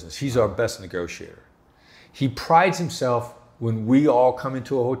my business. He's our best negotiator. He prides himself when we all come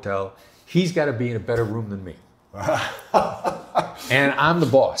into a hotel, he's got to be in a better room than me. And I'm the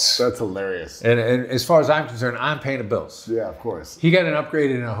boss. That's hilarious. And as far as I'm concerned, I'm paying the bills. Yeah, of course. He got an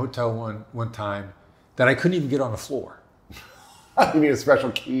upgrade in a hotel one time that I couldn't even get on the floor. You need a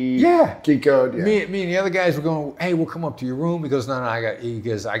special key. Yeah. Key code. Yeah. Me and the other guys were going, hey, we'll come up to your room. He goes, no, I got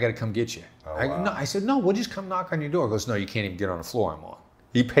to come get you. I said, no, we'll just come knock on your door. He goes, no, you can't even get on the floor I'm on.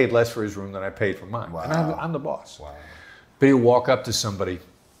 He paid less for his room than I paid for mine. Wow. And I'm the boss. Wow. But he'll walk up to somebody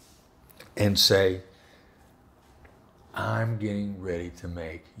and say, I'm getting ready to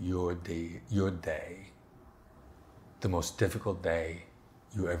make your day the most difficult day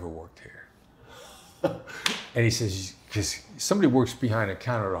you ever worked here. And he says, because somebody works behind a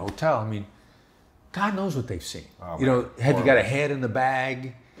counter at a hotel, I mean, God knows what they've seen. Oh, you know, have you got a head in the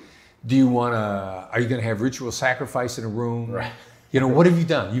bag? Are you going to have ritual sacrifice in a room? Right. You know, what have you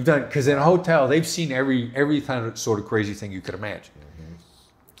done? You've done, because in a hotel, they've seen every kind of sort of crazy thing you could imagine.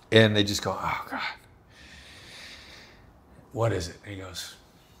 And they just go, oh, God. What is it? And he goes,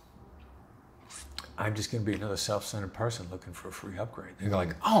 I'm just going to be another self-centered person looking for a free upgrade. They're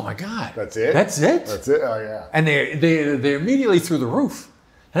like, oh my God. That's it? That's it? That's it? Oh, yeah. And they're immediately through the roof.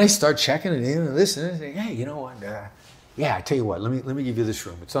 And they start checking it in and this and this. Hey, you know what? Yeah, I tell you what, let me give you this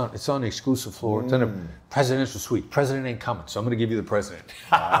room. It's on the exclusive floor. It's in a presidential suite. President ain't coming, so I'm going to give you the president.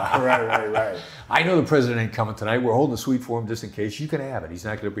 Right. I know the president ain't coming tonight. We're holding a suite for him just in case. You can have it. He's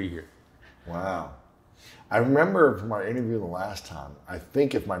not going to be here. Wow. I remember from our interview the last time, I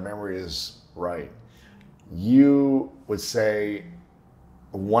think if my memory is right, you would say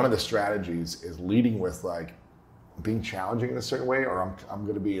one of the strategies is leading with like being challenging in a certain way, or I'm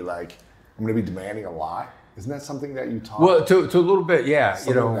going to be demanding a lot. Isn't that something that you taught? Well, to a little bit, yeah.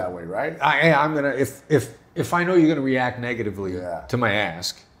 Something that way, right? I'm gonna if I know you're gonna react negatively to my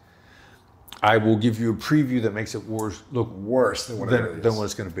ask, I will give you a preview that makes it look worse than what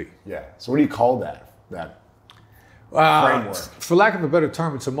it's going to be. Yeah. So what do you call that? That framework. For lack of a better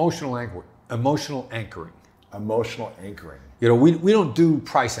term, it's emotional anchoring. Emotional anchoring. Emotional anchoring. We don't do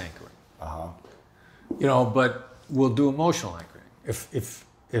price anchoring. But we'll do emotional anchoring.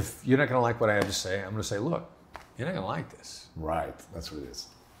 If you're not going to like what I have to say, I'm going to say, look, you're not going to like this. Right. That's what it is.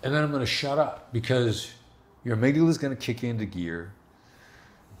 And then I'm going to shut up because your amygdala is going to kick into gear.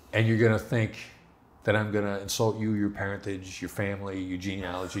 And you're going to think that I'm going to insult you, your parentage, your family, your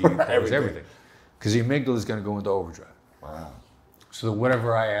genealogy, your clothes, everything. Because the amygdala is going to go into overdrive. Wow. So that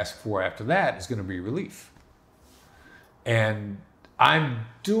whatever I ask for after that is going to be relief. And I'm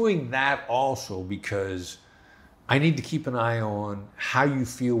doing that also because I need to keep an eye on how you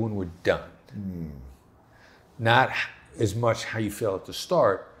feel when we're done. Not as much how you feel at the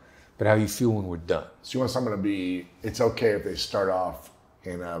start, but how you feel when we're done. So you want someone to be, it's okay if they start off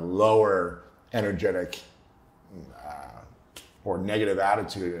in a lower energetic or negative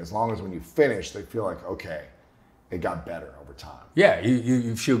attitude, as long as when you finish, they feel like, okay, it got better over time. Yeah,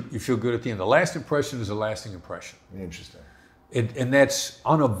 you feel good at the end. The last impression is a lasting impression. Interesting. And that's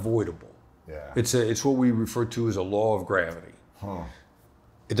unavoidable. Yeah. It's what we refer to as a law of gravity.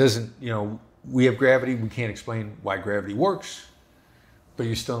 It doesn't, we have gravity, we can't explain why gravity works, but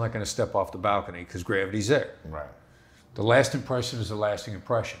you're still not going to step off the balcony because gravity's there. Right. The last impression is a lasting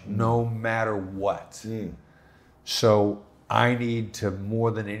impression, no matter what. So I need to, more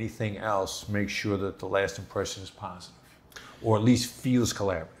than anything else, make sure that the last impression is positive, or at least feels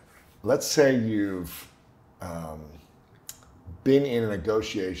collaborative. Let's say you've been in a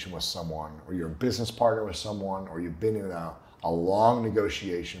negotiation with someone, or you're a business partner with someone, or you've been in a long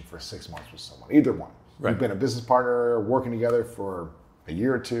negotiation for 6 months with someone, either one. Right. You've been a business partner working together for a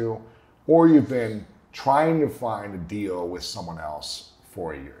year or two, or you've been trying to find a deal with someone else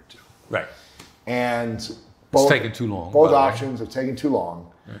for a year or two. Right. And It's taken too long. Both options have taken too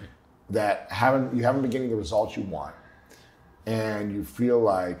long. That you haven't been getting the results you want, and you feel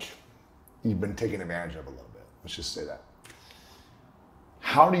like you've been taken advantage of a little bit. Let's just say that.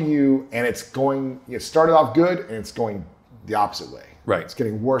 How do you? And it started off good, and it's going the opposite way. Right. It's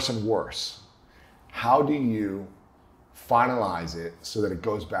getting worse and worse. How do you finalize it so that it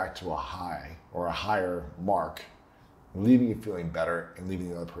goes back to a high or a higher mark, leaving you feeling better and leaving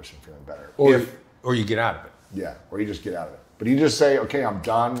the other person feeling better? Or you get out of it. Yeah, or you just get out of it. But you just say, okay, I'm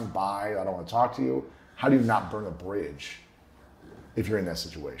done, bye, I don't want to talk to you. How do you not burn a bridge if you're in that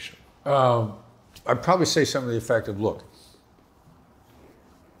situation? I'd probably say something to the effect of, look,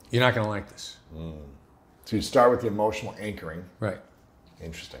 you're not going to like this. So you start with the emotional anchoring. Right.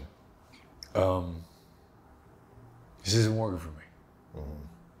 Interesting. This isn't working for me.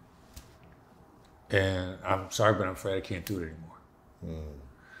 And I'm sorry, but I'm afraid I can't do it anymore.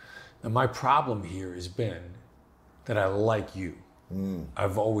 And my problem here has been that I like you.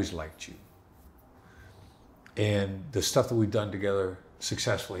 I've always liked you. And the stuff that we've done together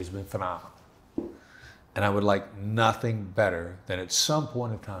successfully has been phenomenal. And I would like nothing better than at some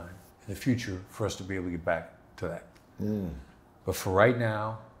point in time in the future for us to be able to get back to that. But for right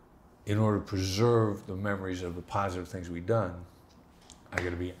now, in order to preserve the memories of the positive things we've done,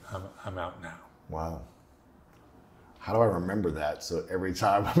 I'm out now. Wow. How do I remember that? So every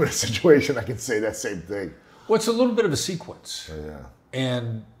time I'm in a situation, I can say that same thing. Well, it's a little bit of a sequence. Yeah.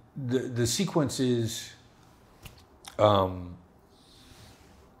 And the sequence is,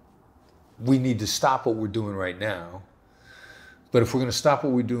 we need to stop what we're doing right now. But if we're going to stop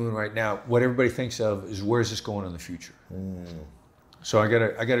what we're doing right now, what everybody thinks of is, where's this going in the future? So I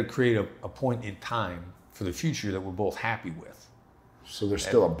gotta create a point in time for the future that we're both happy with. So there's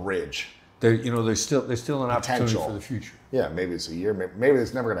still a bridge. There's still an opportunity for the future. Yeah, maybe it's a year, maybe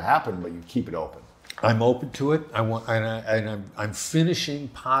it's never going to happen, but you keep it open. I'm open to it. I'm finishing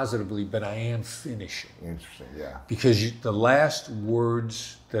positively, but I am finishing. Interesting, yeah. Because the last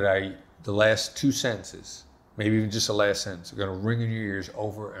words the last two sentences, maybe even just the last sentence, are going to ring in your ears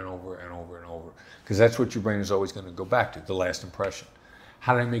over and over and over and over. Because that's what your brain is always going to go back to, the last impression.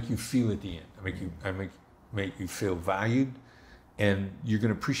 How did I make you feel at the end? I make you feel valued, and you're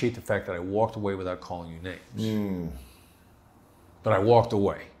going to appreciate the fact that I walked away without calling you names. But I walked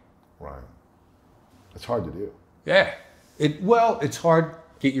away. Right. It's hard to do. Yeah. It's hard.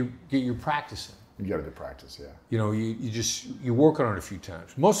 Get your practice in. You got to do practice, yeah. You work on it a few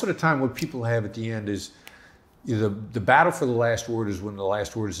times. Most of the time, what people have at the end is the battle for the last word is when the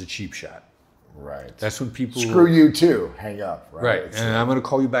last word is a cheap shot. Right. That's when people screw you too. Hang up. Right. And I'm going to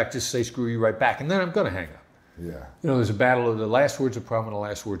call you back just to say screw you right back, and then I'm going to hang up. Yeah. You know, there's a battle of the last word's a problem and the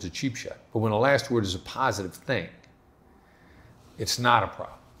last word's a cheap shot. But when the last word is a positive thing, it's not a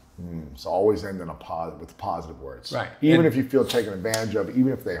problem. So always end on with positive words. Right. Even And- if you feel taken advantage of,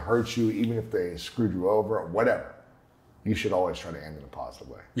 even if they hurt you, even if they screwed you over, whatever, you should always try to end in a positive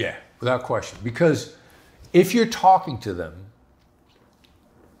way. Yeah, without question. Because if you're talking to them,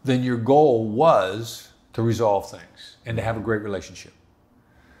 then your goal was to resolve things and to have a great relationship.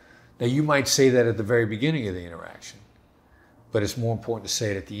 Now, you might say that at the very beginning of the interaction, but it's more important to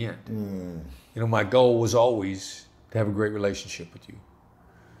say it at the end. You know, my goal was always to have a great relationship with you.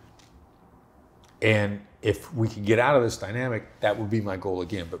 And if we could get out of this dynamic, that would be my goal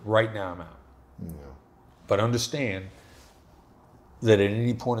again. But right now, I'm out. Yeah. But understand that at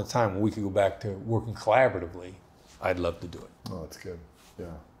any point in time when we could go back to working collaboratively, I'd love to do it. Oh, that's good. Yeah.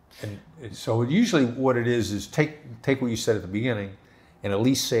 And so usually what it is take what you said at the beginning and at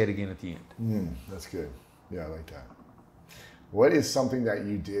least say it again at the end. That's good. Yeah, I like that. What is something that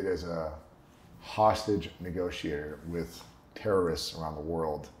you did as a hostage negotiator with terrorists around the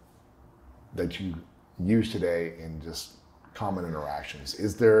world that you use today in just common interactions?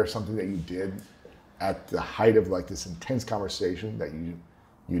 Is there something that you did at the height of like this intense conversation that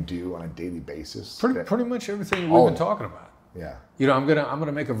you do on a daily basis? Pretty much everything we've been talking about. Yeah. You know, I'm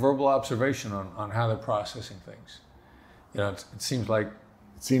gonna make a verbal observation on how they're processing things. You know, it seems like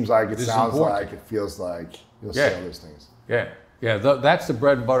It seems like, it This is sounds important. like, it feels like you'll Yeah. say all those things. that's the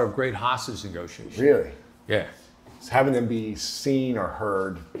bread and butter of great hostage negotiation. Really? Yeah. It's having them be seen or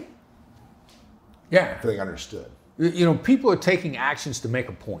heard, Yeah. feeling understood. You know, people are taking actions to make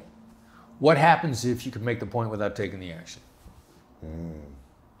a point. What happens if you can make the point without taking the action?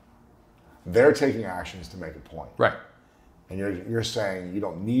 They're taking actions to make a point. Right. And you're saying you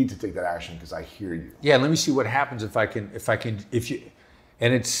don't need to take that action because I hear you. Yeah, let me see what happens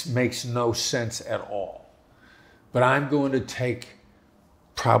and it makes no sense at all. But I'm going to take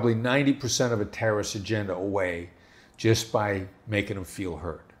probably 90% of a terrorist agenda away just by making them feel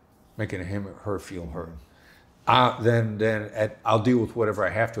heard, making him or her feel heard. Then I'll deal with whatever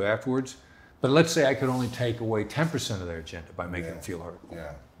I have to afterwards. But let's say I could only take away 10% of their agenda by making them feel heard.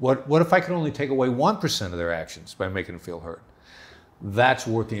 Yeah. What if I could only take away 1% of their actions by making them feel heard? That's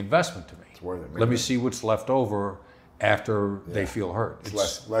worth the investment to me. It's worth it. Let me see what's left over after they feel heard.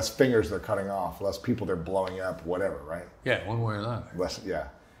 It's less fingers they're cutting off, less people they're blowing up, whatever, right? Yeah, one way or another. Yeah.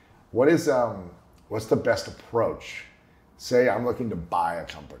 What's the best approach? Say I'm looking to buy a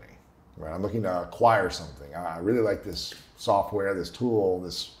company, right? I'm looking to acquire something. I really like this software, this tool,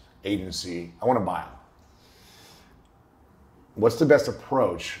 this agency. I want to buy them. What's the best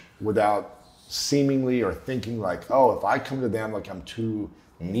approach without seemingly or thinking like, oh, if I come to them like I'm too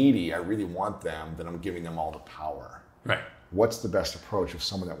needy, I really want them, then I'm giving them all the power. Right. What's the best approach of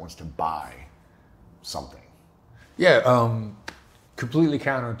someone that wants to buy something? Yeah, completely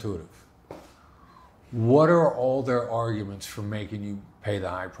counterintuitive. What are all their arguments for making you pay the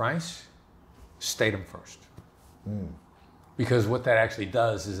high price? State them first. Because what that actually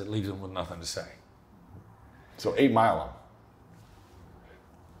does is it leaves them with nothing to say. So 8 Mile 'em.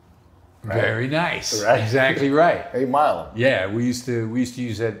 Right. Very nice. Right. Exactly right. 8 Mile 'em. Yeah, we used to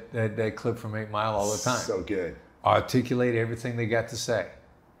use that clip from 8 Mile all the time. So good. Articulate everything they got to say.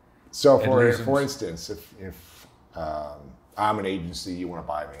 So And for reasons. instance, if I'm an agency, you want to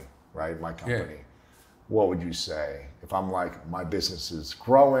buy me, right? My company. What would you say? If I'm like, my business is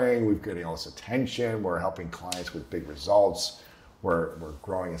growing, we're getting all this attention, we're helping clients with big results, we're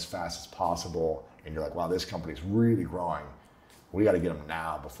growing as fast as possible, and you're like, wow, this company's really growing. We got to get them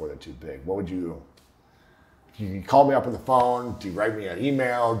now before they're too big. What would you call me up on the phone? Do you write me an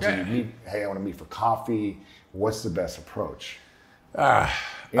email? Do you meet, hey, I want to meet for coffee? What's the best approach?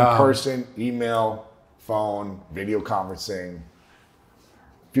 In person, email, phone, video conferencing.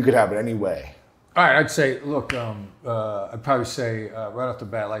 If you could have it any way. All right, I'd say, look, I'd probably say right off the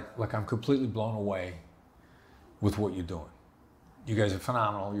bat, like I'm completely blown away with what you're doing. You guys are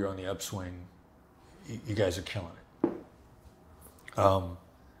phenomenal. You're on the upswing. You guys are killing it.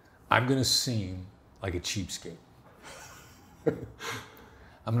 I'm going to seem like a cheapskate.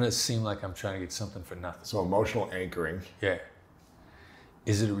 I'm going to seem like I'm trying to get something for nothing. So emotional anchoring. Yeah.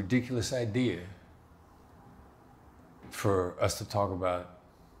 Is it a ridiculous idea for us to talk about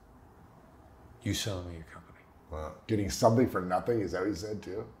you selling me your company? Wow. Getting something for nothing, is that what you said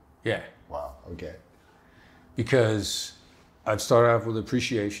too? Yeah. Wow, okay. Because I've started off with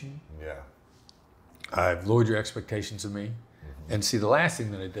appreciation. Yeah. I've lowered your expectations of me. Mm-hmm. And see, the last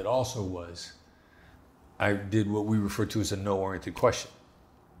thing that I did also was I did what we refer to as a no-oriented question.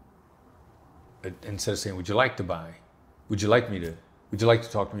 Instead of saying, would you like to buy? Would you like to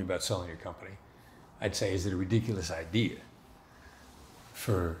talk to me about selling your company? I'd say, is it a ridiculous idea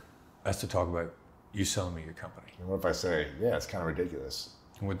for us to talk about you selling me your company? And what if I say, yeah, it's kind of ridiculous?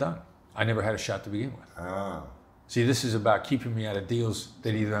 And we're done. I never had a shot to begin with. Oh. See, this is about keeping me out of deals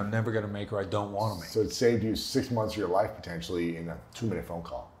that either I'm never going to make or I don't want to make. So it saved you 6 months of your life potentially in a 2-minute phone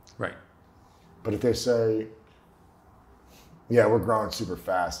call. Right. But if they say, yeah, we're growing super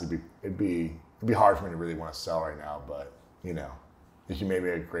fast, it'd be hard for me to really want to sell right now, but you know, if you made me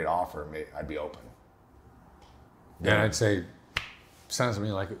a great offer, I'd be open. And I'd say, sounds to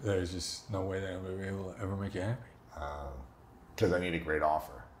me like there's just no way that I'm going to be able to ever make you happy. Because I need a great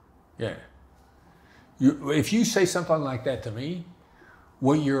offer. Yeah. If you say something like that to me,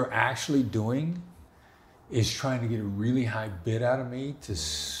 what you're actually doing is trying to get a really high bid out of me to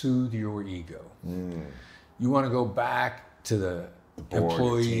soothe your ego. You want to go back to the board,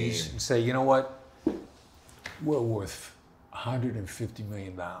 employees team. and say, you know what? We're worth $150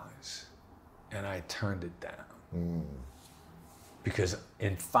 million. And I turned it down. Because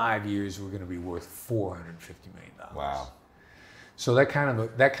in 5 years, we're going to be worth $450 million. Wow. So that kind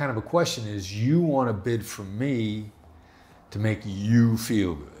of a question is, you want to bid for me to make you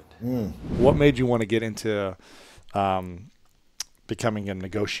feel good. What made you want to get into becoming a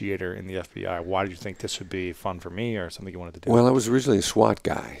negotiator in the FBI? Why did you think this would be fun for me or something you wanted to do? Well, I was originally a SWAT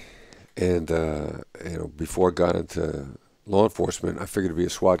guy, and before I got into law enforcement, I figured to be a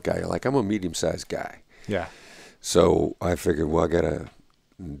SWAT guy. Like, I'm a medium-sized guy, Yeah. so I figured, well, I gotta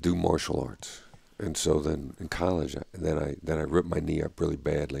do martial arts. And so then in college, then I ripped my knee up really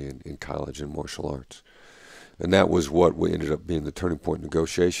badly in college in martial arts. And that was what ended up being the turning point in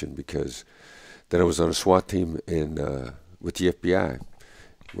negotiation, because then I was on a SWAT team with the FBI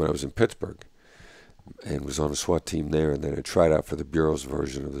when I was in Pittsburgh, and was on a SWAT team there. And then I tried out for the Bureau's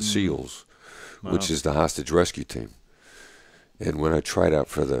version of the SEALs, which is the hostage rescue team. And when I tried out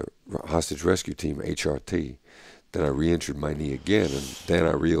for the hostage rescue team, HRT, then I re-injured my knee again. And then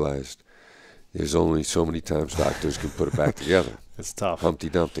I realized there's only so many times doctors can put it back together. It's tough. Humpty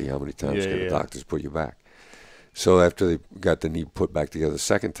Dumpty, how many times can Yeah. the doctors put you back? So after they got the knee put back together the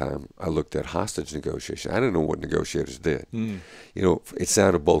second time, I looked at hostage negotiation. I didn't know what negotiators did. You know, it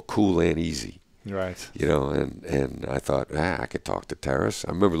sounded both cool and easy. Right. You know, and I thought, I could talk to terrorists.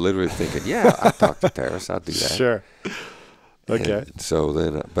 I remember literally thinking, yeah, I'll talk to terrorists. I'll do that. Sure. Okay. And so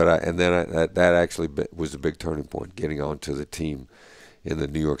then, that actually was the big turning point, getting onto the team in the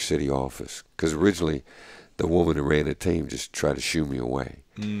New York City office. Because originally, the woman who ran the team just tried to shoo me away.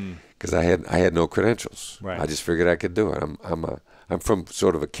 Because I had no credentials. Right. I just figured I could do it. I'm from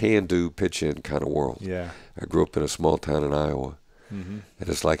sort of a can-do, pitch-in kind of world. Yeah. I grew up in a small town in Iowa, and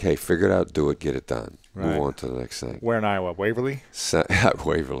it's like, hey, figure it out, do it, get it done, Right. move on to the next thing. Where in Iowa? Waverly?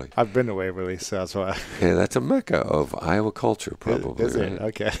 Waverly. I've been to Waverly, so that's why. Yeah, that's a mecca of Iowa culture, probably. Is it? Right?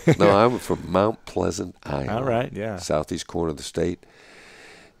 Okay. No, I'm from Mount Pleasant, Iowa. All right, yeah. Southeast corner of the state.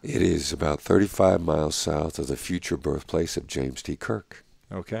 It is about 35 miles south of the future birthplace of James T. Kirk.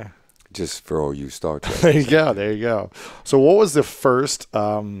 Okay. Just for all you Star Trek. There you go. There you go. So what was the first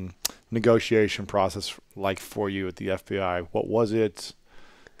negotiation process like for you at the FBI? What was it?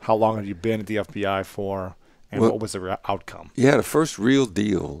 How long had you been at the FBI for? And what was the outcome? Yeah, the first real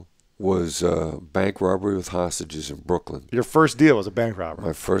deal was bank robbery with hostages in Brooklyn. Your first deal was a bank robbery.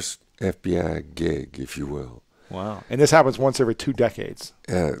 My first FBI gig, if you will. Wow. And this happens once every 2 decades.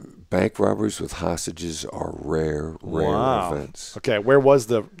 Bank robberies with hostages are rare Wow. events. Okay, where was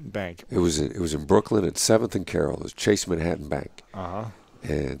the bank? It was in Brooklyn at 7th and Carroll. It was Chase Manhattan Bank. Uh-huh.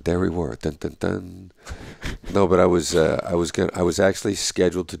 And there we were. Dun dun dun. No, but I was actually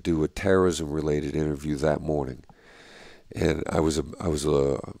scheduled to do a terrorism related interview that morning. And I was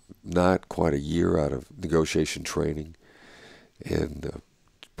not quite a year out of negotiation training. And a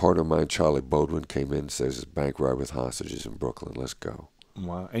partner of mine, Charlie Bodwin, came in and says, "There's a bank robbery with hostages in Brooklyn. Let's go."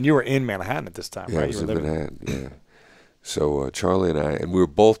 Wow. And you were in Manhattan at this time, Yeah, right? I was You in were living- Manhattan, yeah. So Charlie and we were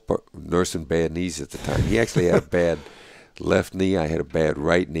both nursing bad knees at the time. He actually had a bad left knee. I had a bad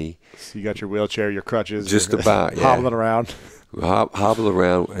right knee. So you got your wheelchair, your crutches. Just you're about, yeah. hobbling around. We hobble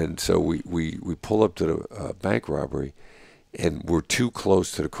around, and so we pull up to the bank robbery, and we're too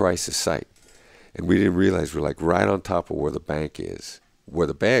close to the crisis site. And we didn't realize we're like right on top of where the bank is, where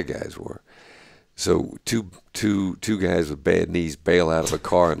the bad guys were. So two guys with bad knees bail out of a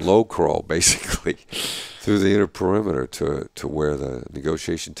car and low crawl basically through the inner perimeter to where the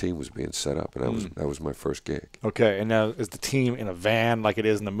negotiation team was being set up, and that was my first gig. Okay, and now is the team in a van like it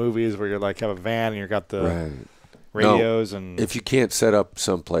is in the movies where you're like have a van and you got the Right. radios No, and if you can't set up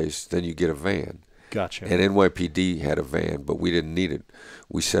someplace, then you get a van. gotcha. And NYPD had a van, but we didn't need it.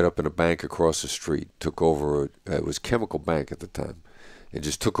 We set up in a bank across the street, took over. It was Chemical Bank at the time, and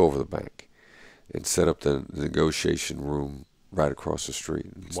just took over the bank. and set up the negotiation room right across the street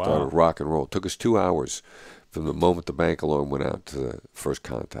and Wow. started rock and roll. It took us 2 hours from the moment the bank alarm went out to the first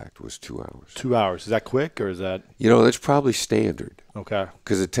contact was 2 hours. 2 hours. Is that quick or is that That's probably standard okay?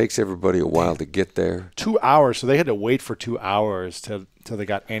 because it takes everybody a while to get there. 2 hours. So they had to wait for 2 hours till they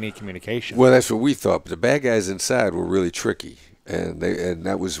got any communication. Well, that's what we thought. But the bad guys inside were really tricky, and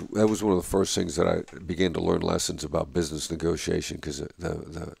that was one of the first things that I began to learn lessons about business negotiation because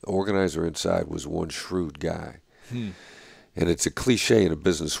the organizer inside was one shrewd guy. And it's a cliche in a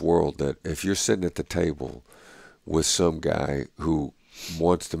business world that if you're sitting at the table with some guy who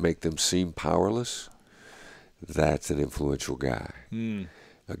wants to make them seem powerless, that's an influential guy.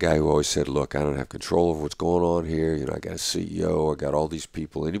 A guy who always said, look, I don't have control over what's going on here. I got a CEO, I got all these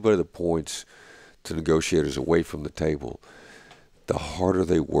people. Anybody that points to negotiators away from the table, the harder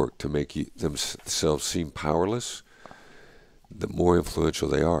they work to make themselves seem powerless, the more influential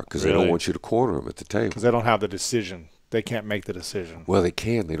they are because they don't want you to corner them at the table. Because they don't have the decision. They can't make the decision. Well, they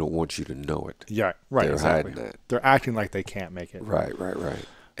can. They don't want you to know it. Yeah, right. They're exactly. hiding that. They're acting like they can't make it. Right.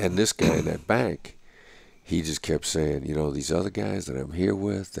 And this guy in that bank, he just kept saying, these other guys that I'm here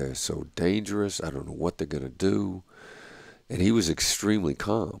with, they're so dangerous. I don't know what they're going to do. And he was extremely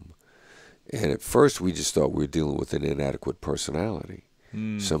calm. And at first, we just thought we were dealing with an inadequate personality,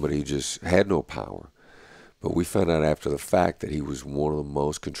 somebody who just had no power. But we found out after the fact that he was one of the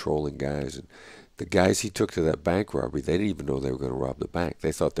most controlling guys. And the guys he took to that bank robbery, they didn't even know they were going to rob the bank.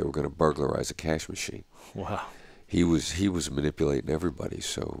 They thought they were going to burglarize a cash machine. Wow. He was manipulating everybody.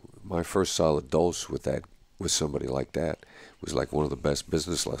 So my first solid dose with somebody like that was like one of the best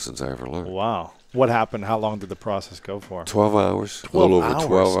business lessons I ever learned. Wow. What happened? How long did the process go for? 12 hours. 12 a little over hours.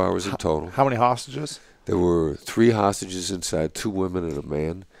 12 hours in total. How many hostages? There were 3 hostages inside, 2 women and a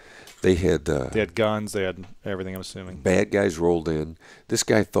man. They had guns. They had everything, I'm assuming. Bad guys rolled in. This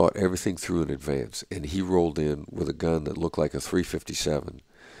guy thought everything through in advance, and he rolled in with a gun that looked like a .357,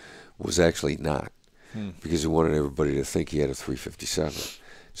 was actually not, because he wanted everybody to think he had a .357.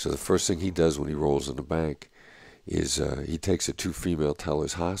 So the first thing he does when he rolls in the bank is he takes the 2 female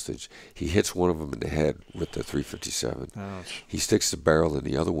tellers hostage. He hits one of them in the head with the .357. Ouch. He sticks the barrel in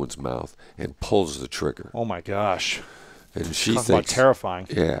the other one's mouth and pulls the trigger. Oh, my gosh. And she Talk thinks, about terrifying.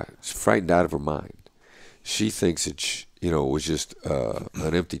 Yeah, she's frightened out of her mind. She thinks it was just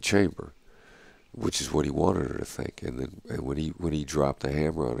an empty chamber, which is what he wanted her to think. And then when he dropped the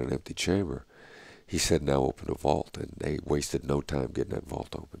hammer on an empty chamber, he said, "Now open the vault." And they wasted no time getting that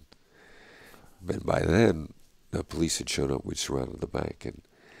vault open. And by then, the police had shown up. We'd surrounded the bank, and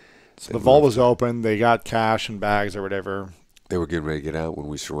So the vault was open. They got cash and bags or whatever. They were getting ready to get out when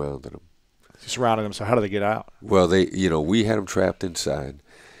we surrounded them. You surrounded them. So how did they get out? Well, we had them trapped inside,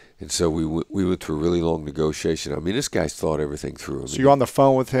 and so we went through a really long negotiation. I mean, this guy's thought everything through. I mean, So you're on the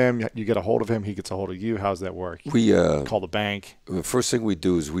phone with him. You get a hold of him. He gets a hold of you. How does that work? We Call the bank. The first thing we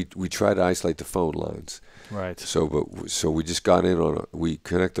do is we try to isolate the phone lines. Right. So we just got in we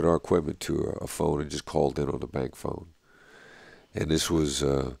connected our equipment to a phone and just called in on the bank phone, and this was.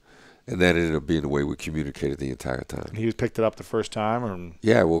 And that ended up being the way we communicated the entire time. And he picked it up the first time, or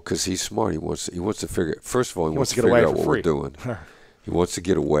Yeah, well, because he's smart. He wants to figure. First of all, he wants to get figure away out for what free. we're doing. He wants to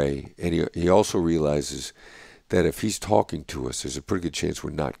get away, and he also realizes that if he's talking to us, there's a pretty good chance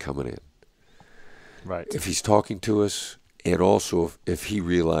we're not coming in. right. If he's talking to us, and also if he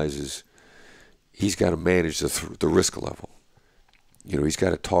realizes he's got to manage the risk level, he's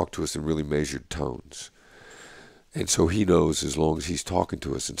got to talk to us in really measured tones. And so he knows as long as he's talking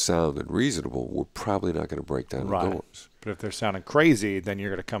to us in sound and reasonable, we're probably not going to break down the doors. But if they're sounding crazy, then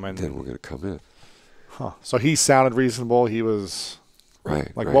you're going to come in. Then we're going to come in. Huh. So he sounded reasonable. He was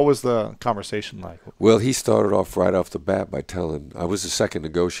Right. like, right. what was the conversation like? Well, he started off right off the bat by telling, I was the second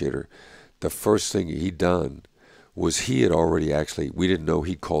negotiator. The first thing he'd done was he had already we didn't know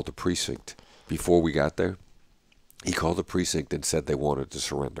he'd called the precinct before we got there. He called the precinct and said they wanted to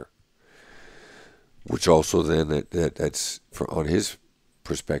surrender. Which also then that's on his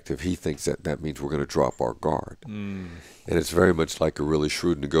perspective, he thinks that means we're going to drop our guard. And it's very much like a really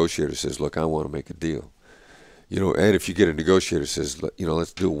shrewd negotiator says, look, I want to make a deal. And if you get a negotiator says,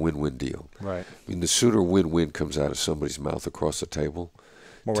 let's do a win-win deal. Right. I mean, the sooner win-win comes out of somebody's mouth across the table,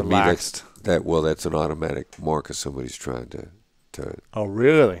 More to relaxed. me, that's an automatic mark of somebody's trying to Oh,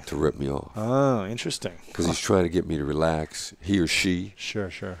 really? rip me off. Oh, interesting. Because he's trying to get me to relax, he or she. Sure.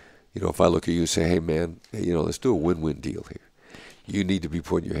 If I look at you and say, hey, man, let's do a win-win deal here. You need to be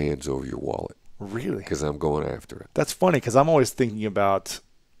putting your hands over your wallet. Really? Because I'm going after it. That's funny because I'm always thinking about,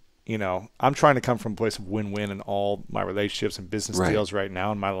 I'm trying to come from a place of win-win in all my relationships and business Right. deals right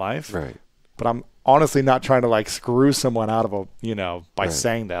now in my life. Right. But I'm honestly not trying to like screw someone out of by Right.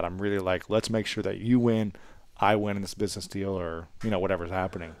 saying that. I'm really like, let's make sure that you win, I win in this business deal, or whatever's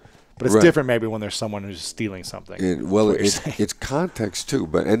happening. But it's Right. different maybe when there's someone who's stealing something. Well, That's what you're saying. it's context too.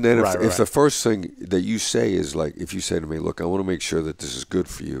 But and then Right, if right. the first thing that you say is like, if you say to me, look, I want to make sure that this is good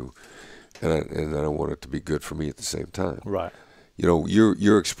for you, and I want it to be good for me at the same time. Right.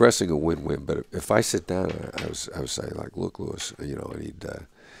 You're expressing a win-win. But if I sit down, I would say like, look, Louis, I need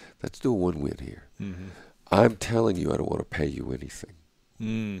let's do a win-win here. Mm-hmm. I'm telling you, I don't want to pay you anything.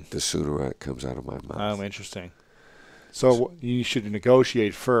 The sooner it comes out of my mouth. Oh, interesting. So you should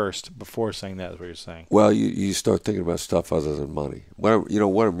negotiate first before saying that, is what you're saying. Well, you start thinking about stuff other than money. What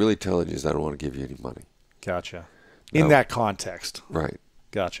I'm really telling you is I don't want to give you any money. Gotcha. In No. that context. Right.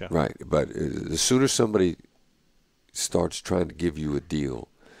 Gotcha. Right. But the sooner somebody starts trying to give you a deal,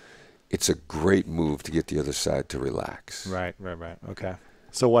 it's a great move to get the other side to relax. Right. Okay.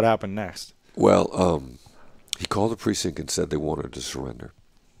 So what happened next? Well, he called the precinct and said they wanted to surrender.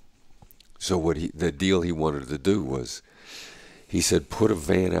 So the deal he wanted to do was, he said, put a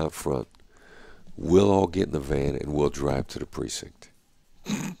van out front. We'll all get in the van and we'll drive to the precinct.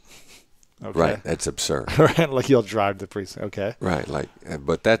 Okay. Right. That's absurd. Right. Like you'll drive the precinct. Okay. Right.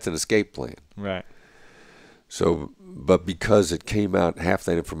 But that's an escape plan. Right. So, but because it came out, half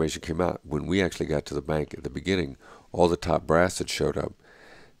that information came out, when we actually got to the bank at the beginning, all the top brass that showed up,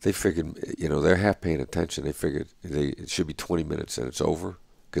 they figured, they're half paying attention. They figured it should be 20 minutes and it's over.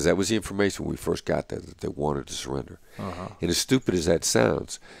 Because that was the information when we first got there, that they wanted to surrender. Uh-huh. And as stupid as that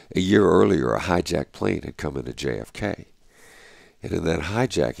sounds, a year earlier, a hijacked plane had come into JFK. And in that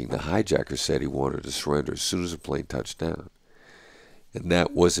hijacking, the hijacker said he wanted to surrender as soon as the plane touched down. And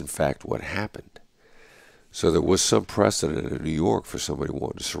that was, in fact, what happened. So there was some precedent in New York for somebody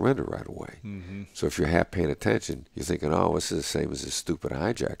wanting to surrender right away. Mm-hmm. So if you're half paying attention, you're thinking, oh, this is the same as this stupid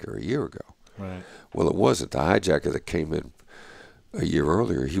hijacker a year ago. Right. Well, it wasn't. The hijacker that came in a year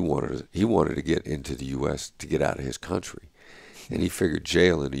earlier, he wanted to get into the U.S. to get out of his country. And he figured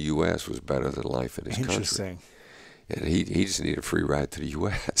jail in the U.S. was better than life in his country. Interesting. And he just needed a free ride to the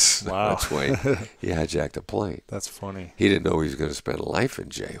U.S. Wow. That's why he hijacked a plane. That's funny. He didn't know he was going to spend life in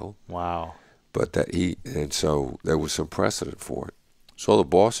jail. Wow. But so there was some precedent for it. So the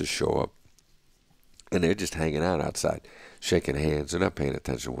bosses show up, and they're just hanging out outside, shaking hands. They're not paying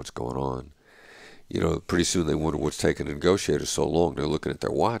attention to what's going on. Pretty soon they wonder what's taking the negotiators so long. They're looking at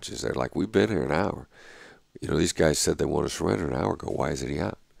their watches. They're like, we've been here an hour. These guys said they want to surrender an hour ago. Why isn't he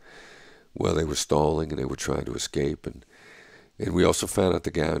out? Well, they were stalling and they were trying to escape. And we also found out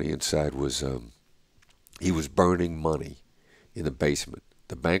the guy on the inside was, he was burning money in the basement.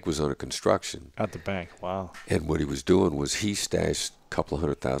 The bank was under construction. At the bank. Wow. And what he was doing was he stashed a couple of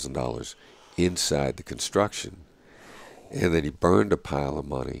 $100,000 inside the construction. And then he burned a pile of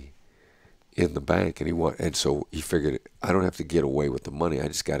money in the bank, and so he figured, I don't have to get away with the money. I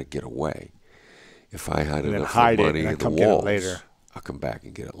just got to get away. If I hide And then enough hide it money and in the come get it walls, later. I'll come back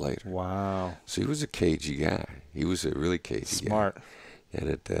and get it later. Wow. So he was a cagey guy. He was a really cagey Smart. guy. And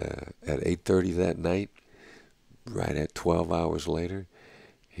at 8:30 that night, right at 12 hours later,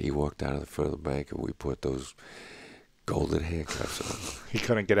 he walked out of the front of the bank, and we put those golden handcuffs on him. He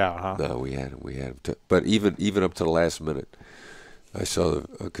couldn't get out, huh? No, we had him. But even up to the last minute, I saw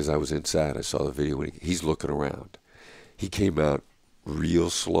because I was inside. I saw the video when he's looking around. He came out real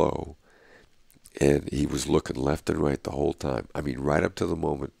slow, and he was looking left and right the whole time. I mean, right up to the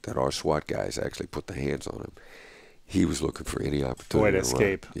moment that our SWAT guys actually put the hands on him, he was looking for any opportunity Way to run.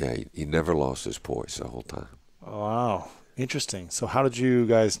 escape. Yeah, he never lost his poise the whole time. Wow. Interesting. So how did you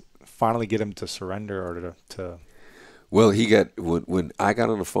guys finally get him to surrender or to Well, he got when I got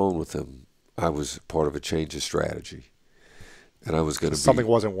on the phone with him, I was part of a change of strategy. And I was going to be... Something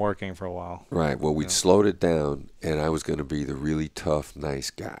wasn't working for a while. Right. Well, we'd slowed it down, and I was going to be the really tough,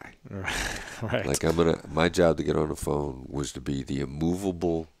 nice guy. Right. Like, my job to get on the phone was to be the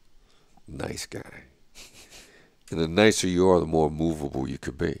immovable, nice guy. And the nicer you are, the more movable you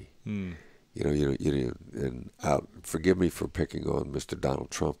could be. Mm. And forgive me for picking on Mr. Donald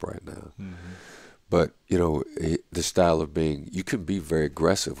Trump right now. Mm-hmm. But, the style of being... You can be very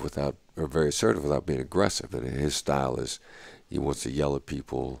aggressive or very assertive without being aggressive. And his style is... He wants to yell at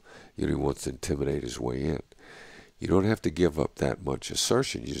people. He wants to intimidate his way in. You don't have to give up that much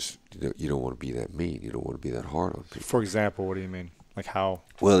assertion. You just you don't want to be that mean. You don't want to be that hard on people. For example, what do you mean? Like how?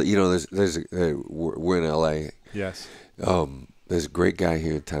 Well, we're in L.A. Yes. There's a great guy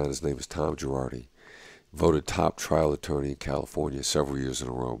here in town. His name is Tom Girardi. Voted top trial attorney in California several years in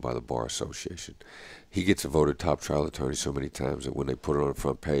a row by the Bar Association. He gets voted top trial attorney so many times that when they put it on the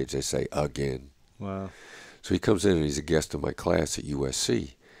front page, they say, again. Wow. So he comes in and he's a guest in my class at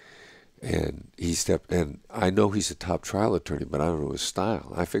USC. And and I know he's a top trial attorney, but I don't know his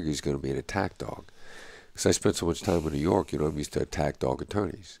style. I figure he's going to be an attack dog. Because I spent so much time in New York, I'm used to attack dog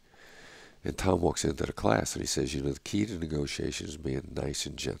attorneys. And Tom walks into the class and he says, the key to negotiation is being nice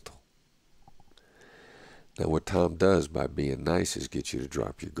and gentle. Now, what Tom does by being nice is get you to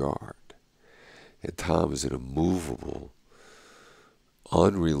drop your guard. And Tom is an immovable,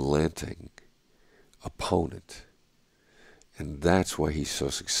 unrelenting opponent. And that's why he's so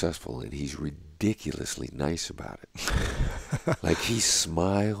successful, and he's ridiculously nice about it. Like, he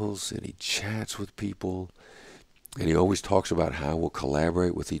smiles and he chats with people, and he always talks about how we'll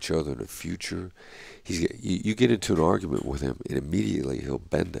collaborate with each other in the future. You get into an argument with him, and immediately he'll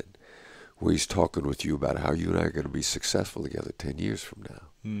bend it, where he's talking with you about how you and I are going to be successful together 10 years from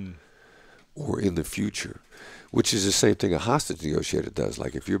now, or in the future, which is the same thing a hostage negotiator does.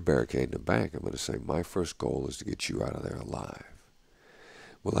 Like, if you're barricading a bank, I'm going to say, my first goal is to get you out of there alive.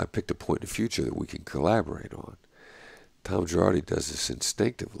 Well, I picked a point in the future that we can collaborate on. Tom Girardi does this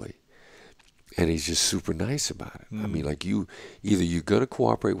instinctively, and he's just super nice about it. I mean, like, either you're going to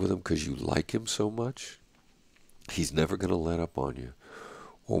cooperate with him because you like him so much, he's never going to let up on you,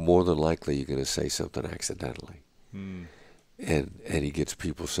 or more than likely you're going to say something accidentally. And he gets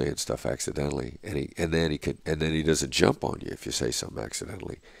people saying stuff accidentally, and then he doesn't jump on you if you say something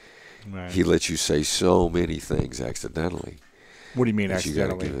accidentally. Right. He lets you say so many things accidentally. What do you mean that you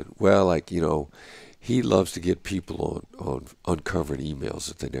gotta accidentally? give it. Well, like, he loves to get people on uncovered emails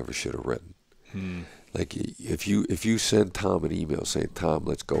that they never should have written. Like, if you send Tom an email saying, Tom,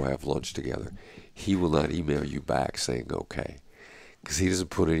 let's go have lunch together, he will not email you back saying okay. Because he doesn't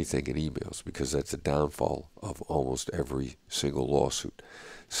put anything in emails, because that's the downfall of almost every single lawsuit.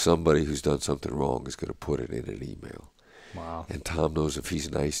 Somebody who's done something wrong is going to put it in an email. Wow. And Tom knows if he's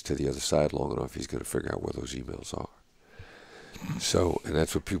nice to the other side long enough, he's going to figure out where those emails are. So, and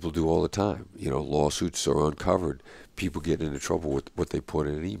that's what people do all the time. Lawsuits are uncovered. People get into trouble with what they put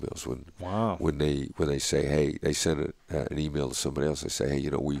in emails. When they say, hey, they send an email to somebody else, they say, hey,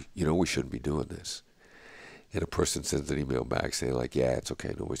 we shouldn't be doing this. And a person sends an email back saying, like, yeah, it's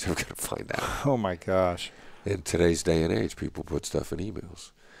okay, nobody's ever going to find out. Oh, my gosh. In today's day and age, people put stuff in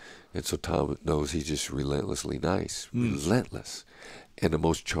emails. And so Tom knows he's just relentlessly nice, relentless, and the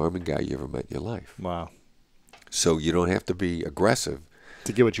most charming guy you ever met in your life. Wow. So you don't have to be aggressive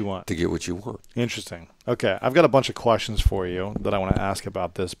To get what you want. to get what you want. Interesting. Okay, I've got a bunch of questions for you that I want to ask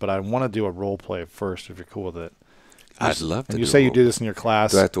about this, but I want to do a role play first, if you're cool with it. I'd love to. And you say you do this in your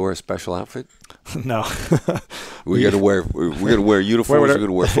class? Do I have to wear a special outfit? No. We're gonna wear uniforms. We're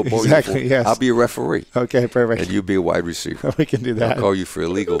gonna wear football Exactly, uniforms. yes. I'll be a referee. Okay, perfect. And you be a wide receiver. We can do that. I'll call you for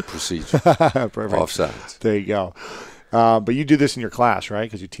illegal procedure. Perfect. Offsides. There you go. But you do this in your class, right?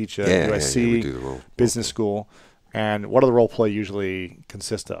 Because you teach at USC we do the role Business School. And what do the role play usually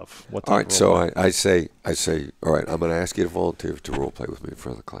consist of? What All type right, of so role play? I say, all right, I'm going to ask you to volunteer to role play with me in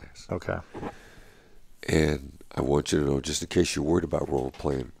front of the class. Okay. And I want you to know, just in case you're worried about role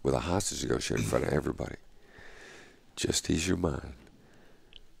playing with a hostage negotiator in front of everybody, just ease your mind,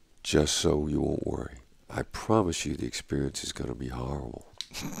 just so you won't worry. I promise you the experience is going to be horrible.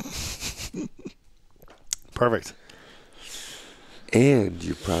 Perfect. And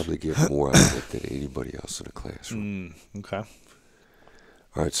you probably get more out of it than anybody else in the classroom. Okay.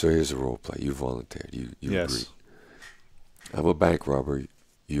 All right, so here's a role play. You volunteered. You Yes. agreed. I'm a bank robber.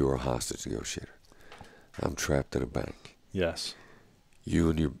 You're a hostage negotiator. I'm trapped in a bank. Yes. You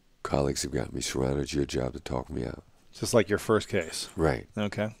and your colleagues have got me surrounded. It's your job to talk me out. Just like your first case. Right.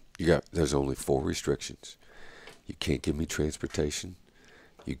 Okay. There's only 4 restrictions. You can't give me transportation.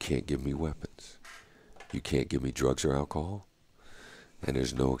 You can't give me weapons. You can't give me drugs or alcohol. And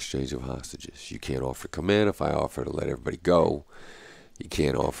there's no exchange of hostages. You can't offer to come in if I offer to let everybody go. You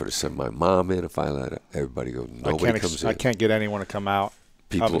can't offer to send my mom in if I let everybody go. Nobody comes in. I can't get anyone to come out.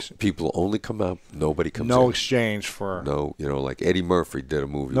 People only come out. Nobody comes in. No exchange for. No, like Eddie Murphy did a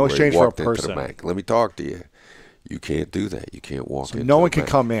movie No where exchange he for a walked into person. the bank. Let me talk to you. You can't do that. You can't walk in. No one can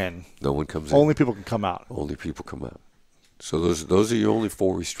come in. No one comes in. Only people can come out. Only people come out. So those are your only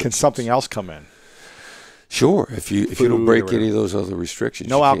 4 restrictions. Can something else come in? Sure. If you don't Food break or any of those other restrictions.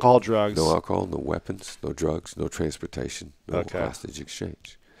 No you can't- alcohol, drugs. No alcohol, no weapons, no drugs, no transportation, no Okay. hostage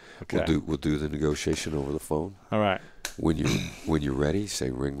exchange. Okay. We'll do the negotiation over the phone. All right. When you're ready,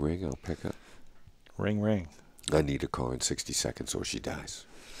 say ring ring, I'll pick up. Ring, ring. I need a car in 60 seconds or she dies.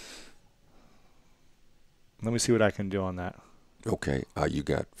 Let me see what I can do on that. Okay, you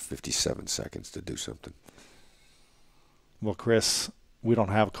got 57 seconds to do something. Well, Chris, we don't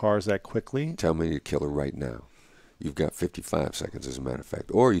have cars that quickly. Tell me to kill her right now. You've got 55 seconds, as a matter of fact.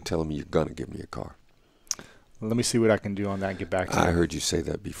 Or you telling me you're going to give me a car. Let me see what I can do on that and get back to you. I heard you say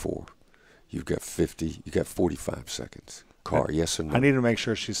that before. You've got 50. You got 45 seconds. Car, yes or no? I need to make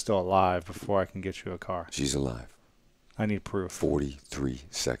sure she's still alive before I can get you a car. She's alive. I need proof. 43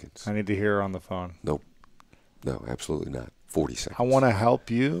 seconds. I need to hear her on the phone. Nope. No, absolutely not. 40 seconds. I want to help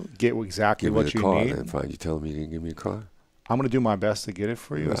you get exactly Give me what the you car, need. then. Fine. You telling me you didn't give me a car? I'm going to do my best to get it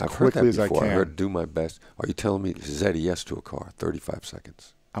for you as I've heard that quickly as I before. I can. heard do my best. Are you telling me, is that a yes to a car? 35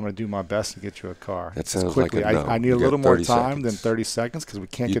 seconds. I'm going to do my best to get you a car. That as sounds like quickly. a no. I need You a got little more 30 time than seconds. 30 seconds because we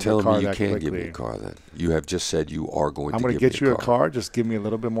can't You get you a telling car me you that can't quickly. give me a car then? You have just said you are going I'm to going to give get me you a car. Just give me a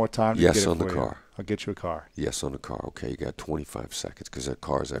little bit more time to Yes get it on the for car. you. I'll get you a car. Yes on the car. Okay, you got 25 seconds because that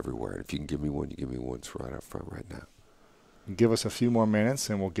car's everywhere. And if you can give me one, you give me one. It's right up front right now. Give us a few more minutes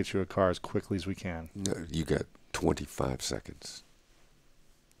and we'll get you a car as quickly as we can. No, you got 25 seconds.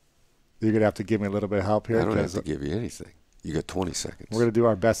 You're going to have to give me a little bit of help here I don't have because to give you anything. You got 20 seconds. we're going to do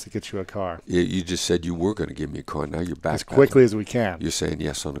our best to get you a car You just said you were going to give me a car. Now you're back. as quickly as we can. You're saying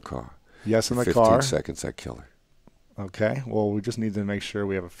yes on the car. Yes on the 15 car. seconds, I kill her. Okay. Well, we just need to make sure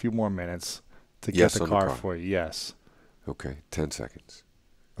we have a few more minutes to Yes get the on the car car. for you. Yes. Okay, 10 seconds.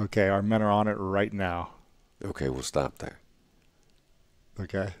 Okay. Our men are on it right now. Okay, we'll stop there.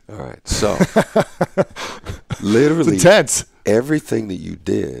 Okay. All right. So, literally, It's intense. everything that you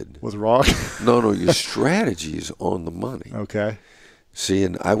did, Was wrong. no, your strategy is on the money. Okay. See,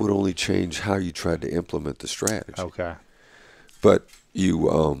 and I would only change how you tried to implement the strategy. Okay. But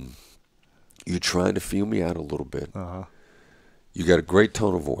you're trying to feel me out a little bit. Uh-huh. You got a great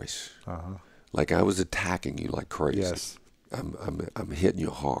tone of voice. Uh-huh. Like I was attacking you like crazy. Yes. I'm hitting you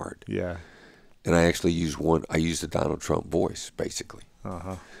hard. Yeah. And I actually used the Donald Trump voice, basically.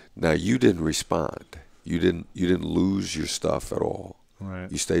 Uh-huh. Now you didn't respond. You didn't lose your stuff at all.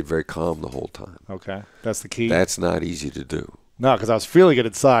 Right. You stayed very calm the whole time. Okay. That's the key. That's not easy to do. No, because I was feeling it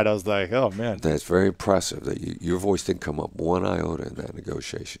inside. I was like, oh, man. That's very impressive that your voice didn't come up one iota in that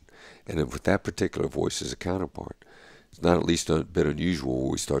negotiation. And then with that particular voice as a counterpart, it's not at least a bit unusual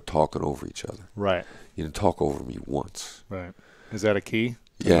where we start talking over each other. Right. You didn't talk over me once. Right. Is that a key?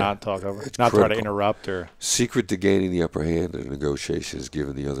 To Yeah. Not talk over? It's Not try to critical. interrupt or. Secret to gaining the upper hand in a negotiation is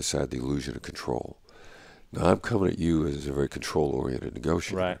giving the other side the illusion of control. Now, I'm coming at you as a very control-oriented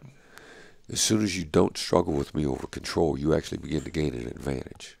negotiator. Right. As soon as you don't struggle with me over control, you actually begin to gain an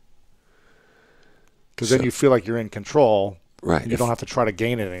advantage. Because then So- you feel like you're in control. Right. And you don't have to try to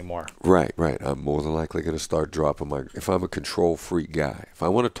gain it anymore. Right. I'm more than likely going to start dropping if I'm a control freak guy. If I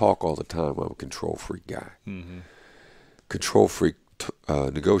want to talk all the time, I'm a control freak guy. Mm-hmm. Control freak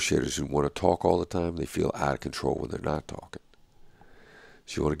negotiators who want to talk all the time, they feel out of control when they're not talking.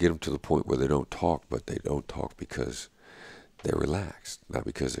 So you want to get them to the point where they don't talk, but they don't talk because they're relaxed, not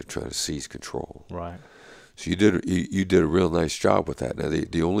because they're trying to seize control. Right. So you did a real nice job with that. Now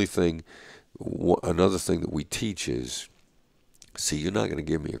the only thing, another thing that we teach is, see, you're not going to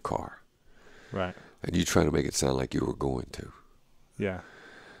give me a car. Right. And you trying to make it sound like you were going to. Yeah.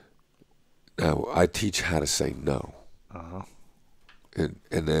 Now, I teach how to say no. Uh-huh.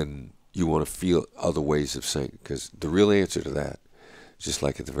 And then you want to feel other ways of saying, because the real answer to that, just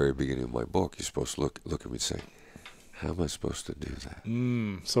like at the very beginning of my book, you're supposed to look at me and say, how am I supposed to do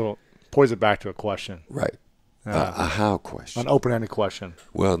that? So poise it back to a question. Right. A how question. An open-ended question.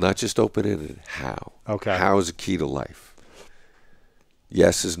 Well, not just open-ended, how. Okay. How is a key to life.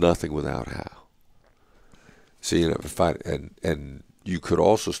 Yes is nothing without how. See, and you could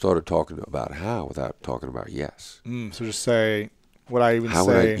also start talking about how without talking about yes. So just say, would I even How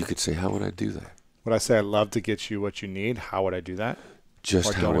say, you could say, how would I do that? would I say I'd love to get you what you need? How would I do that?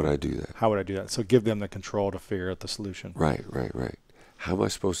 Just Or how don't would even- I do that? How would I do that? So give them the control to figure out the solution. Right. How am I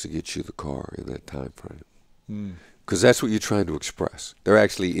supposed to get you the car in that time frame? Because that's what you're trying to express. There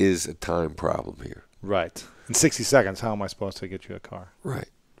actually is a time problem here. Right. In 60 seconds, how am I supposed to get you a car? Right.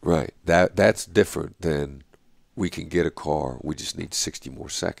 That's different than we can get a car. We just need 60 more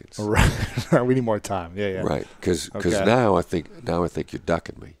seconds. Right. We need more time. Yeah. Right. Because Okay. now I think you're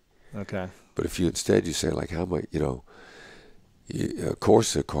ducking me. Okay. But if you say like, how am I, of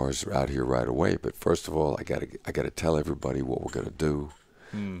course the cars are out here right away. But first of all, I gotta tell everybody what we're gonna do.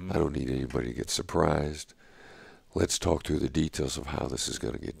 I don't need anybody to get surprised. Let's talk through the details of how this is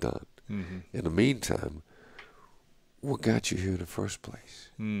gonna get done. In the meantime, what got you here in the first place?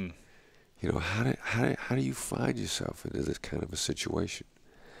 How do you find yourself into this kind of a situation?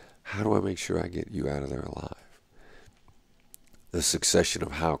 How do I make sure I get you out of there alive? The succession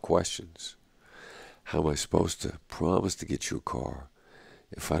of how questions. How am I supposed to promise to get you a car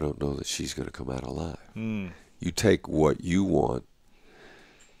if I don't know that she's going to come out alive? You take what you want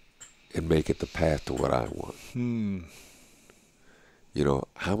and make it the path to what I want.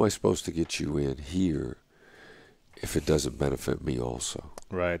 How am I supposed to get you in here if it doesn't benefit me also?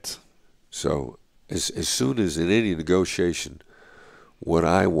 Right. So as soon as in any negotiation, what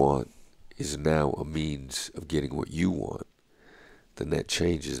I want is now a means of getting what you want, then that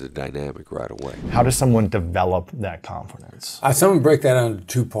changes the dynamic right away. How does someone develop that confidence? Someone break that down into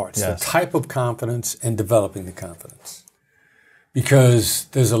two parts. Yes. The type of confidence and developing the confidence. Because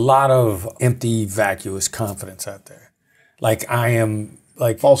there's a lot of empty, vacuous confidence out there. Like I am,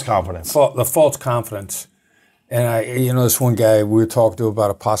 like False confidence. the false confidence. And this one guy we were talking to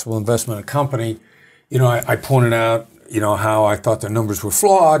about a possible investment in a company, I pointed out, how I thought their numbers were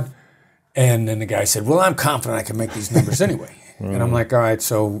flawed. And then the guy said, well, I'm confident I can make these numbers anyway. And I'm like, all right,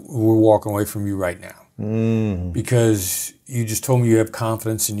 so we're walking away from you right now. Because you just told me you have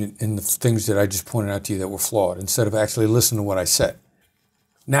confidence in the things that I just pointed out to you that were flawed, instead of actually listening to what I said.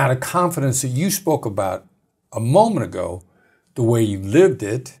 Now, the confidence that you spoke about a moment ago, the way you lived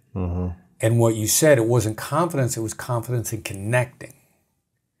it, and what you said, it wasn't confidence, it was confidence in connecting.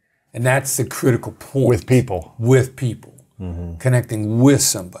 And that's the critical point. With people. With people. Connecting with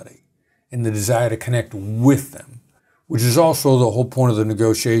somebody. And the desire to connect with them, which is also the whole point of the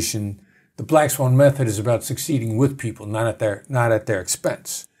negotiation. The Black Swan method is about succeeding with people, not at their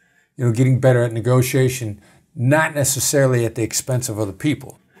expense. Getting better at negotiation, not necessarily at the expense of other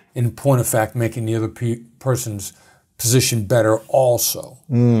people. In point of fact, making the other person's position better also.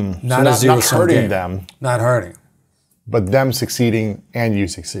 Not hurting them. Not hurting. But them succeeding and you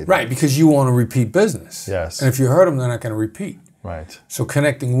succeeding. Right, because you want to repeat business. Yes. And if you hurt them, they're not going to repeat. Right. So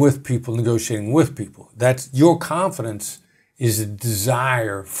connecting with people, negotiating with people. That's your confidence is a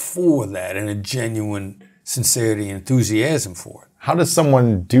desire for that and a genuine sincerity and enthusiasm for it. How does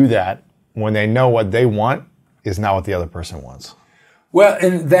someone do that when they know what they want is not what the other person wants? Well,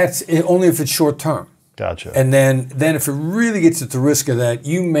 and that's only if it's short term. Gotcha. And then if it really gets at the risk of that,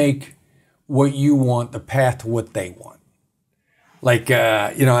 you make what you want the path to what they want. Like,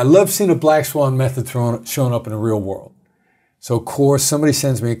 I love seeing a Black Swan method showing up in the real world. So, of course, somebody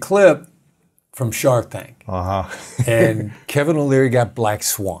sends me a clip from Shark Tank. And Kevin O'Leary got Black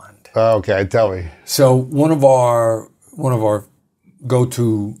Swanned. Okay, tell me. So one of our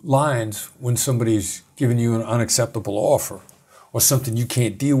go-to lines when somebody's giving you an unacceptable offer or something you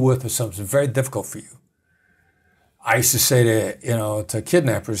can't deal with or something very difficult for you. I used to say to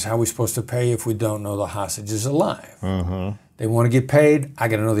kidnappers, how are we supposed to pay if we don't know the hostage is alive? They want to get paid, I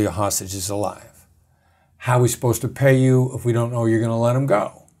got to know the hostage is alive. How are we supposed to pay you if we don't know you're going to let them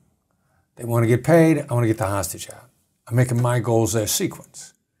go? They want to get paid, I want to get the hostage out. I'm making my goals their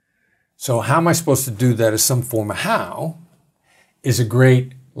sequence. So how am I supposed to do that as some form of how is a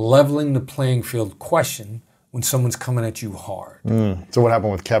great leveling the playing field question when someone's coming at you hard. So what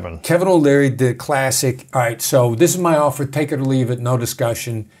happened with Kevin? Kevin O'Leary did classic, all right, so this is my offer, take it or leave it, no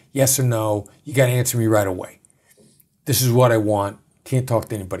discussion, yes or no, you got to answer me right away. This is what I want, can't talk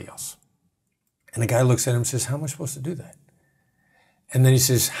to anybody else. And the guy looks at him and says, how am I supposed to do that? And then he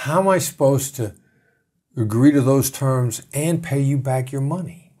says, how am I supposed to agree to those terms and pay you back your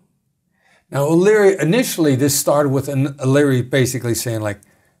money? Now, O'Leary, initially this started with O'Leary basically saying like,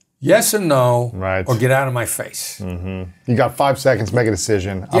 yes or no, right, or get out of my face. You got 5 seconds, make a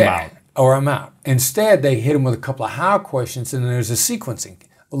decision, I'm out. Or I'm out. Instead, they hit him with a couple of how questions and then there's a sequencing.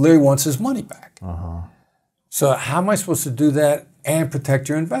 O'Leary wants his money back. So how am I supposed to do that and protect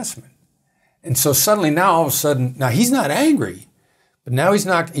your investment? And so suddenly now, all of a sudden, now he's not angry, but now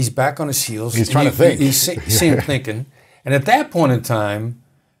he's back on his heels. He's trying to think. You see him thinking. And at that point in time,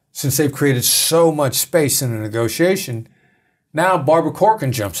 since they've created so much space in a negotiation, now Barbara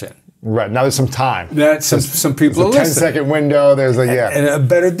Corcoran jumps in. Right, now there's some time. That some people are listening. 10-second window, there's a, And a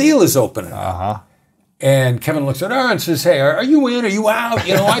better deal is opening. And Kevin looks at her and says, hey, are you in? Are you out?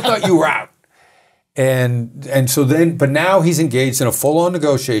 I thought you were out. And so then, but now he's engaged in a full-on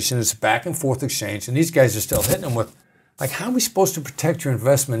negotiation. It's a back and forth exchange, and these guys are still hitting him with, like, how are we supposed to protect your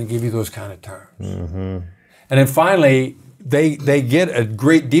investment and give you those kind of terms? And then finally, they get a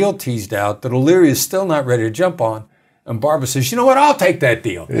great deal teased out that O'Leary is still not ready to jump on, and Barbara says, you know what, I'll take that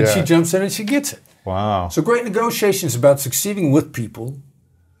deal. And she jumps in and she gets it. Wow. So great negotiation is about succeeding with people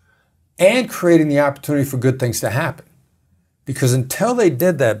and creating the opportunity for good things to happen. Because until they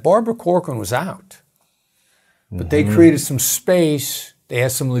did that, Barbara Corcoran was out. But they created some space, they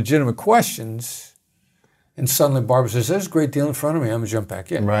asked some legitimate questions, and suddenly Barbara says, there's a great deal in front of me, I'm going to jump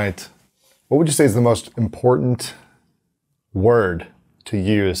back in. Right. What would you say is the most important word to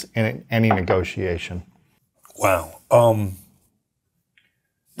use in any negotiation? Wow.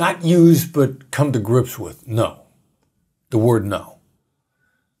 Not use, but come to grips with. No. The word no.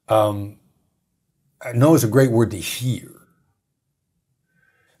 No is a great word to hear.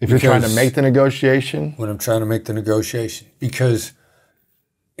 If you're trying to make the negotiation? When I'm trying to make the negotiation. Because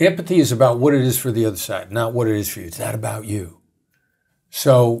Empathy is about what it is for the other side, not what it is for you. It's not about you.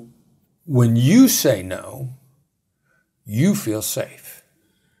 So when you say no, you feel safe.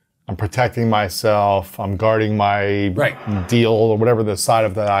 I'm protecting myself. I'm guarding my deal or whatever the side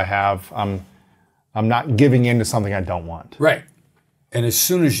of that I have. I'm not giving in to something I don't want. Right. And as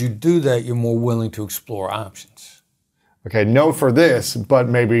soon as you do that, you're more willing to explore options. Okay, no for this, but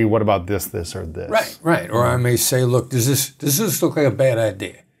maybe what about this, or this? Right, right. Or I may say, look, does this look like a bad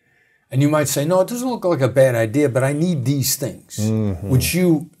idea? And you might say, no, it doesn't look like a bad idea, but I need these things, which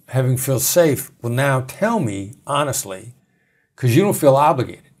you, having felt safe, will now tell me honestly, because you don't feel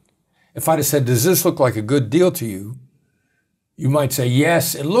obligated. If I'd have said, does this look like a good deal to you? You might say,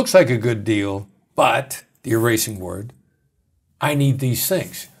 yes, it looks like a good deal, but, the erasing word, I need these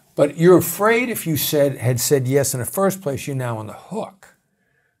things. But you're afraid if you had said yes in the first place, you're now on the hook.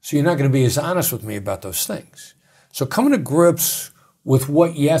 So you're not going to be as honest with me about those things. So coming to grips with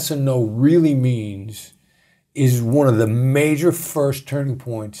what yes and no really means is one of the major first turning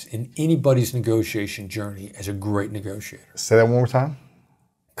points in anybody's negotiation journey as a great negotiator. Say that one more time.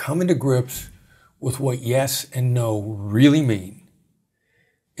 Coming to grips with what yes and no really mean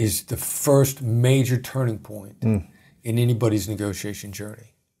is the first major turning point in anybody's negotiation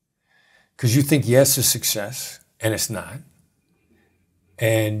journey. Because you think yes is success, and it's not.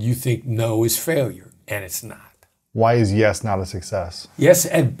 And you think no is failure, and it's not. Why is yes not a success? Yes,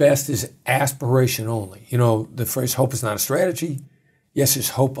 at best, is aspiration only. You know, the phrase hope is not a strategy. Yes is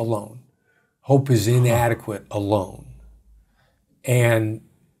hope alone. Hope is inadequate alone. And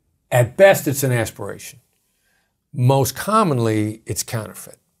at best, it's an aspiration. Most commonly, it's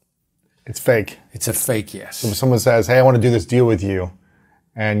counterfeit. It's fake. It's a fake yes. So if someone says, hey, I want to do this deal with you,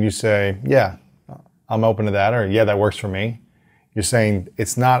 and you say, yeah, I'm open to that, or yeah, that works for me, you're saying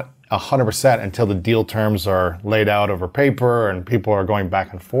it's not 100% until the deal terms are laid out over paper and people are going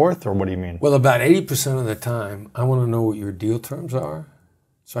back and forth, or what do you mean? Well, about 80% of the time, I want to know what your deal terms are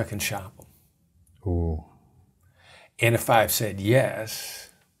so I can shop them. Ooh. And if I've said yes,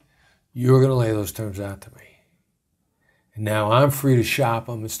 you're going to lay those terms out to me. And now I'm free to shop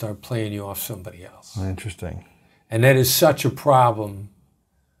them and start playing you off somebody else. Interesting. And that is such a problem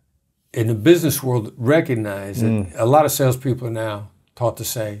in the business world. Recognize that a lot of salespeople are now taught to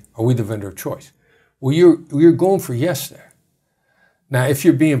say, are we the vendor of choice? Well, you're going for yes there. Now, if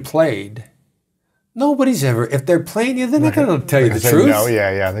you're being played, nobody's ever, if they're playing you, they're not going to tell you the truth. No,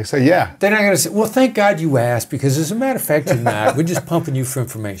 yeah. They say, yeah. They're not going to say, well, thank God you asked, because as a matter of fact, you're not. We're just pumping you for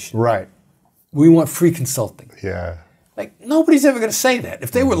information. Right. We want free consulting. Yeah. Like, nobody's ever going to say that.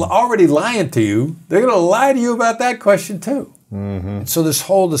 If they were already lying to you, they're going to lie to you about that question too. And so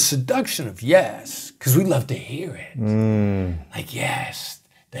the seduction of yes, because we love to hear it. Like, yes,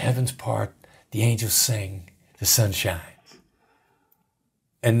 the heavens part, the angels sing, the sun shines.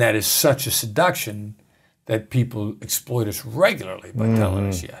 And that is such a seduction that people exploit us regularly by telling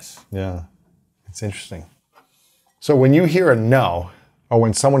us yes. Yeah, it's interesting. So when you hear a no, or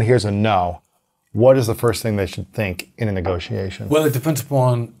when someone hears a no, what is the first thing they should think in a negotiation? Well, it depends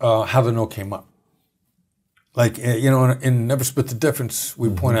upon how the no came up. Like, in Never Split the Difference, we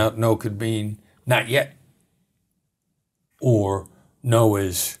point out no could mean not yet. Or no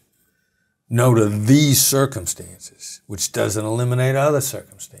is no to these circumstances, which doesn't eliminate other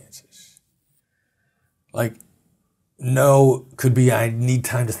circumstances. Like, no could be I need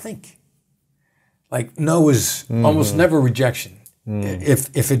time to think. Like, no is almost never rejection.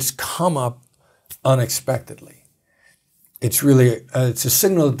 If it's come up unexpectedly, it's really it's a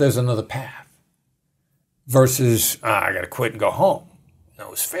signal that there's another path. Versus I got to quit and go home.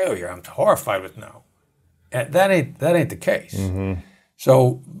 No, it's failure. I'm horrified with no. And that ain't the case.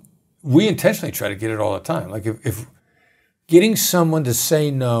 So we intentionally try to get it all the time. Like if getting someone to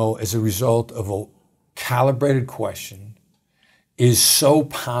say no as a result of a calibrated question is so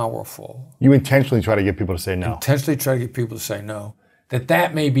powerful. You intentionally try to get people to say no. Intentionally try to get people to say no.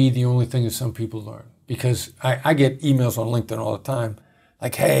 That may be the only thing that some people learn. Because I get emails on LinkedIn all the time.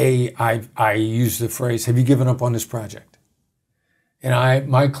 Like, hey, I use the phrase, have you given up on this project? And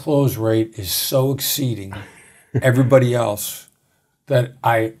my close rate is so exceeding everybody else that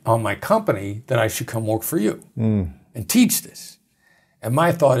on my company, that I should come work for you and teach this. And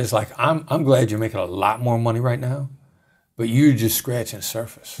my thought is like, I'm glad you're making a lot more money right now, but you're just scratching the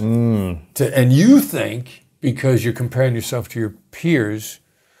surface. And you think, because you're comparing yourself to your peers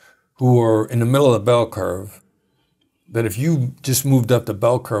who are in the middle of the bell curve, that if you just moved up the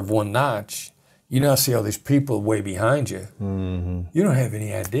bell curve one notch, you now see all these people way behind you. You don't have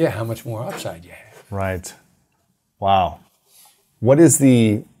any idea how much more upside you have. Right. Wow. What is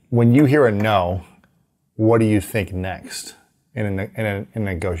when you hear a no, what do you think next? in a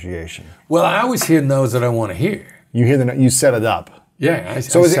negotiation? Well, I always hear no's that I want to hear. You hear you set it up. Yeah.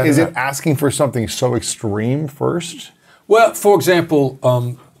 So is it asking for something so extreme first? Well, for example,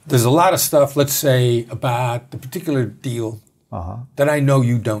 there's a lot of stuff, let's say, about the particular deal that I know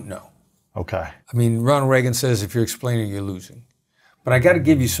you don't know. Okay. I mean, Ronald Reagan says if you're explaining, you're losing. But I got to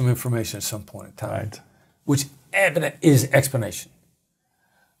give you some information at some point in time, Right. which is explanation.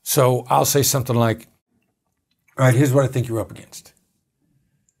 So I'll say something like, all right, here's what I think you're up against.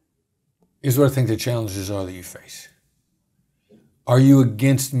 Here's what I think the challenges are that you face. Are you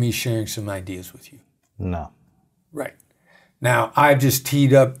against me sharing some ideas with you? No. Right. Now, I've just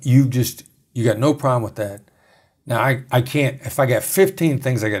teed up, you got no problem with that. Now, I can't, if I got 15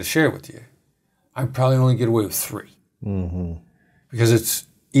 things I got to share with you, I probably only get away with 3. Mm-hmm. Because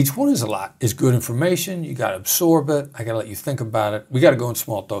each one is a lot. It's good information. You got to absorb it. I got to let you think about it. We got to go in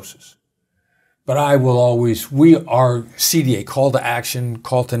small doses. But I will always, we are CDA, call to action,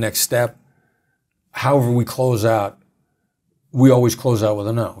 call to next step. However we close out, we always close out with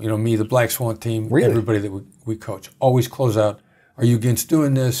a no. You know, me, the Black Swan team, Really? everybody that we coach, always close out. Are you against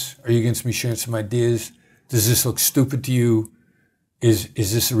doing this? Are you against me sharing some ideas? Does this look stupid to you? Is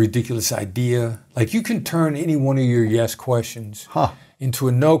this a ridiculous idea? Like, you can turn any one of your yes questions into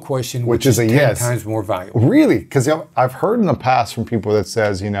a no question, which is a 10 yes. times more valuable. Really? Because I've heard in the past from people that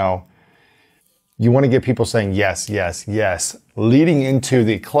says, you want to get people saying yes, yes, yes, leading into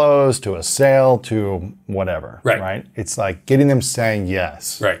the close, to a sale, to whatever. Right? It's like getting them saying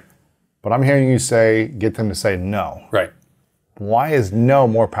yes. Right. But I'm hearing you say, get them to say no. Right. Why is no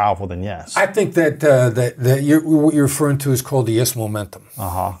more powerful than yes? I think that what you're referring to is called the yes momentum.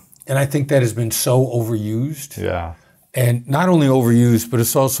 And I think that has been so overused. Yeah. And not only overused, but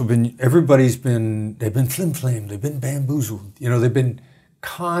it's also been, they've been flim-flammed, they've been bamboozled. They've been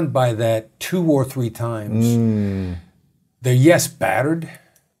conned by that 2 or 3 times. They're yes battered.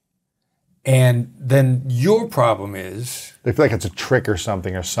 And then your problem is, They feel like it's a trick or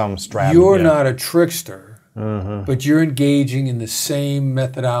something or some strategy. you're not a trickster, but you're engaging in the same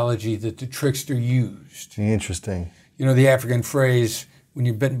methodology that the trickster used. Interesting. The African phrase, when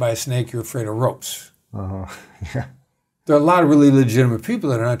you're bitten by a snake, you're afraid of ropes. Yeah. There are a lot of really legitimate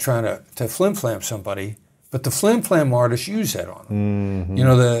people that are not trying to flim-flam somebody, but the flim-flam artists use that on them.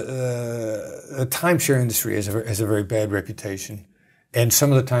 The timeshare industry has a very bad reputation, and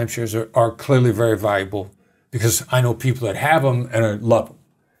some of the timeshares are clearly very valuable because I know people that have them and love them.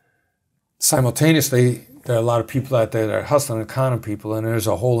 Simultaneously, there are a lot of people out there that are hustling and conning people, and there's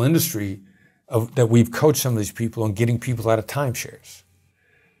a whole industry that we've coached some of these people on getting people out of timeshares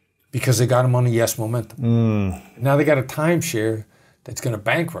because they got them on a yes momentum. Now they got a timeshare that's going to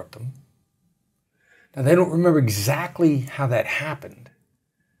bankrupt them. Now they don't remember exactly how that happened,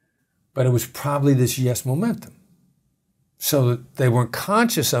 but it was probably this yes momentum. So that they weren't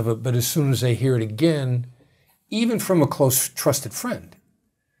conscious of it, but as soon as they hear it again, even from a close trusted friend,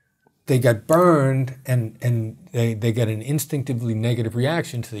 they got burned and they got an instinctively negative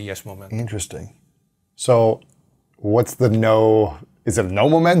reaction to the yes momentum. Interesting. So what's the no? Is it no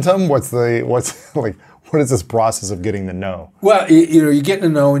momentum? What is this process of getting the no? Well, you're getting a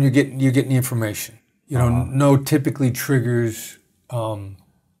no and you're getting the information. No typically triggers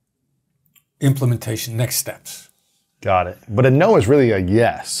implementation, next steps. Got it. But a no is really a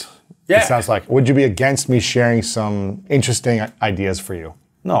yes. Yeah. It sounds like, would you be against me sharing some interesting ideas for you?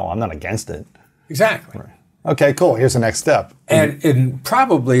 No, I'm not against it. Exactly. Right. Okay, cool. Here's the next step. And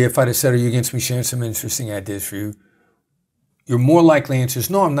probably if I'd have said, are you against me sharing some interesting ideas for you? Your more likely answer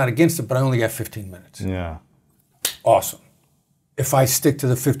is, no, I'm not against it, but I only got 15 minutes. Yeah. Awesome. If I stick to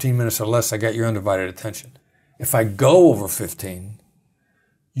the 15 minutes or less, I got your undivided attention. If I go over 15,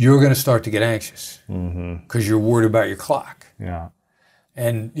 you're going to start to get anxious because you're worried about your clock. Yeah.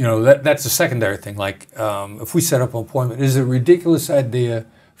 And, that's a secondary thing. Like, if we set up an appointment, is it a ridiculous idea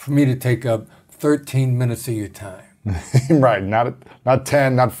for me to take up 13 minutes of your time? Right. Not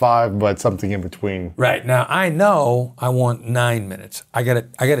 10, not 5, but something in between. Right. Now, I know I want 9 minutes. I got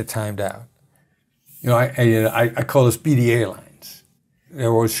it timed out. I call this BDA lines.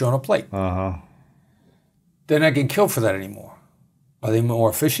 They're always showing up late. They're not getting killed for that anymore. Are they more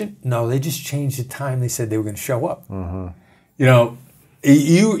efficient? No, they just changed the time they said they were going to show up. I'm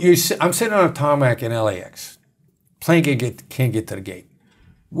sitting on a tarmac in LAX. Plane can't get to the gate.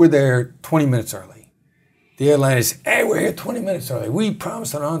 We're there 20 minutes early. The airline is, hey, we're here 20 minutes early. We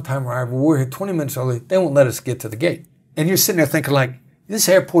promised an on-time arrival. We're here 20 minutes early. They won't let us get to the gate. And you're sitting there thinking like, this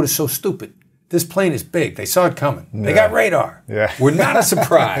airport is so stupid. This plane is big. They saw it coming. Yeah. They got radar. Yeah. We're not a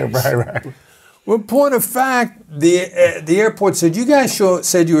surprise. Right. Well, point of fact, the airport said, you guys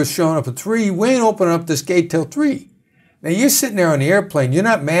said you were showing up at 3. We ain't opening up this gate till 3. Now you're sitting there on the airplane, you're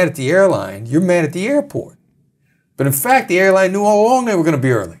not mad at the airline, you're mad at the airport. But in fact, the airline knew all along they were going to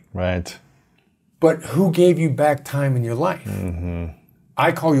be early. Right. But who gave you back time in your life?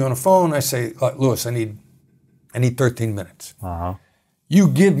 I call you on the phone, I say, Louis, I need 13 minutes. You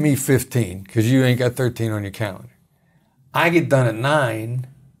give me 15 because you ain't got 13 on your calendar. I get done at 9,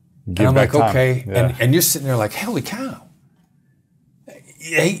 and I'm like, okay. Yeah. And you're sitting there like, holy cow.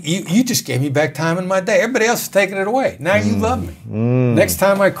 You just gave me back time in my day. Everybody else is taking it away. Now you love me. Next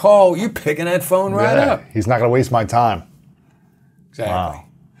time I call, you're picking that phone right up. He's not going to waste my time. Exactly. Wow.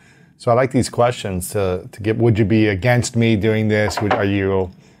 So I like these questions to get, would you be against me doing this? Are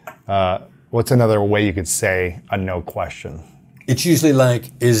you, what's another way you could say a no question? It's usually like,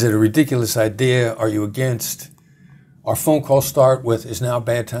 is it a ridiculous idea? Are you against? Our phone calls start with, is now a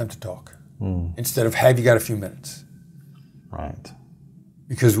bad time to talk? Instead of, have you got a few minutes? Right.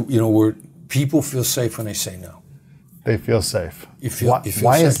 Because, people feel safe when they say no. They feel safe. You feel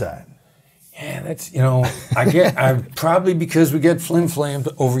why safe. is that? Yeah, that's, I probably because we get flim-flammed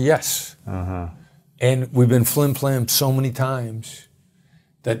over yes. And we've been flim-flammed so many times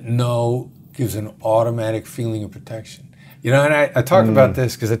that no gives an automatic feeling of protection. And I talk about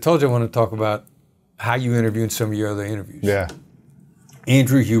this because I told you I want to talk about how you interview in some of your other interviews. Yeah.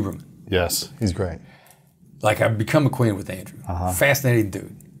 Andrew Huberman. Yes, he's great. Like, I've become acquainted with Andrew. Fascinating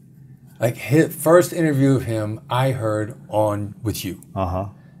dude. Like, his first interview of him I heard with you.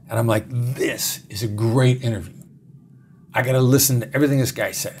 And I'm like, this is a great interview. I got to listen to everything this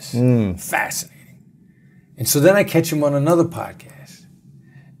guy says. Fascinating. And so then I catch him on another podcast,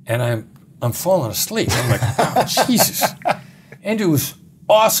 and I'm falling asleep. I'm like, oh, Jesus. Andrew was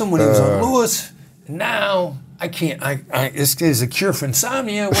awesome when he was on Lewis. Now I can't. This is a cure for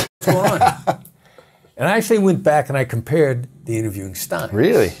insomnia. What's going on? And I actually went back and I compared the interviewing styles.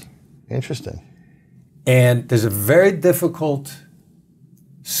 Really? Interesting. And there's a very difficult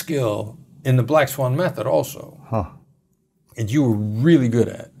skill in the Black Swan method also. And you were really good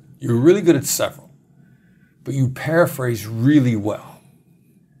at it. You were really good at several. But you paraphrase really well.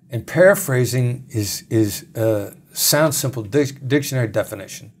 And paraphrasing is a sound simple dictionary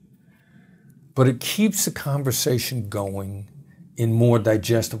definition. But it keeps the conversation going in more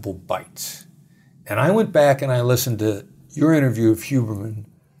digestible bites. And I went back and I listened to your interview of Huberman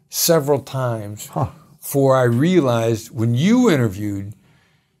several times before I realized when you interviewed,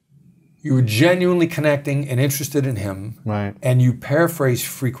 you were genuinely connecting and interested in him. Right. And you paraphrase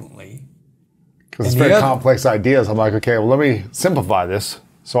frequently. Because it's very complex ideas. I'm like, okay, well, let me simplify this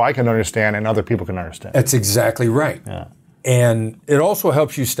so I can understand and other people can understand. That's exactly right. Yeah. And it also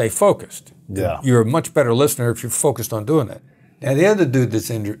helps you stay focused. Yeah. You're a much better listener if you're focused on doing that. Now, the other dude that's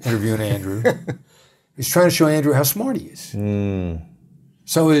interviewing Andrew is trying to show Andrew how smart he is.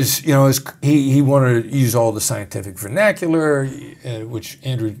 So he wanted to use all the scientific vernacular, which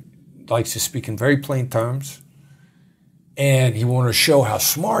Andrew likes to speak in very plain terms. And he wanted to show how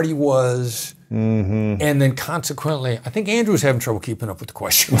smart he was. And then consequently, I think Andrew was having trouble keeping up with the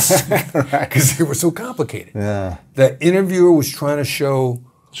questions because they were so complicated. Yeah. The interviewer was trying to show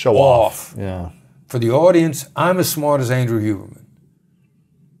off. Yeah. For the audience, I'm as smart as Andrew Huberman.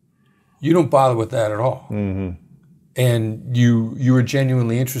 You don't bother with that at all. And you were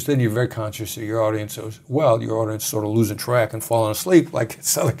genuinely interested and you're very conscious of your audience as well. Your audience sort of losing track and falling asleep like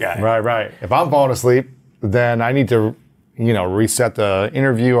this other guy. Right. If I'm falling asleep, then I need to reset the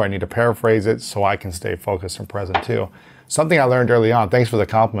interview. I need to paraphrase it so I can stay focused and present too. Something I learned early on, thanks for the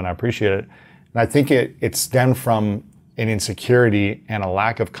compliment, I appreciate it. And I think it stemmed from an insecurity and a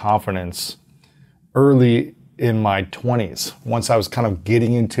lack of confidence early in my 20s. Once I was kind of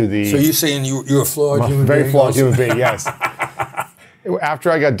getting into the... So you're saying you're a flawed human being? Very flawed human being, yes. After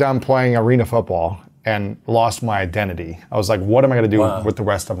I got done playing arena football and lost my identity, I was like, what am I going to do with the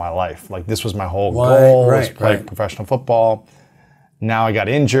rest of my life? Like, this was my whole goal, was play professional football. Now I got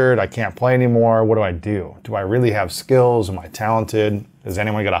injured, I can't play anymore. What do I do? Do I really have skills? Am I talented? Is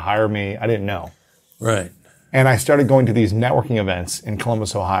anyone going to hire me? I didn't know. Right. And I started going to these networking events in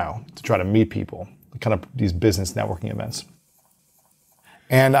Columbus, Ohio to try to meet people, kind of these business networking events.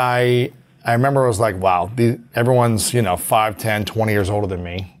 And I remember I was like, wow, everyone's, 5, 10, 20 years older than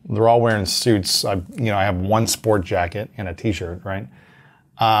me. They're all wearing suits. I have one sport jacket and a t-shirt, right?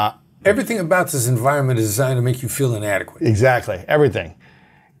 Everything about this environment is designed to make you feel inadequate. Exactly, everything.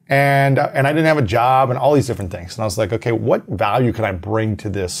 And I didn't have a job and all these different things. And I was like, okay, what value can I bring to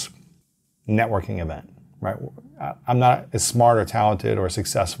this networking event, right? I'm not as smart or talented or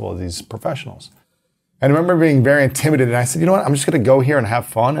successful as these professionals. And I remember being very intimidated. And I said, you know what? I'm just going to go here and have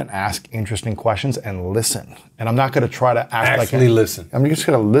fun and ask interesting questions and listen. And I'm not going to try to act Actually listen. I'm just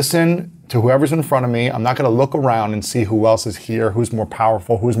going to listen to whoever's in front of me. I'm not going to look around and see who else is here, who's more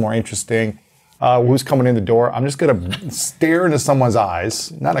powerful, who's more interesting, who's coming in the door. I'm just going to stare into someone's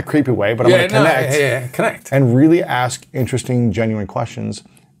eyes, not in a creepy way, but I'm going to connect. Connect. And really ask interesting, genuine questions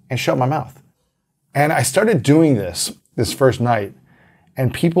and shut my mouth. And I started doing this first night.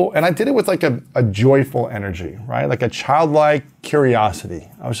 And I did it with like a joyful energy, right? Like a childlike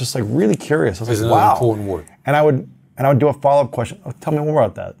curiosity. I was just like really curious. I was like, wow. Important word. And I would do a follow-up question. Oh, tell me more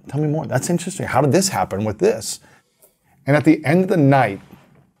about that. Tell me more. That's interesting. How did this happen with this? And at the end of the night,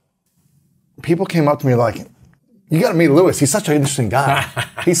 people came up to me like, you got to meet Lewis. He's such an interesting guy.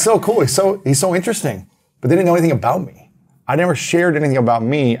 He's so cool. He's so interesting. But they didn't know anything about me. I never shared anything about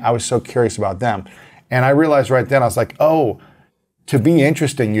me. I was so curious about them. And I realized right then, I was like, oh, to be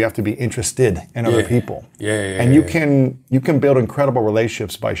interesting, you have to be interested in other people. And you can build incredible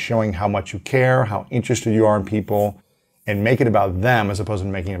relationships by showing how much you care, how interested you are in people, and make it about them as opposed to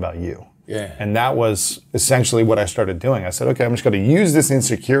making it about you. And that was essentially what I started doing. I said, okay, I'm just going to use this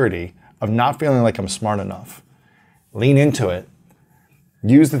insecurity of not feeling like I'm smart enough, lean into it,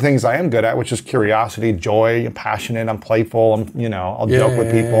 use the things I am good at, which is curiosity, joy, I'm passionate, I'm playful, I'll joke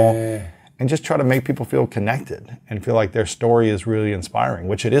with people. And just try to make people feel connected and feel like their story is really inspiring,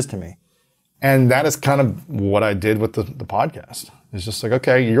 which it is to me. And that is kind of what I did with the podcast. It's just like,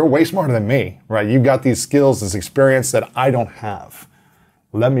 okay, you're way smarter than me, right? You've got these skills, this experience that I don't have.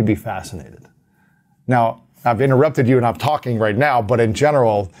 Let me be fascinated. Now, I've interrupted you and I'm talking right now, but in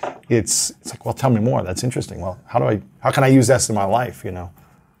general, it's like, well, tell me more. That's interesting. Well, how can I use this in my life,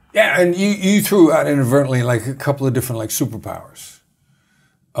 Yeah, and you threw out inadvertently like a couple of different like superpowers.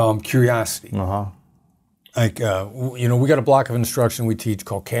 Curiosity. Like, we got a block of instruction we teach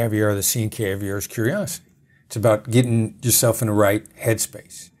called Caviar. The C in Caviar is curiosity. It's about getting yourself in the right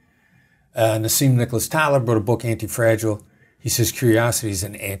headspace. Nassim Nicholas Taleb wrote a book, Anti-Fragile. He says curiosity is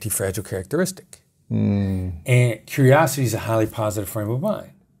an anti-fragile characteristic. And curiosity is a highly positive frame of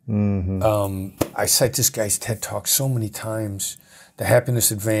mind. I cite this guy's TED Talk so many times. The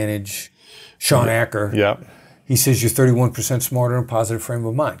Happiness Advantage, Sean Acker. He says you're 31% smarter in a positive frame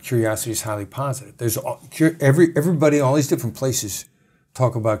of mind. Curiosity is highly positive. There's everybody, all these different places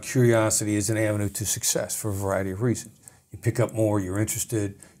talk about curiosity as an avenue to success for a variety of reasons. You pick up more, you're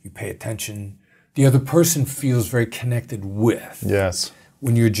interested, you pay attention. The other person feels very connected with.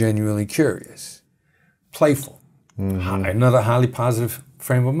 When you're genuinely curious. Playful. Another highly positive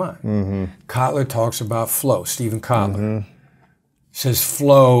frame of mind. Kotler talks about flow. Stephen Kotler says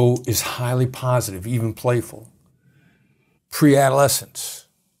flow is highly positive, even playful. Pre-adolescents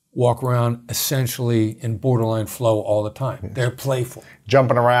walk around essentially in borderline flow all the time. They're playful.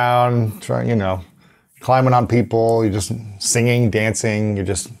 Jumping around, trying, climbing on people, you're just singing, dancing, you're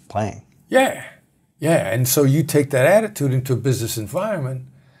just playing. Yeah. And so you take that attitude into a business environment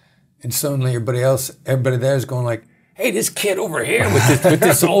and suddenly everybody there is going like, hey, this kid over here with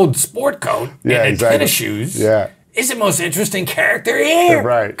this old sport coat and tennis shoes is the most interesting character here.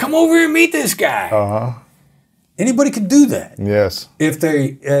 Right. Come over and meet this guy. Anybody could do that. If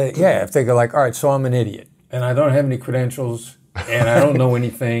they go like, all right, so I'm an idiot and I don't have any credentials and I don't know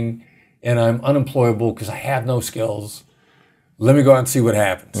anything and I'm unemployable because I have no skills. Let me go out and see what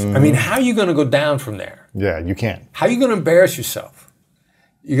happens. I mean, how are you going to go down from there? You can't. How are you going to embarrass yourself?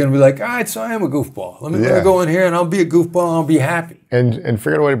 You're going to be like, all right, so I am a goofball. Let me go in here and I'll be a goofball and I'll be happy. And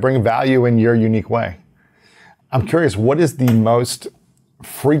figure out a way to bring value in your unique way. I'm curious, what is the most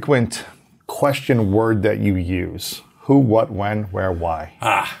frequent question word that you use? Who, what, when, where, why?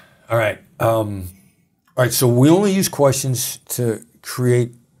 All right. So we only use questions to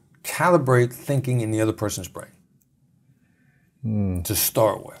calibrate thinking in the other person's brain. To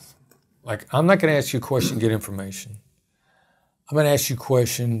start with. Like, I'm not going to ask you a question to get information. I'm going to ask you a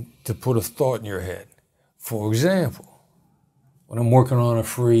question to put a thought in your head. For example, when I'm working on a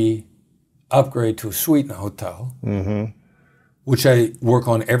free upgrade to a suite in a hotel, which I work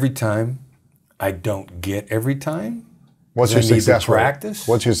on every time, I don't get every time. What's your success rate? Practice.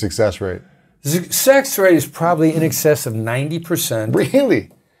 What's your success rate? The success rate is probably in excess of 90%. Really?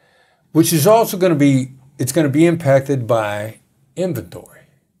 Which is also going to be impacted by inventory.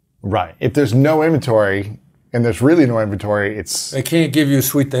 Right. If there's no inventory, and there's really no inventory, they can't give you a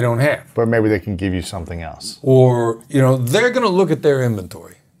suite they don't have. But maybe they can give you something else. Or, they're going to look at their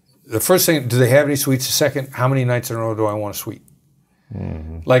inventory. The first thing, do they have any suites? The second, how many nights in a row do I want a suite?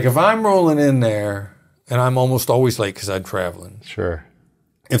 Like if I'm rolling in there, and I'm almost always late because I'm traveling. Sure.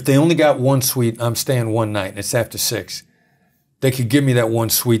 If they only got one suite, I'm staying one night, and it's after 6, they could give me that one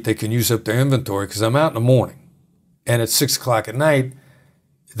suite. They can use up their inventory because I'm out in the morning. And at 6 o'clock at night,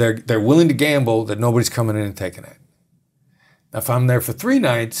 they're willing to gamble that nobody's coming in and taking it. Now, if I'm there for 3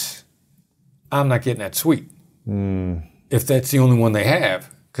 nights, I'm not getting that suite. If that's the only one they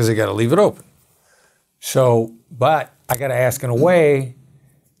have, because they got to leave it open. So, but I got to ask in a way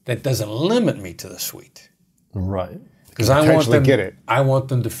that doesn't limit me to the suite. Right. Because I want them, get it. I want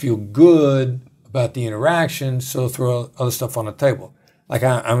them to feel good about the interaction, so throw other stuff on the table. Like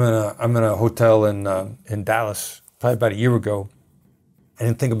I'm in a hotel in Dallas probably about a year ago. I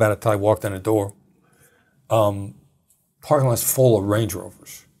didn't think about it till I walked in the door. Parking lot's full of Range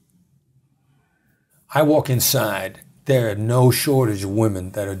Rovers. I walk inside. There are no shortage of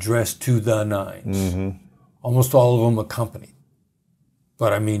women that are dressed to the nines. Almost all of them accompanied.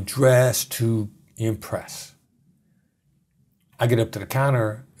 But I mean, dressed to impress. I get up to the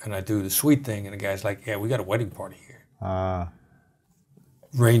counter and I do the suite thing, and the guy's like, "Yeah, we got a wedding party here."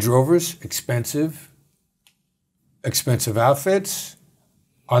 Range Rovers, expensive outfits.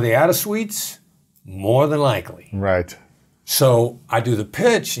 Are they out of suites? More than likely. Right. So I do the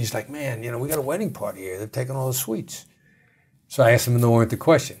pitch. He's like, "Man, we got a wedding party here. They're taking all the suites." So I asked him in the oriented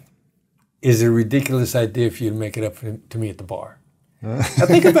question, "Is it a ridiculous idea for you to make it up to me at the bar?" Now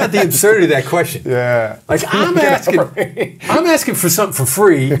think about the absurdity of that question. Yeah. Like I'm asking for something for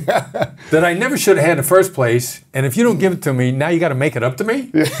free that I never should have had in the first place, and if you don't give it to me, now you got to make it up to me?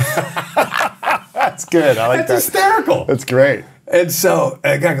 That's good. I like That's that. hysterical. That's great. And so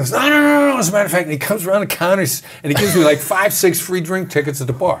the guy goes, no. As a matter of fact, and he comes around the counters and he gives me like 5-6 free drink tickets at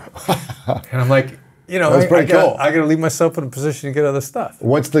the bar. And I'm like, That's pretty cool. I got to leave myself in a position to get other stuff.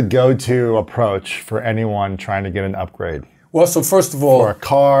 What's the go-to approach for anyone trying to get an upgrade? Well, so first of all, Or a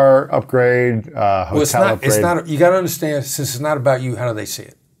car upgrade, hotel upgrade? It's not. You got to understand, since it's not about you, how do they see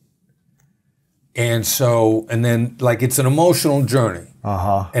it? And so, and then like it's an emotional journey.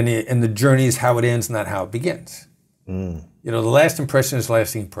 And the journey is how it ends, not how it begins. The last impression is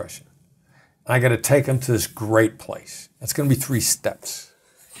lasting impression. I got to take them to this great place. It's going to be 3 steps.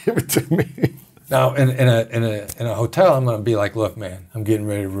 Give it to me. Now, in a hotel, I'm going to be like, "Look, man, I'm getting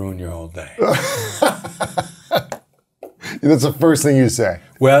ready to ruin your whole day." That's the first thing you say.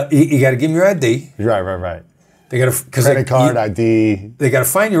 Well, you got to give them your ID. Right. They got to Credit card, ID. They got to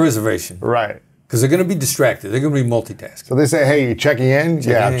find your reservation. Right. Because they're going to be distracted. They're going to be multitasking. So they say, "Hey, you checking in?"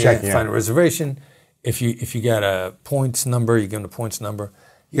 Yeah, I'm checking in. Find a reservation. If you got a points number, you give them the points number.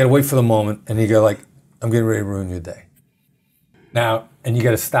 You got to wait for the moment, and you go like, "I'm getting ready to ruin your day." Now, and you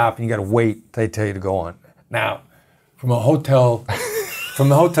got to stop, and you got to wait. They tell you to go on. Now, from the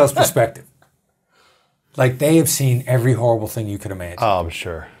hotel's perspective, like they have seen every horrible thing you could imagine. Oh, I'm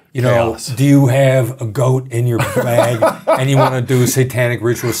sure. Do you have a goat in your bag and you want to do a satanic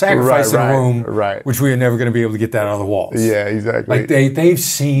ritual sacrifice in a room, which we are never going to be able to get that out of the walls? Yeah, exactly. Like they've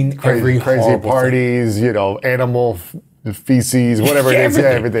seen every crazy horrible parties, thing. Animal feces, whatever it is,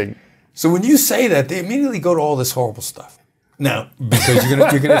 everything. So when you say that, they immediately go to all this horrible stuff. Now, because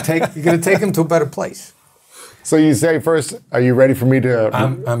you're gonna take them to a better place. So you say first, "Are you ready for me to?"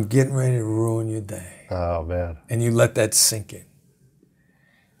 I'm getting ready to ruin your day. Oh man! And you let that sink in.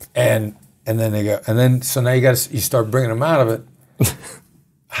 And then they go, and then so now you start bringing them out of it.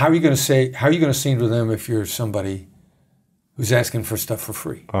 How are you going to scene with them if you're somebody who's asking for stuff for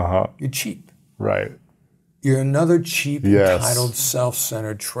free? You're cheap. Right. You're another cheap, entitled,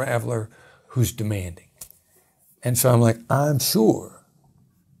 self-centered traveler who's demanding. And so I'm like, I'm sure.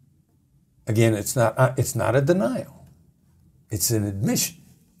 Again, it's not a denial. It's an admission,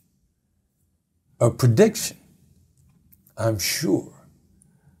 a prediction. I'm sure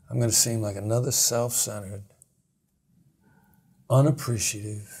I'm going to seem like another self-centered,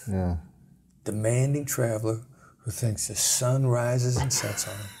 unappreciative, demanding traveler who thinks the sun rises and sets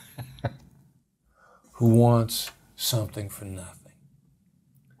on him, who wants something for nothing.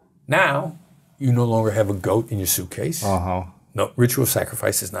 Now, you no longer have a goat in your suitcase. No, ritual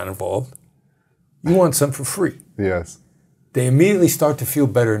sacrifice is not involved. You want something for free. Yes. They immediately start to feel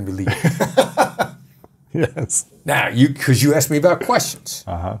better and believe it. Yes. Now, because you asked me about questions.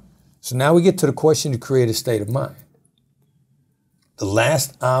 So now we get to the question to create a state of mind. The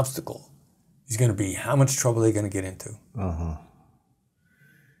last obstacle is going to be how much trouble they're going to get into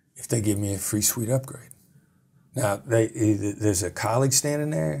if they give me a free suite upgrade. Now, there's a colleague standing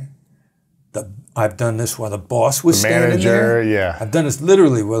there. I've done this while the boss was standing there. Yeah. I've done this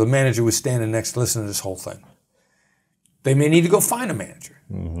literally while the manager was standing next to listening to this whole thing. They may need to go find a manager.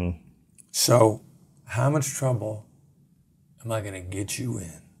 So how much trouble am I going to get you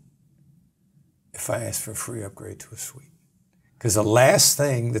in if I ask for a free upgrade to a suite? Because the last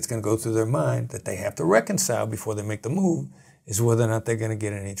thing that's going to go through their mind that they have to reconcile before they make the move is whether or not they're going to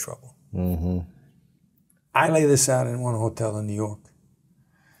get in any trouble. I lay this out in one hotel in New York.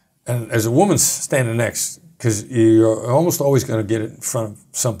 And there's a woman standing next, because you're almost always going to get it in front of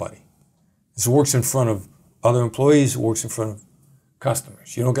somebody. This works in front of other employees, it works in front of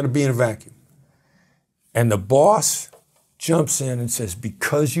customers. You don't got to be in a vacuum. And the boss jumps in and says,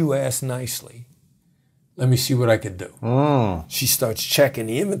 because you asked nicely, let me see what I could do. She starts checking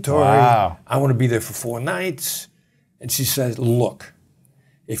the inventory. Wow. I want to be there for 4 nights. And she says, look,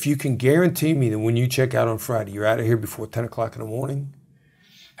 if you can guarantee me that when you check out on Friday, you're out of here before 10 o'clock in the morning,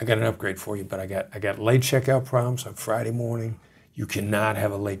 I got an upgrade for you, but I got late checkout problems on Friday morning. You cannot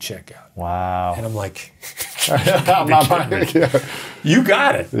have a late checkout. Wow. And I'm like, Yeah. you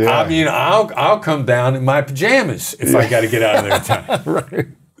got it. Yeah. I mean, I'll come down in my pajamas if I got to get out of there in time. Right.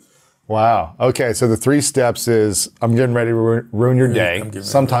 Wow. Okay, so the 3 steps is I'm getting ready to ruin your day. I'm getting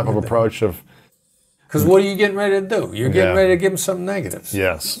Some ready to type of ruin your approach of Because what are you getting ready to do? You're getting ready to give them some negatives.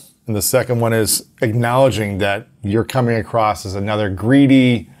 yes. And the second one is acknowledging that you're coming across as another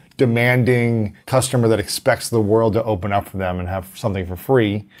greedy, demanding customer that expects the world to open up for them and have something for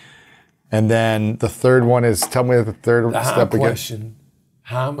free. And then the third one is, tell me the third The step again. question,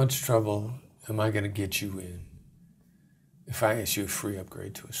 how much trouble am I going to get you in if I ask you a free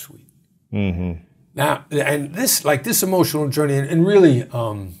upgrade to a suite? Mm-hmm. Now, and this emotional journey, and really,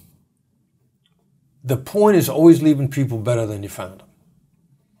 the point is always leaving people better than you found them.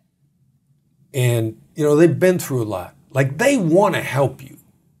 And, they've been through a lot. Like, they want to help you.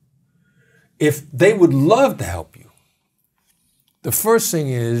 If they would love to help you, the first thing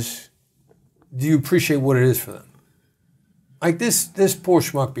is, do you appreciate what it is for them? Like this poor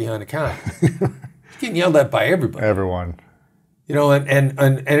schmuck behind the counter, he's getting yelled at by everybody. Everyone.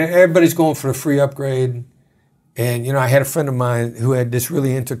 And everybody's going for a free upgrade. And, I had a friend of mine who had this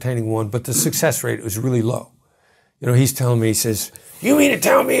really entertaining one, but the success rate was really low. He's telling me, he says, you mean to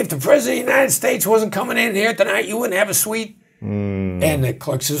tell me if the President of the United States wasn't coming in here tonight, you wouldn't have a suite? And the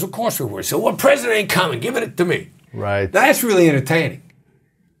clerk says, of course we would. So, well, President ain't coming, give it to me. Right. That's really entertaining.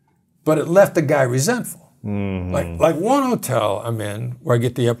 But it left the guy resentful. Like one hotel I'm in, where I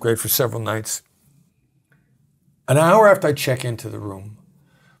get the upgrade for several nights, an hour after I check into the room,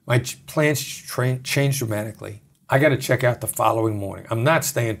 my plans change dramatically. I got to check out the following morning. I'm not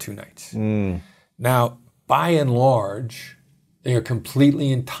staying 2 nights. Now, by and large, they are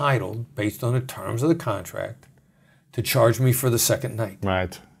completely entitled, based on the terms of the contract, to charge me for the second night.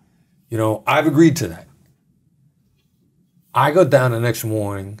 Right. I've agreed to that. I go down the next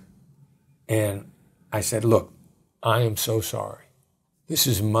morning and I said, look, I am so sorry. This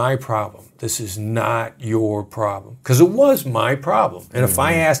is my problem. This is not your problem. Because it was my problem. And if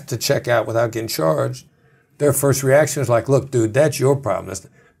I asked to check out without getting charged, their first reaction was like, look, dude, that's your problem.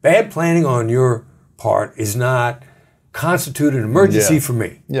 Bad planning on your part is not constitute an emergency for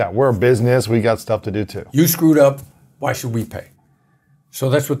me. Yeah, we're a business. We got stuff to do too. You screwed up. Why should we pay? So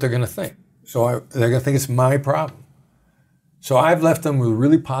that's what they're going to think. So they're going to think it's my problem. So I've left them with a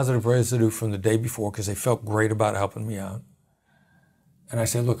really positive residue from the day before because they felt great about helping me out. And I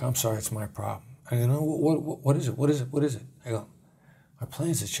said, look, I'm sorry, it's my problem. I go, no, what is it? What is it? What is it? I go, my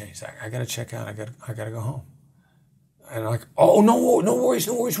plans have changed. I got to check out. I got to go home. And I'm like, oh, no worries.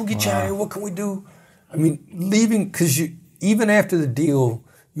 We'll get you out of here. What can we do? I mean, leaving, because even after the deal,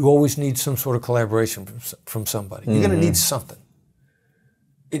 you always need some sort of collaboration from somebody. You're going to need something.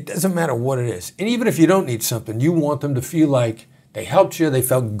 It doesn't matter what it is. And even if you don't need something, you want them to feel like they helped you, they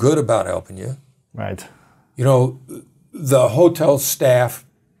felt good about helping you. Right. The hotel staff,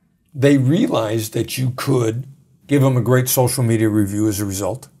 they realized that you could give them a great social media review as a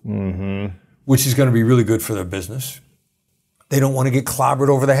result, which is going to be really good for their business. They don't want to get clobbered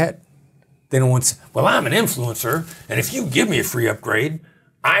over the head. They don't want to say, well, I'm an influencer, and if you give me a free upgrade,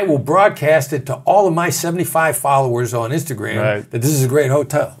 I will broadcast it to all of my 75 followers on Instagram that this is a great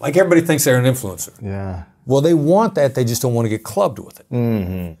hotel. Like everybody thinks they're an influencer. Yeah. Well, they want that. They just don't want to get clubbed with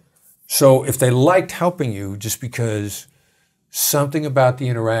it. So if they liked helping you just because something about the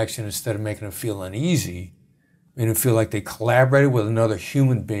interaction, instead of making them feel uneasy, made them feel like they collaborated with another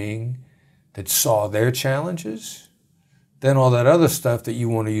human being that saw their challenges, then all that other stuff that you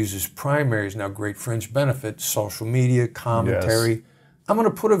want to use as primary is now great fringe benefits, social media, commentary. Yes. I'm going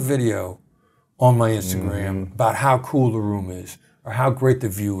to put a video on my Instagram about how cool the room is, or how great the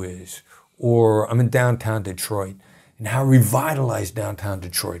view is, or I'm in downtown Detroit and how revitalized downtown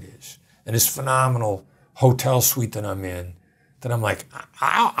Detroit is. And this phenomenal hotel suite that I'm in, that I'm like,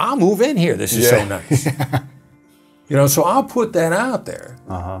 I'll move in here. This is so nice. So I'll put that out there.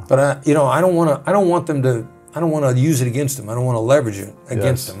 But I don't want to use it against them. I don't want to leverage it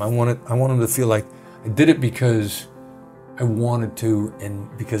against them. I want them to feel like I did it because I wanted to, and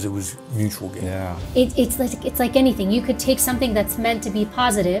because it was mutual gain. Yeah. It's like anything. You could take something that's meant to be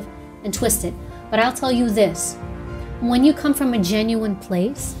positive and twist it. But I'll tell you this: when you come from a genuine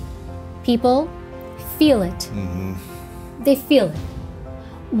place, People feel it. They feel it.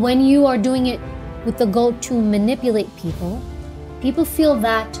 When you are doing it with the goal to manipulate people, people feel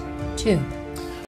that too.